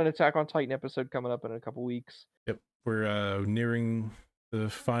we got an Attack on Titan episode coming up in a couple weeks. Yep, we're nearing the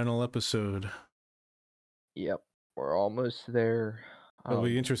final episode. Yep, we're almost there. It'll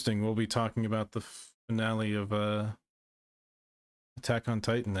be interesting. We'll be talking about the finale of Attack on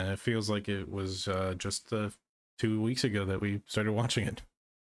Titan. And it feels like it was just 2 weeks ago that we started watching it.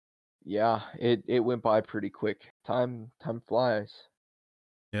 Yeah, it went by pretty quick. Time flies.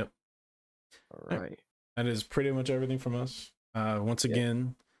 Yep. All right. That is pretty much everything from us. Once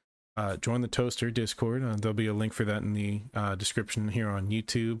again, join the Toaster Discord. There'll be a link for that in the description here on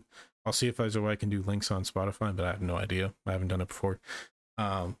YouTube. I'll see if there's a way I can do links on Spotify, but I have no idea. I haven't done it before.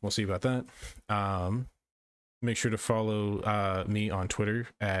 We'll see about that. Make sure to follow me on Twitter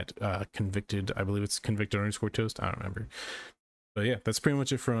at convicted. I believe it's convicted_toast. I don't remember. But yeah, that's pretty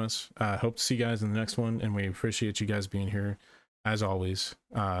much it from us. Hope to see you guys in the next one, and we appreciate you guys being here as always.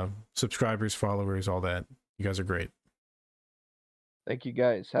 Subscribers, followers, all that. You guys are great. Thank you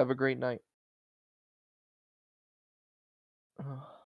guys. Have a great night.